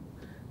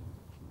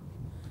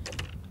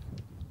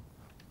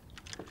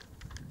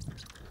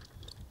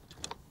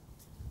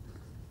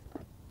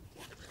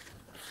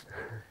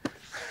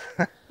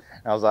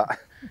 How's that?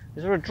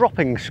 Is there a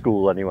dropping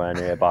school anywhere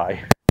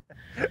nearby?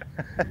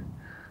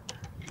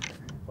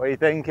 What are you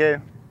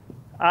thinking?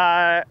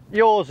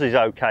 Yours is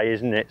okay,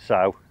 isn't it?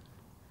 So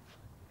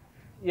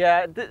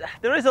Yeah,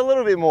 there is a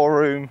little bit more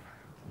room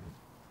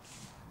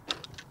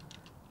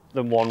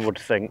than one would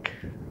think.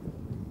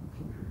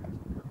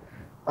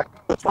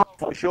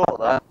 For sure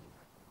there.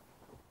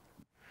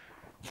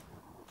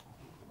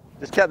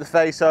 Just kept the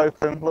face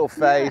open, little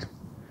fade.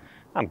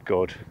 I'm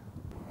good.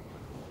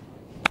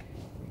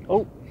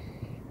 Oh.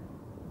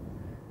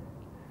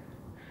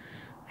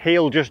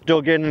 Heel just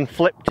dug in and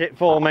flipped it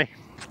for me.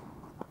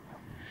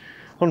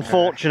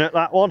 Unfortunate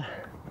that one.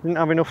 Didn't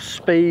have enough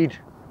speed.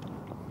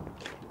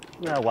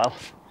 Oh well.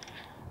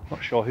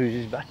 Not sure whose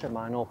is better,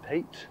 mine or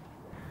Pete's.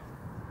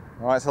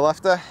 Right to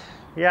lefter?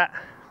 Yeah,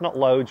 not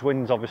loads.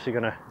 Wind's obviously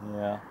going to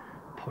Yeah.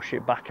 push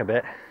it back a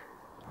bit.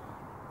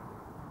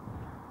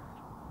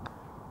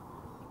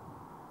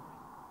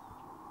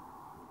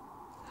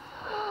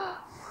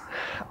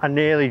 I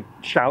nearly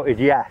shouted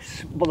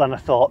yes, but then I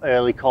thought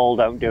early call,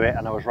 don't do it,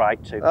 and I was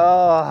right to.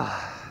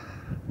 Oh.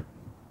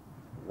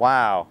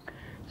 Wow.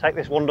 Take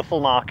this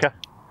wonderful marker.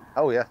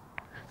 Oh yeah.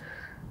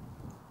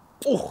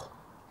 Oh,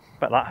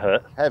 Bet that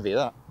hurt. heavy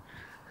that.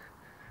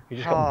 You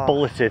just got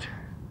bulleted.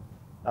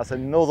 That's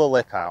another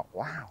lip out.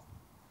 Wow.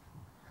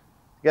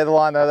 Get the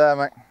line there,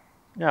 mate.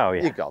 Oh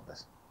yeah. You got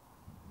this.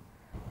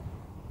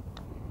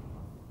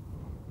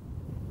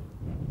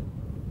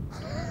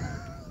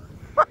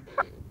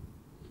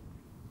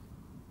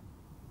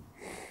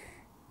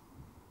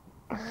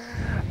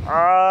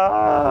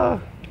 I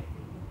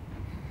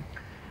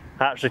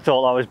actually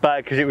thought that was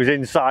better because it was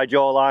inside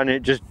your line and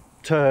it just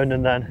turned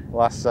and then.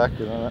 Last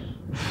second, isn't it?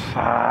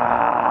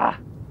 Ah.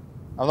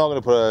 I'm not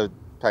going to put a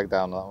peg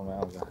down on that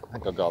one, mate. I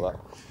think I got that.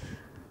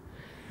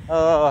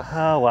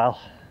 Oh well.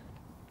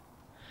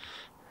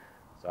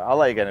 So I'll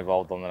let you get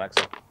involved on the next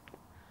one.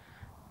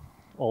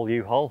 All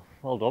you, Hull.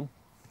 Well done.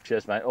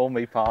 Cheers, mate. All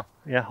me, pal.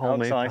 Yeah, How all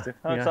me. exciting.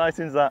 How Yeah.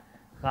 exciting is that?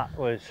 That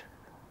was.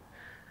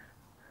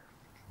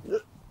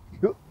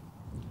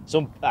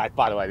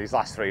 By the way, these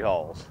last 3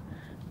 holes,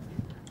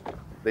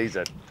 these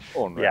are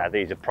unreal. Yeah,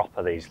 these are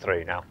proper, these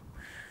 3 now.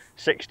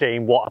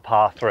 16, what a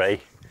par 3.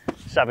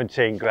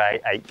 17,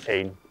 great.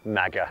 18,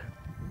 mega.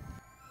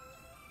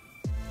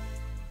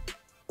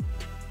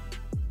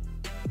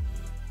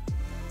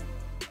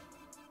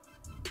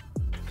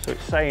 So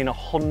it's saying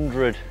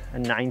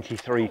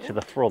 193 to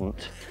the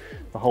front.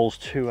 The hole's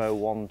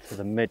 201 to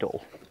the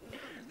middle.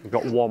 We've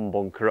got one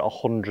bunker at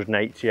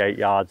 188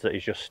 yards that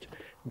is just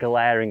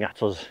glaring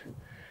at us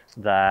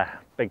there,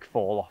 big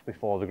fall off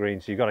before the green,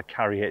 so you've got to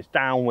carry it. It's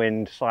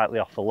downwind, slightly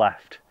off the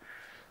left.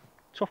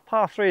 Tough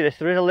par 3 this.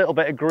 There is a little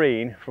bit of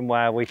green from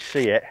where we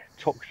see it,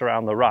 tucked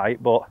around the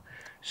right, but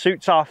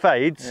suits our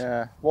fades.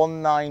 Yeah,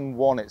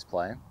 191 it's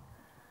playing.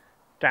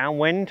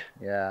 Downwind.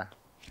 Yeah.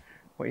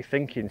 What are you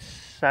thinking,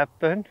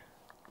 7?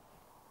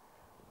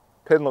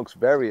 Pin looks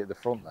very at the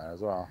front there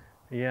as well.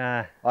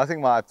 Yeah. I think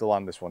I might have to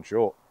land this one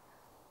short.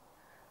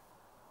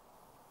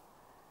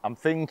 I'm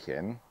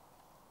thinking,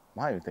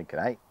 might even thinking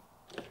 8.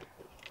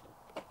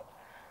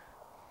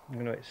 I'm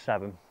going to hit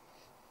 7.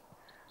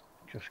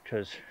 Just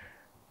because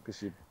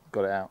you've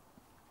got it out.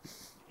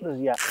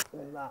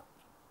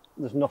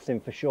 There's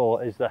nothing for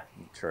short, is there?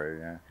 True,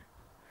 yeah.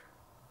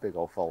 Big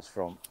old false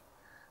front.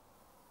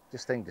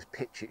 Just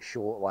pitch it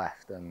short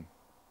left and...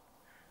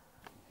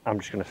 I'm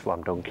just going to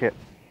slam dunk it.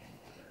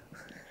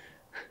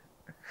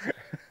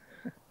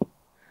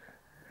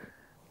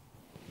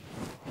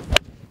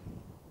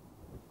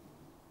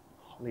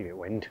 Leave it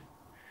wind.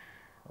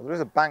 Well, there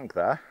is a bank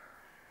there.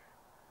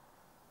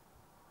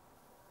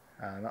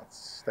 And that's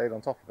stayed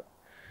on top of it.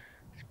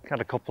 It's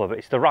had a couple of it.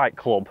 It's the right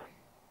club.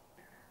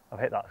 I've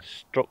hit that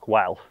struck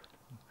well.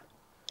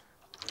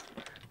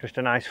 Just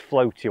a nice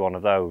floaty one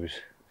of those.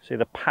 See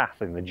the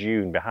path in the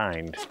dune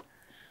behind?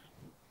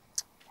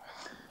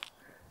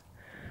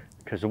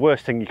 Because the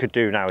worst thing you could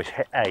do now is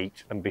hit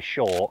 8 and be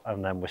short,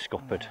 and then we're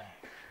scuppered.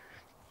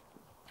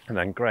 And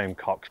then Graham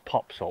Cox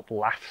pops up,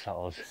 laughs at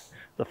us.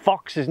 The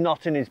fox is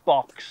not in his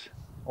box,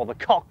 or the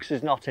cox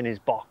is not in his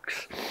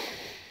box.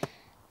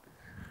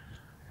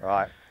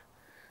 Right.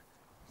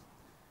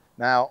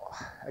 Now,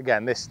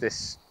 again,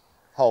 this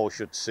hole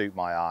should suit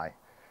my eye,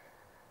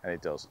 and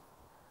it does.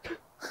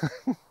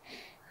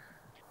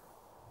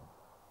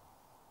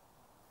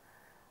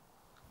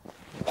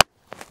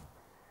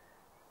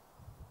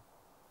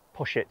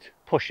 Push it,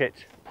 push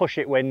it, push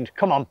it, wind.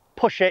 Come on,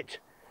 push it.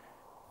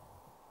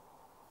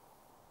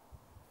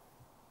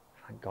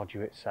 Thank God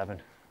you hit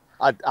 7.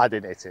 I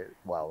didn't hit it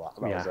well.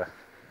 That was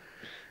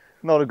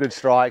not a good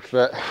strike,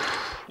 but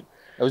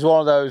it was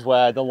one of those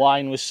where the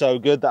line was so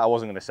good that I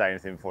wasn't going to say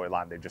anything before it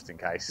landed, just in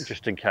case.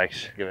 Just in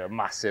case. Give it a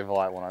massive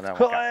like one. I know.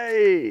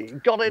 Hey,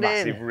 got it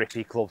massive in.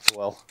 rippy club to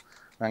Will.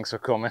 Thanks for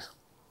coming.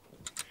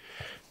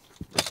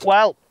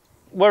 Well,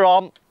 we're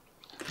on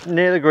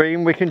near the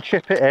green. We can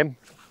chip it in.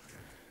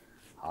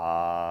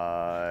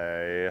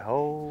 Hi-ho.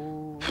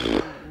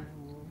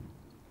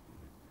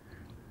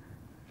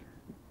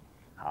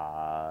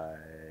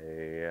 Hi-ho.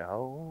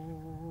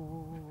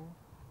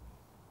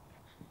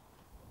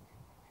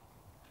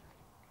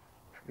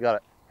 You got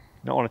it.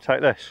 Not want to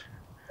take this?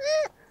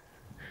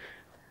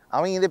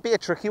 I mean, it'd be a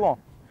tricky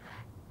one.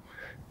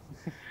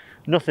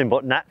 Nothing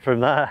but net from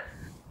there.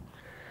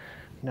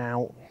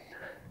 Now,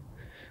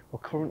 we're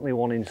currently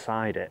one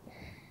inside it.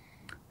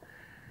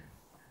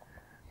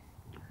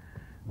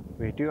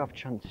 We do have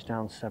chances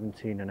down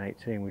 17 and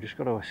 18. We've just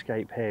got to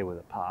escape here with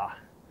a par.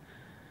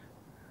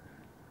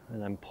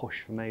 And then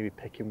push for maybe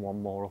picking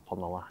one more up on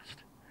the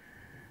last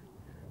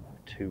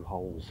 2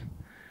 holes.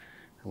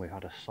 And we've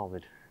had a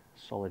solid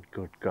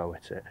good go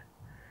at it.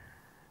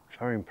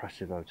 Very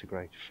impressive though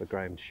for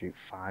Graham to shoot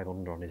 5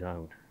 under on his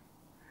own.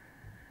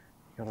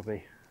 You've got to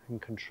be in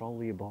control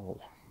of your ball.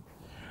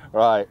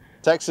 Right,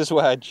 Texas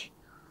wedge.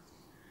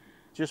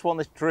 Just want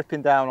this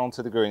dripping down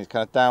onto the greens,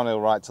 kind of downhill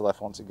right to left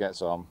once it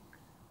gets on.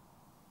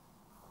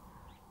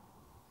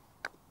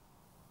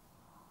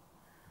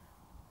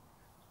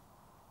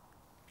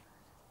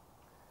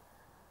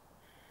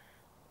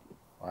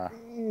 Wow.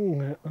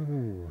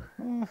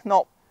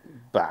 Not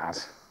bad,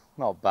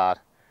 not bad.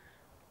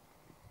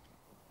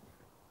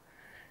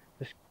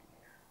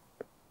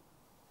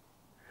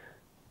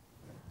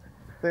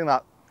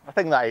 I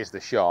think that is the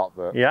shot,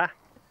 but yeah,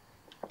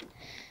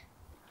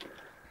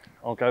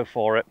 I'll go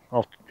for it.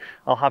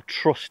 I'll have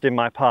trust in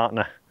my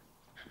partner.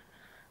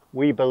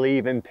 We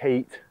believe in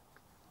Pete.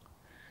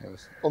 It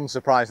was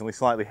unsurprisingly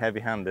slightly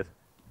heavy-handed.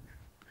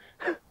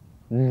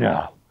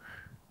 No.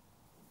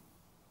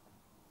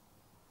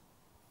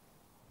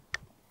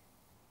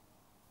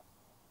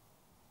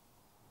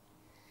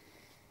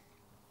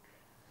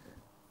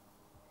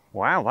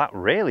 Wow, that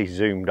really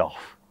zoomed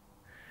off.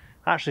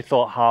 I actually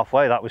thought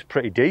halfway that was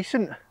pretty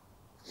decent.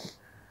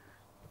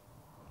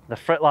 The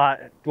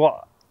like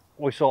what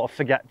we sort of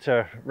forget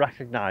to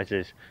recognise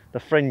is the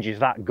fringe is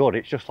that good.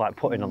 It's just like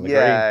putting on the green.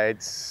 Yeah,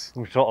 it's...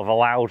 We've sort of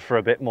allowed for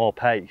a bit more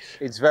pace.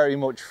 It's very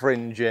much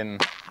fringe in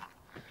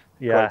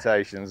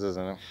quotations,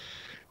 isn't it?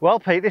 Well,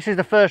 Pete, this is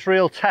the first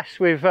real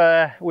test we've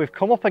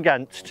come up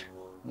against.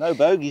 No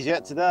bogeys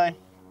yet today.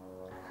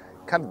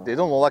 It don't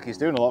look like he's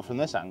doing a lot from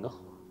this angle.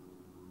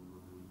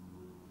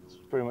 It's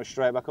pretty much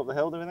straight back up the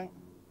hill, do you think?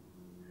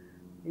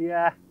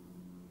 Yeah.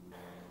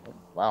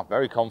 Wow,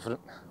 very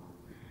confident.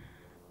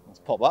 Let's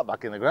pop that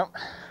back in the ground.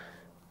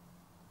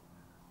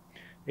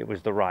 It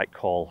was the right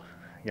call.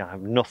 Yeah, I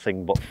have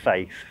nothing but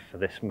faith for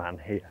this man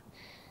here.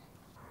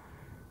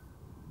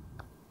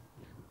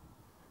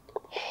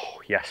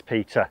 Oh, yes,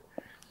 Peter.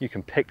 You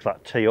can pick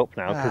that tee up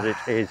now because it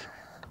is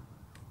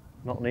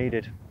not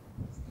needed.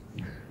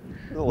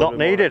 Not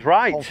needed,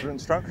 right.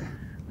 Confident stroke.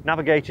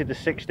 Navigated the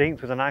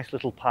 16th with a nice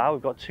little par.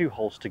 We've got 2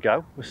 holes to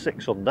go. We're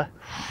 6 under.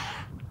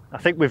 I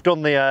think we've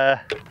done the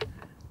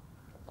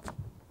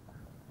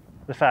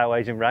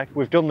fairways in reg.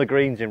 We've done the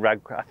greens in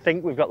reg. I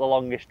think we've got the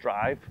longest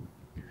drive.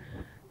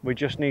 We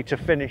just need to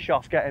finish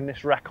off getting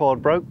this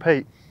record broke,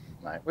 Pete.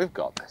 Mate, we've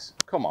got this.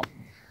 Come on.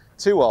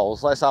 2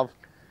 holes. Let's have...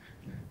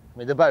 I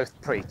mean, they're both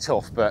pretty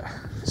tough, but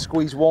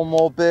squeeze one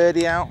more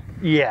birdie out.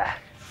 Yeah.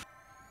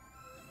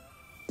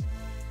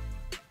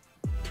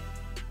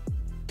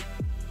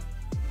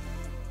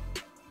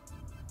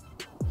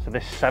 So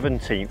this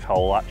 17th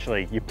hole,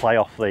 actually, you play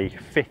off the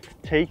 5th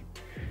tee.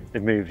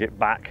 They've moved it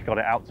back, got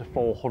it out to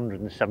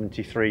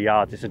 473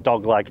 yards. It's a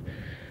dog leg,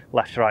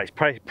 left to right.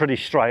 It's pretty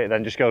straight,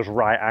 then just goes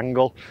right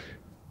angle.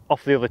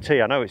 Off the other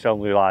tee, I know it's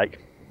only like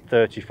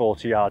 30,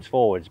 40 yards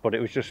forwards, but it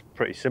was just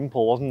pretty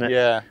simple, wasn't it?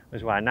 Yeah.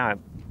 That's why now,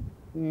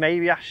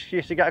 maybe ask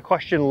you to get a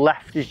question.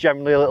 Left is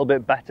generally a little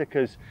bit better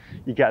because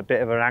you get a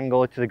bit of an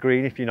angle to the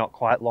green if you're not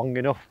quite long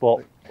enough,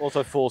 but...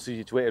 Also forces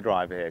you to hit a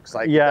driver here, because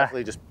I could yeah,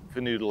 definitely just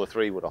noodle a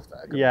 3-wood off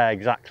there. Yeah,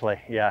 exactly,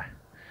 yeah.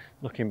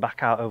 Looking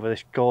back out over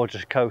this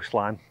gorgeous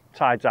coastline.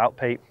 Tide's out,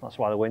 Pete, that's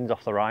why the wind's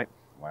off the right.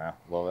 Wow,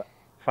 love it.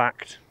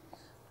 Fact.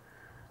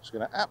 Just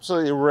going to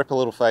absolutely rip a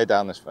little fade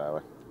down this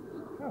fairway.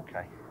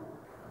 Okay.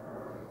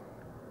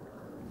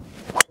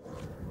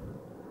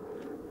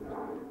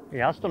 He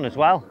has done as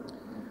well.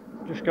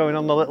 Just going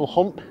on the little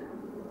hump.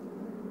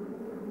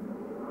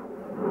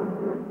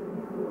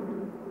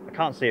 I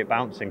can't see it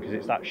bouncing because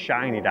it's that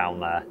shiny down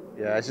there.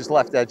 Yeah, it's just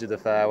left edge of the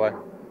fairway.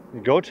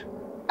 Good.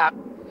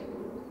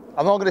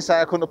 I'm not going to say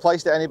I couldn't have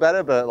placed it any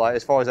better, but like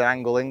as far as an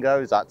angle in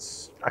goes,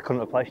 that's... I couldn't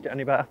have placed it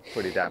any better.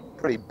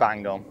 Pretty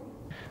bang on.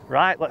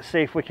 Right, let's see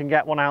if we can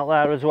get one out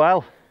there as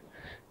well.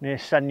 Near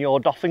Senor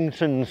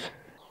Doffington's.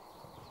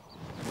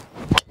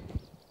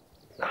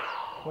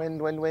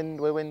 Wind.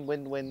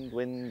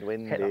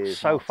 Hit that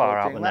so far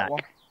out the neck.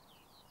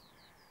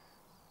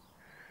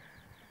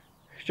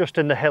 It's just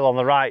in the hill on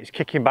the right. It's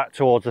kicking back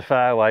towards the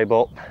fairway,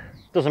 but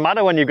doesn't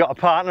matter when you've got a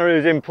partner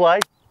who's in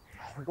play.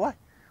 What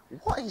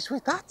is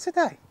with that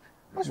today?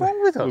 What's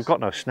wrong with us? We've got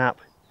no snap.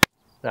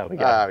 There we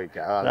go. There we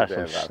go.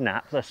 There's some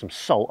snap. There's some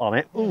salt on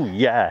it. Ooh,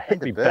 yeah.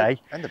 Hit me,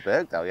 bay. And the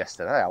Bergdale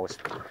yesterday, I was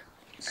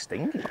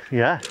stinging.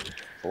 Yeah.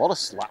 A lot of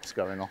slaps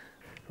going on.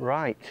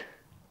 Right.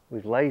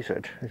 We've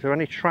lasered. Is there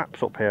any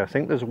traps up here? I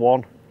think there's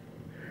one.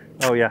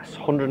 Oh, yes.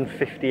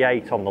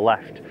 158 on the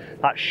left.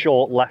 That's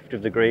short left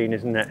of the green,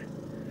 isn't it?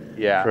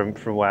 Yeah.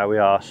 From where we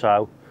are.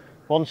 So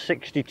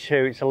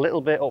 162. It's a little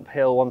bit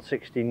uphill.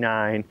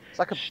 169. It's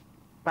like a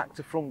back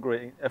to front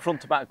green, front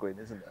to back green,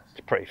 isn't it?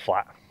 It's pretty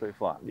flat. Pretty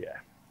flat. Yeah.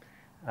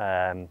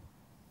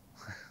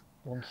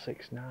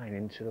 169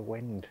 into the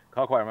wind.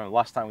 Can't quite remember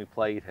last time we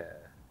played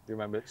here. Do you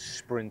remember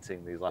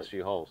sprinting these last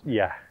few holes?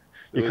 Yeah.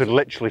 You could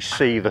literally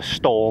see the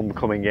storm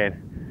coming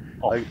in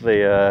off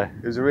the...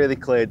 It was a really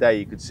clear day.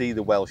 You could see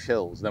the Welsh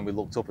hills, and then we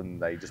looked up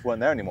and they just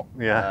weren't there anymore.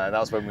 Yeah.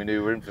 That's when we knew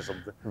we were in for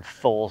something. And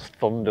Thor's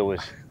thunder was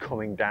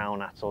coming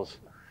down at us.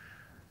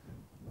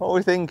 What were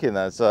we thinking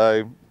then?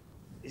 So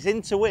it's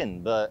in to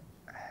win, but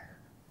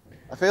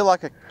I feel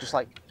like just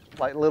like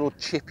little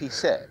chippy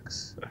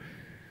 6.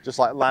 Just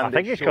like landing.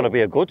 I think it's got to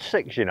be a good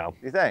 6, you know.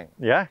 You think?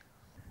 Yeah.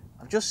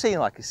 I've just seen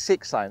like a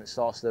 6 sign that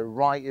starts to the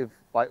right of,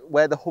 like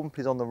where the hump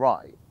is on the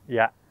right.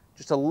 Yeah.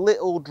 Just a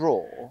little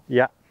draw.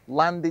 Yeah.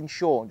 Landing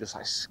short and just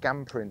like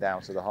scampering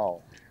down to the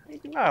hole.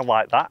 I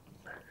like that.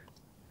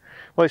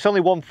 Well, it's only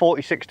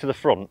 146 to the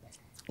front.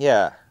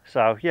 Yeah.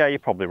 So, yeah, you're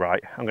probably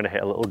right. I'm going to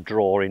hit a little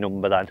drawy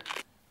number then.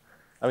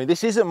 I mean,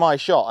 this isn't my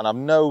shot and I've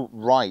no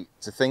right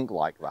to think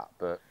like that,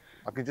 but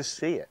I can just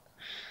see it.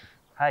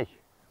 Hey,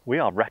 we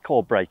are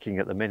record breaking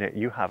at the minute.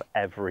 You have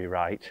every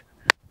right.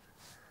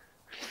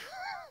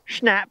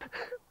 Snap.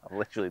 I've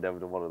literally never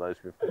done one of those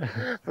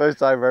before. First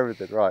time for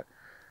everything, right.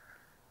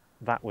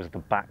 That was the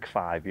back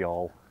 5,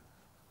 y'all.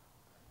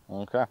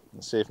 Okay,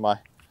 let's see if my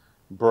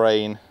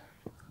brain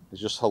is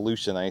just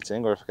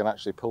hallucinating or if I can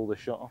actually pull this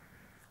shot off.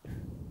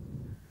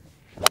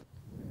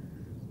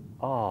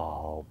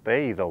 Oh,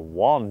 be the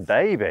one,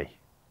 baby.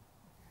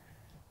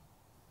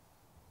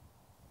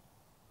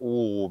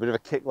 Ooh, a bit of a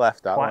kick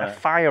left out. Quite a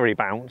fiery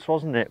bounce,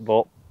 wasn't it?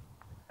 But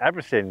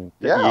everything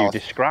that you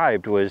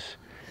described was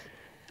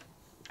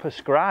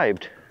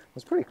prescribed. It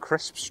was a pretty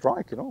crisp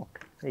strike and all.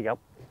 There you go.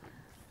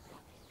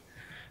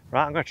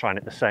 Right, I'm going to try and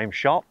hit the same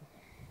shot.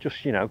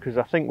 Just, you know, because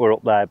I think we're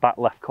up there, back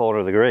left corner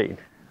of the green.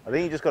 I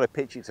think you just got to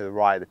pitch it to the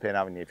right of the pin,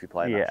 haven't you, if you're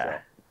playing that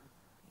shot?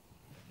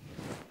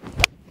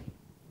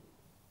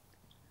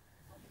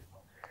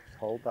 Just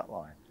hold that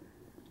line.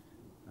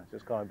 That's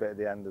just gone a bit at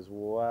the end as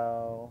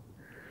well.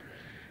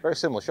 Very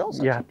similar shots,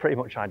 actually. Yeah, pretty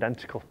much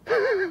identical.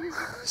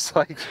 It's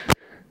like,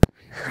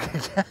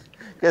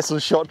 get some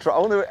shot track. I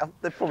wonder if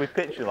they're probably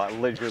pitching like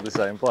literally the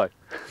same play.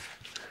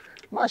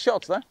 Nice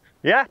shots there.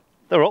 Yeah,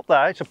 they're up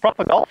there. It's a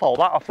proper golf hole,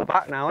 that off the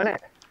back now, isn't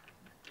it?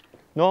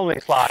 Normally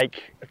it's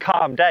like a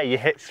calm day, you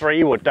hit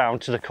 3-wood down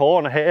to the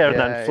corner here and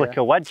then flick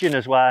a wedge in,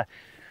 as where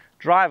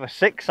drive a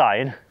 6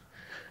 iron.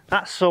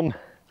 That's some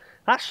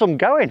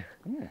going.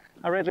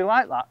 I really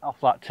like that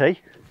off that tee.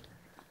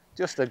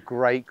 Just a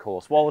great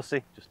course.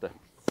 Wallasey, just a...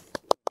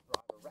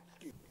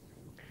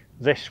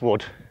 This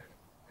would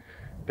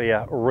be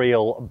a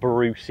real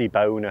Brucey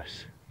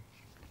bonus.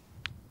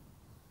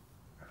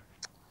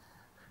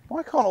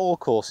 Why can't all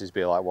courses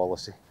be like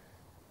Wallasey?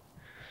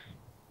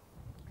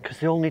 Because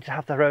they all need to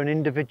have their own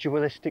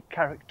individualistic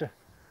character.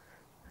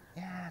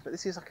 Yeah, but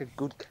this is like a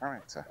good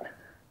character.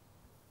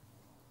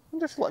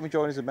 And just let me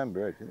join as a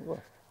member, eh?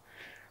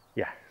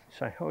 Yeah.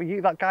 So, oh,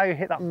 you that guy who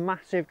hit that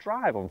massive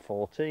drive on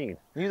 14.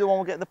 You the one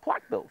we're getting the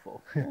plaque built for?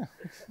 Yeah.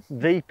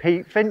 The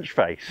Pete Finch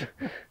face.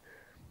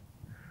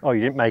 Oh,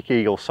 you didn't make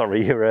eagle.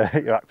 Sorry,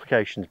 your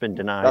application's been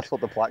denied. That's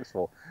what the plaque's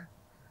for.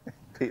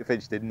 Peter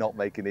Finch did not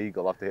make an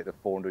eagle after hitting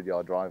a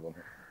 400-yard drive on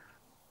it.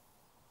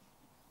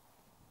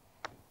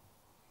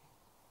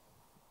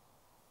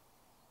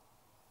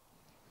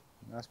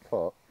 Nice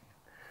putt.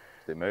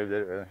 It moved,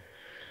 did it really?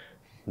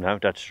 No,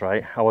 dead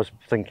straight. I was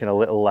thinking a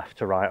little left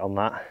to right on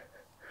that.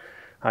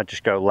 I'd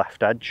just go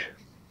left edge.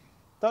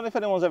 Don't know if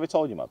anyone's ever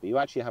told you, Matt, but you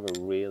actually have a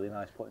really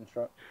nice putting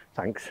stroke.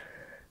 Thanks.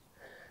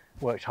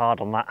 Worked hard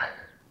on that.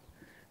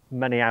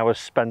 Many hours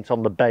spent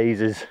on the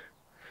bases.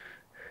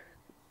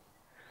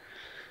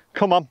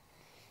 Come on.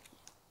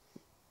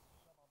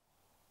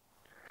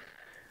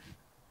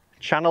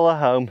 Channel her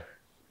home.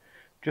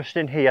 Just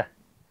in here.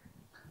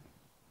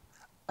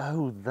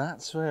 Oh,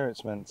 that's where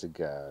it's meant to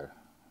go.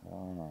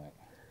 All right.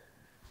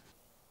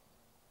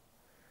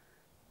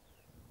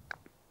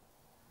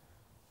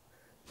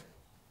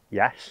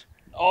 Yes.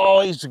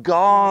 Oh, he's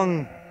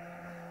gone.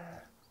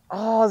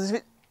 Oh,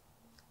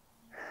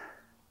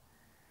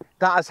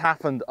 that has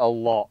happened a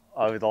lot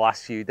over the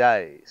last few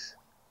days.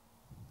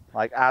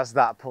 Like, as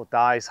that putt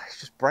dies, it's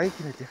just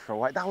breaking a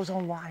different way. That was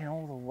online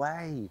all the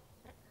way.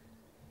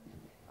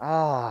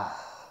 Ah.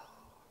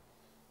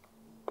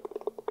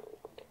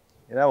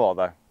 You know what,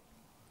 though?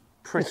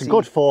 It's a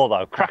good four,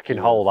 though. Cracking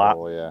hole, that.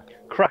 Four, yeah.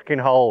 Cracking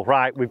hole.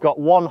 Right, we've got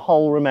one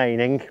hole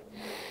remaining.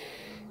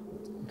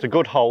 It's a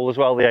good hole as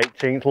well, the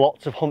 18th.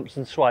 Lots of humps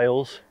and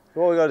swales.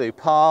 What we got to do?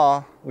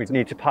 Par. We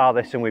need to par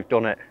this, and we've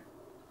done it.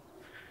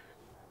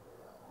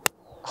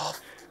 Oh,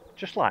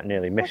 just like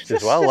nearly missed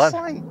as well, just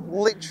then. like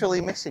literally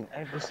missing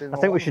every single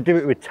I think we one. should do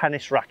it with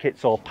tennis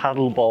rackets or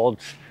paddle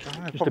boards.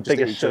 Just a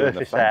bigger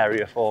surface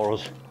area for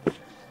us.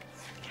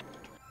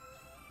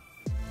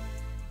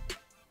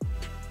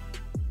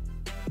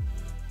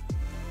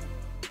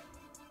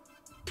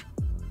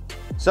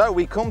 So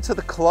we come to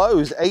the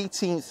close,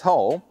 18th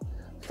hole,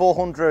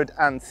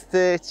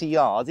 430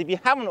 yards. If you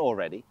haven't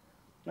already,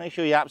 make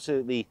sure you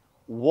absolutely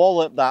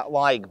wallop that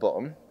like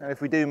button. And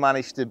if we do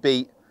manage to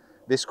beat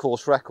this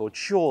course record,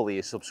 surely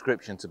a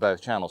subscription to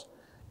both channels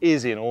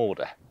is in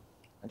order.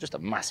 And just a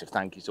massive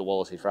thank you to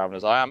Wallasey for having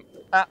us. I am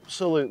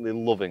absolutely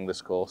loving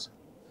this course.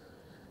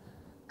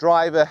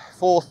 Driver,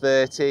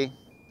 430,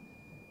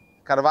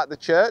 kind of at the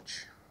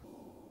church.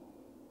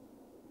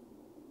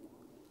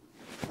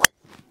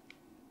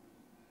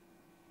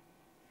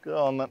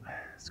 Go on then,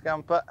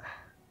 scamper.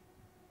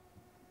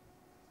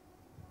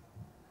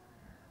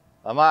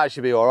 I might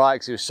actually be all right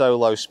because it was so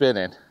low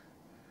spinning.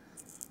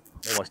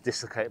 Almost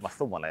dislocated my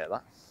thumb when I hit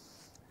that.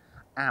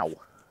 Ow.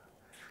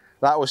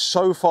 That was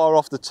so far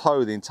off the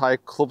toe, the entire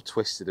club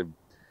twisted and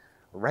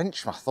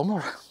wrenched my thumb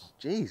around.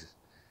 Jeez.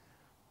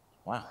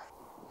 Wow.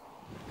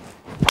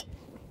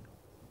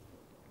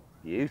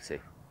 Beauty.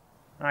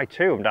 I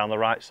too am down the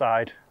right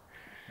side.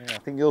 Yeah, I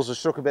think yours was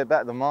struck a bit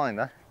better than mine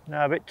there.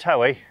 No, a bit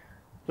toey.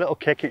 Little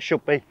kick, it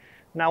should be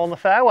now on the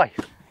fairway.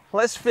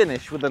 Let's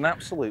finish with an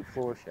absolute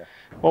flourish here.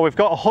 Well, we've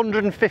got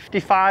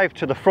 155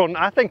 to the front.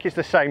 I think it's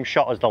the same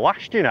shot as the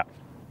last, you know.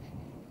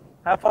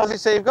 How far does it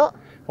say you've got?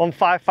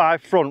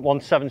 155 front,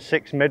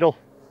 176 middle.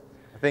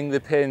 I think the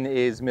pin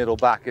is middle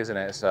back, isn't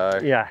it? So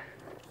yeah.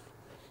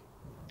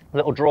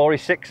 Little drawy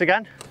 6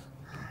 again.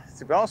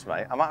 To be honest,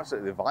 mate, I'm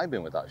absolutely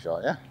vibing with that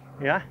shot, yeah?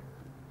 Yeah.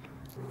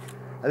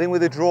 I think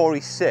with a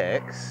drawy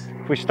 6...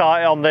 If we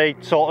start it on the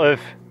sort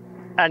of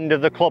end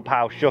of the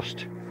clubhouse,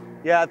 just...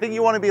 Yeah, I think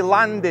you want to be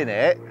landing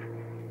it.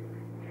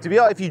 To be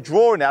honest, if you're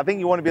drawing it, I think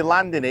you want to be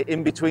landing it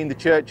in between the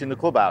church and the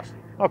clubhouse.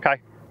 Okay.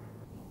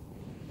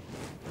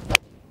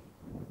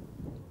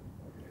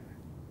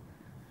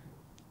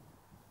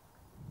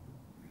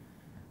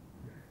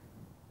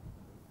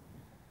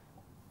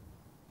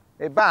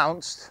 It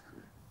bounced.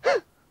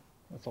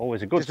 That's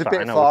always a good sign. Just a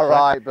bit far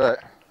right,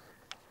 but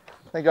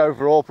I think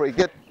overall pretty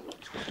good.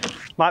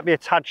 Might be a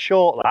tad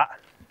short, that.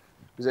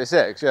 Was it a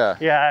 6? Yeah.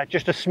 Yeah,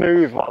 just a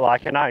smooth,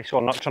 like a nice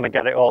one. Not trying to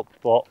get it up,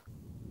 but.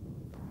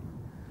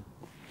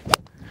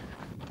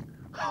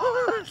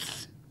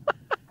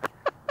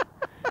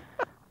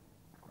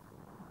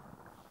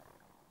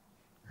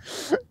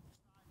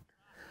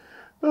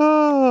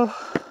 Oh.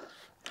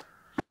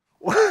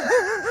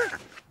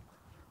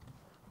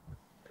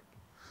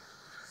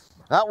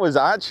 That was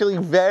actually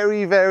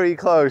very, very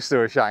close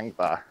to a shank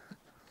there.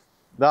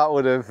 That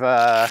would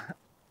have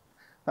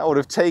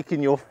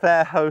taken your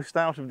fair host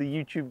out of the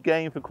YouTube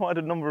game for quite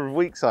a number of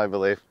weeks, I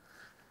believe.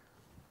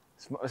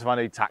 It's my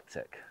new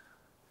tactic.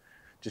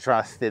 Just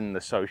trying to thin the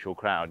social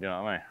crowd, you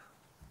know what I mean?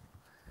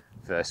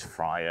 versus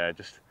Fryer,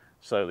 just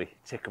slowly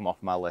tick them off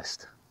my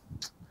list.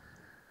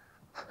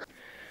 I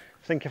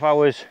think if I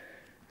was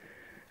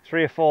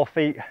 3 or 4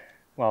 feet,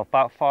 well,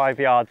 about 5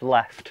 yards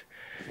left,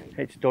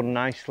 it's done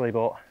nicely,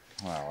 but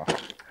Well,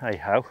 hey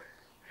ho.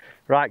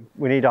 Right,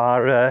 we need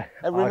our...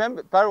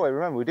 remember, by the way,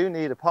 remember, we do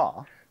need a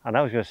par. I know,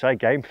 I was going to say,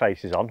 game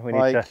face is on. We need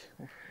Like, to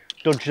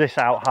dodge this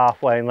out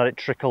halfway and let it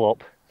trickle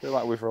up. I feel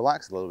like we've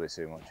relaxed a little bit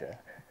too much here.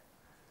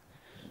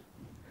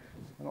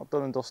 We're not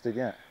done and dusted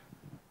yet.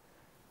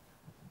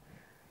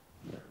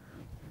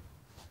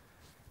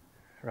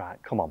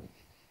 Right, come on.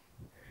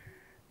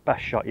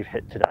 Best shot you've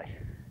hit today.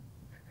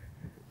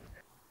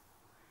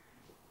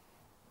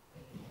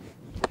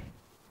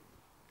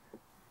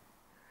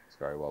 It's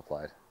very well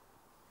played.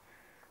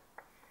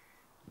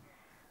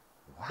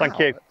 Wow. Thank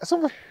you.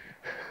 Got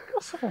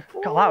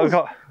Got that, we've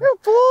got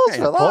applause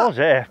getting for applause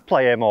that. here.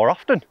 Play here more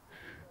often.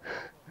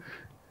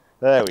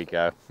 There we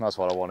go. That's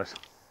what I wanted.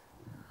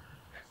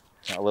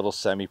 A little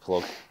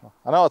semi-plug.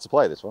 I know how to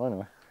play this one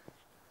anyway.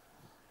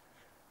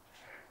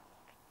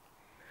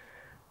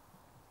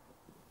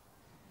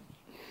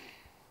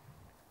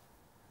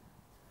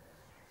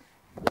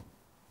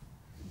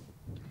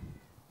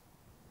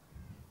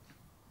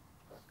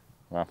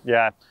 Well,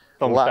 Yeah,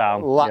 thumbs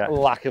down. Yeah.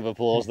 Lack of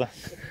applause there.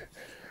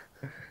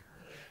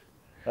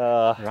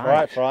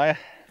 Right, Fryer.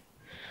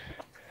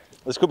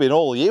 This could be an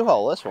all you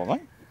hole, this one,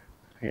 right?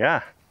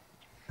 Yeah.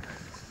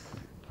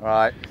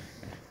 Right.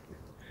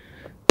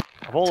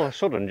 I've all of a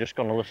sudden just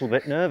gone a little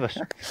bit nervous.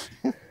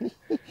 Okay.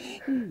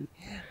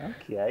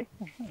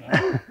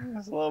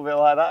 It's a little bit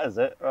like that, is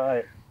it?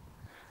 Right.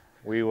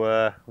 We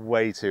were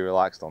way too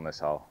relaxed on this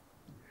hole.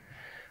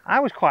 I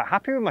was quite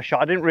happy with my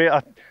shot. I didn't really...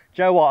 Do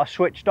you know what? I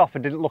switched off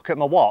and didn't look at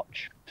my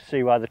watch to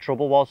see where the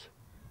trouble was.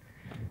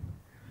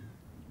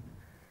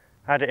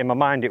 I had it in my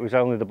mind it was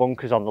only the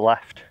bunkers on the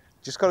left.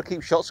 Just got to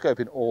keep shot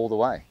scoping all the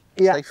way.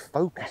 Yeah. Stay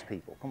focused,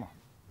 people. Come on.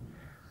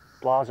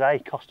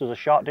 Blasé, cost us a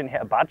shot. Didn't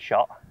hit a bad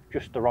shot,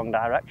 just the wrong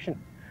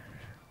direction.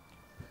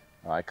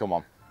 All right, come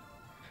on.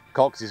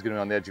 Cox is going to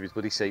be on the edge of his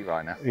bloody seat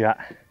right now. Yeah.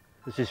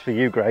 This is for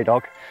you, Grey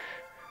Dog.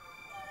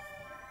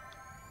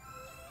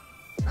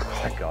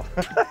 Oh my God.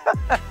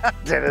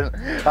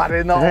 I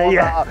did not want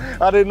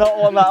that. I did not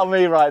want that on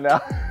me right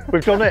now.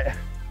 We've done it.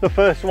 The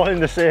first one in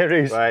the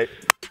series. Right.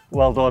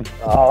 Well done.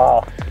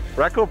 Oh,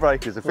 record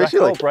breakers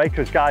officially. Record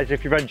breakers, guys.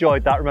 If you've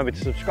enjoyed that, remember to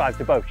subscribe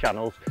to both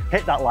channels,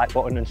 hit that like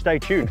button and stay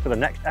tuned for the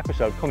next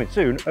episode coming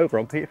soon over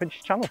on Peter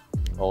Finch's channel.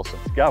 Awesome.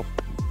 Let's go.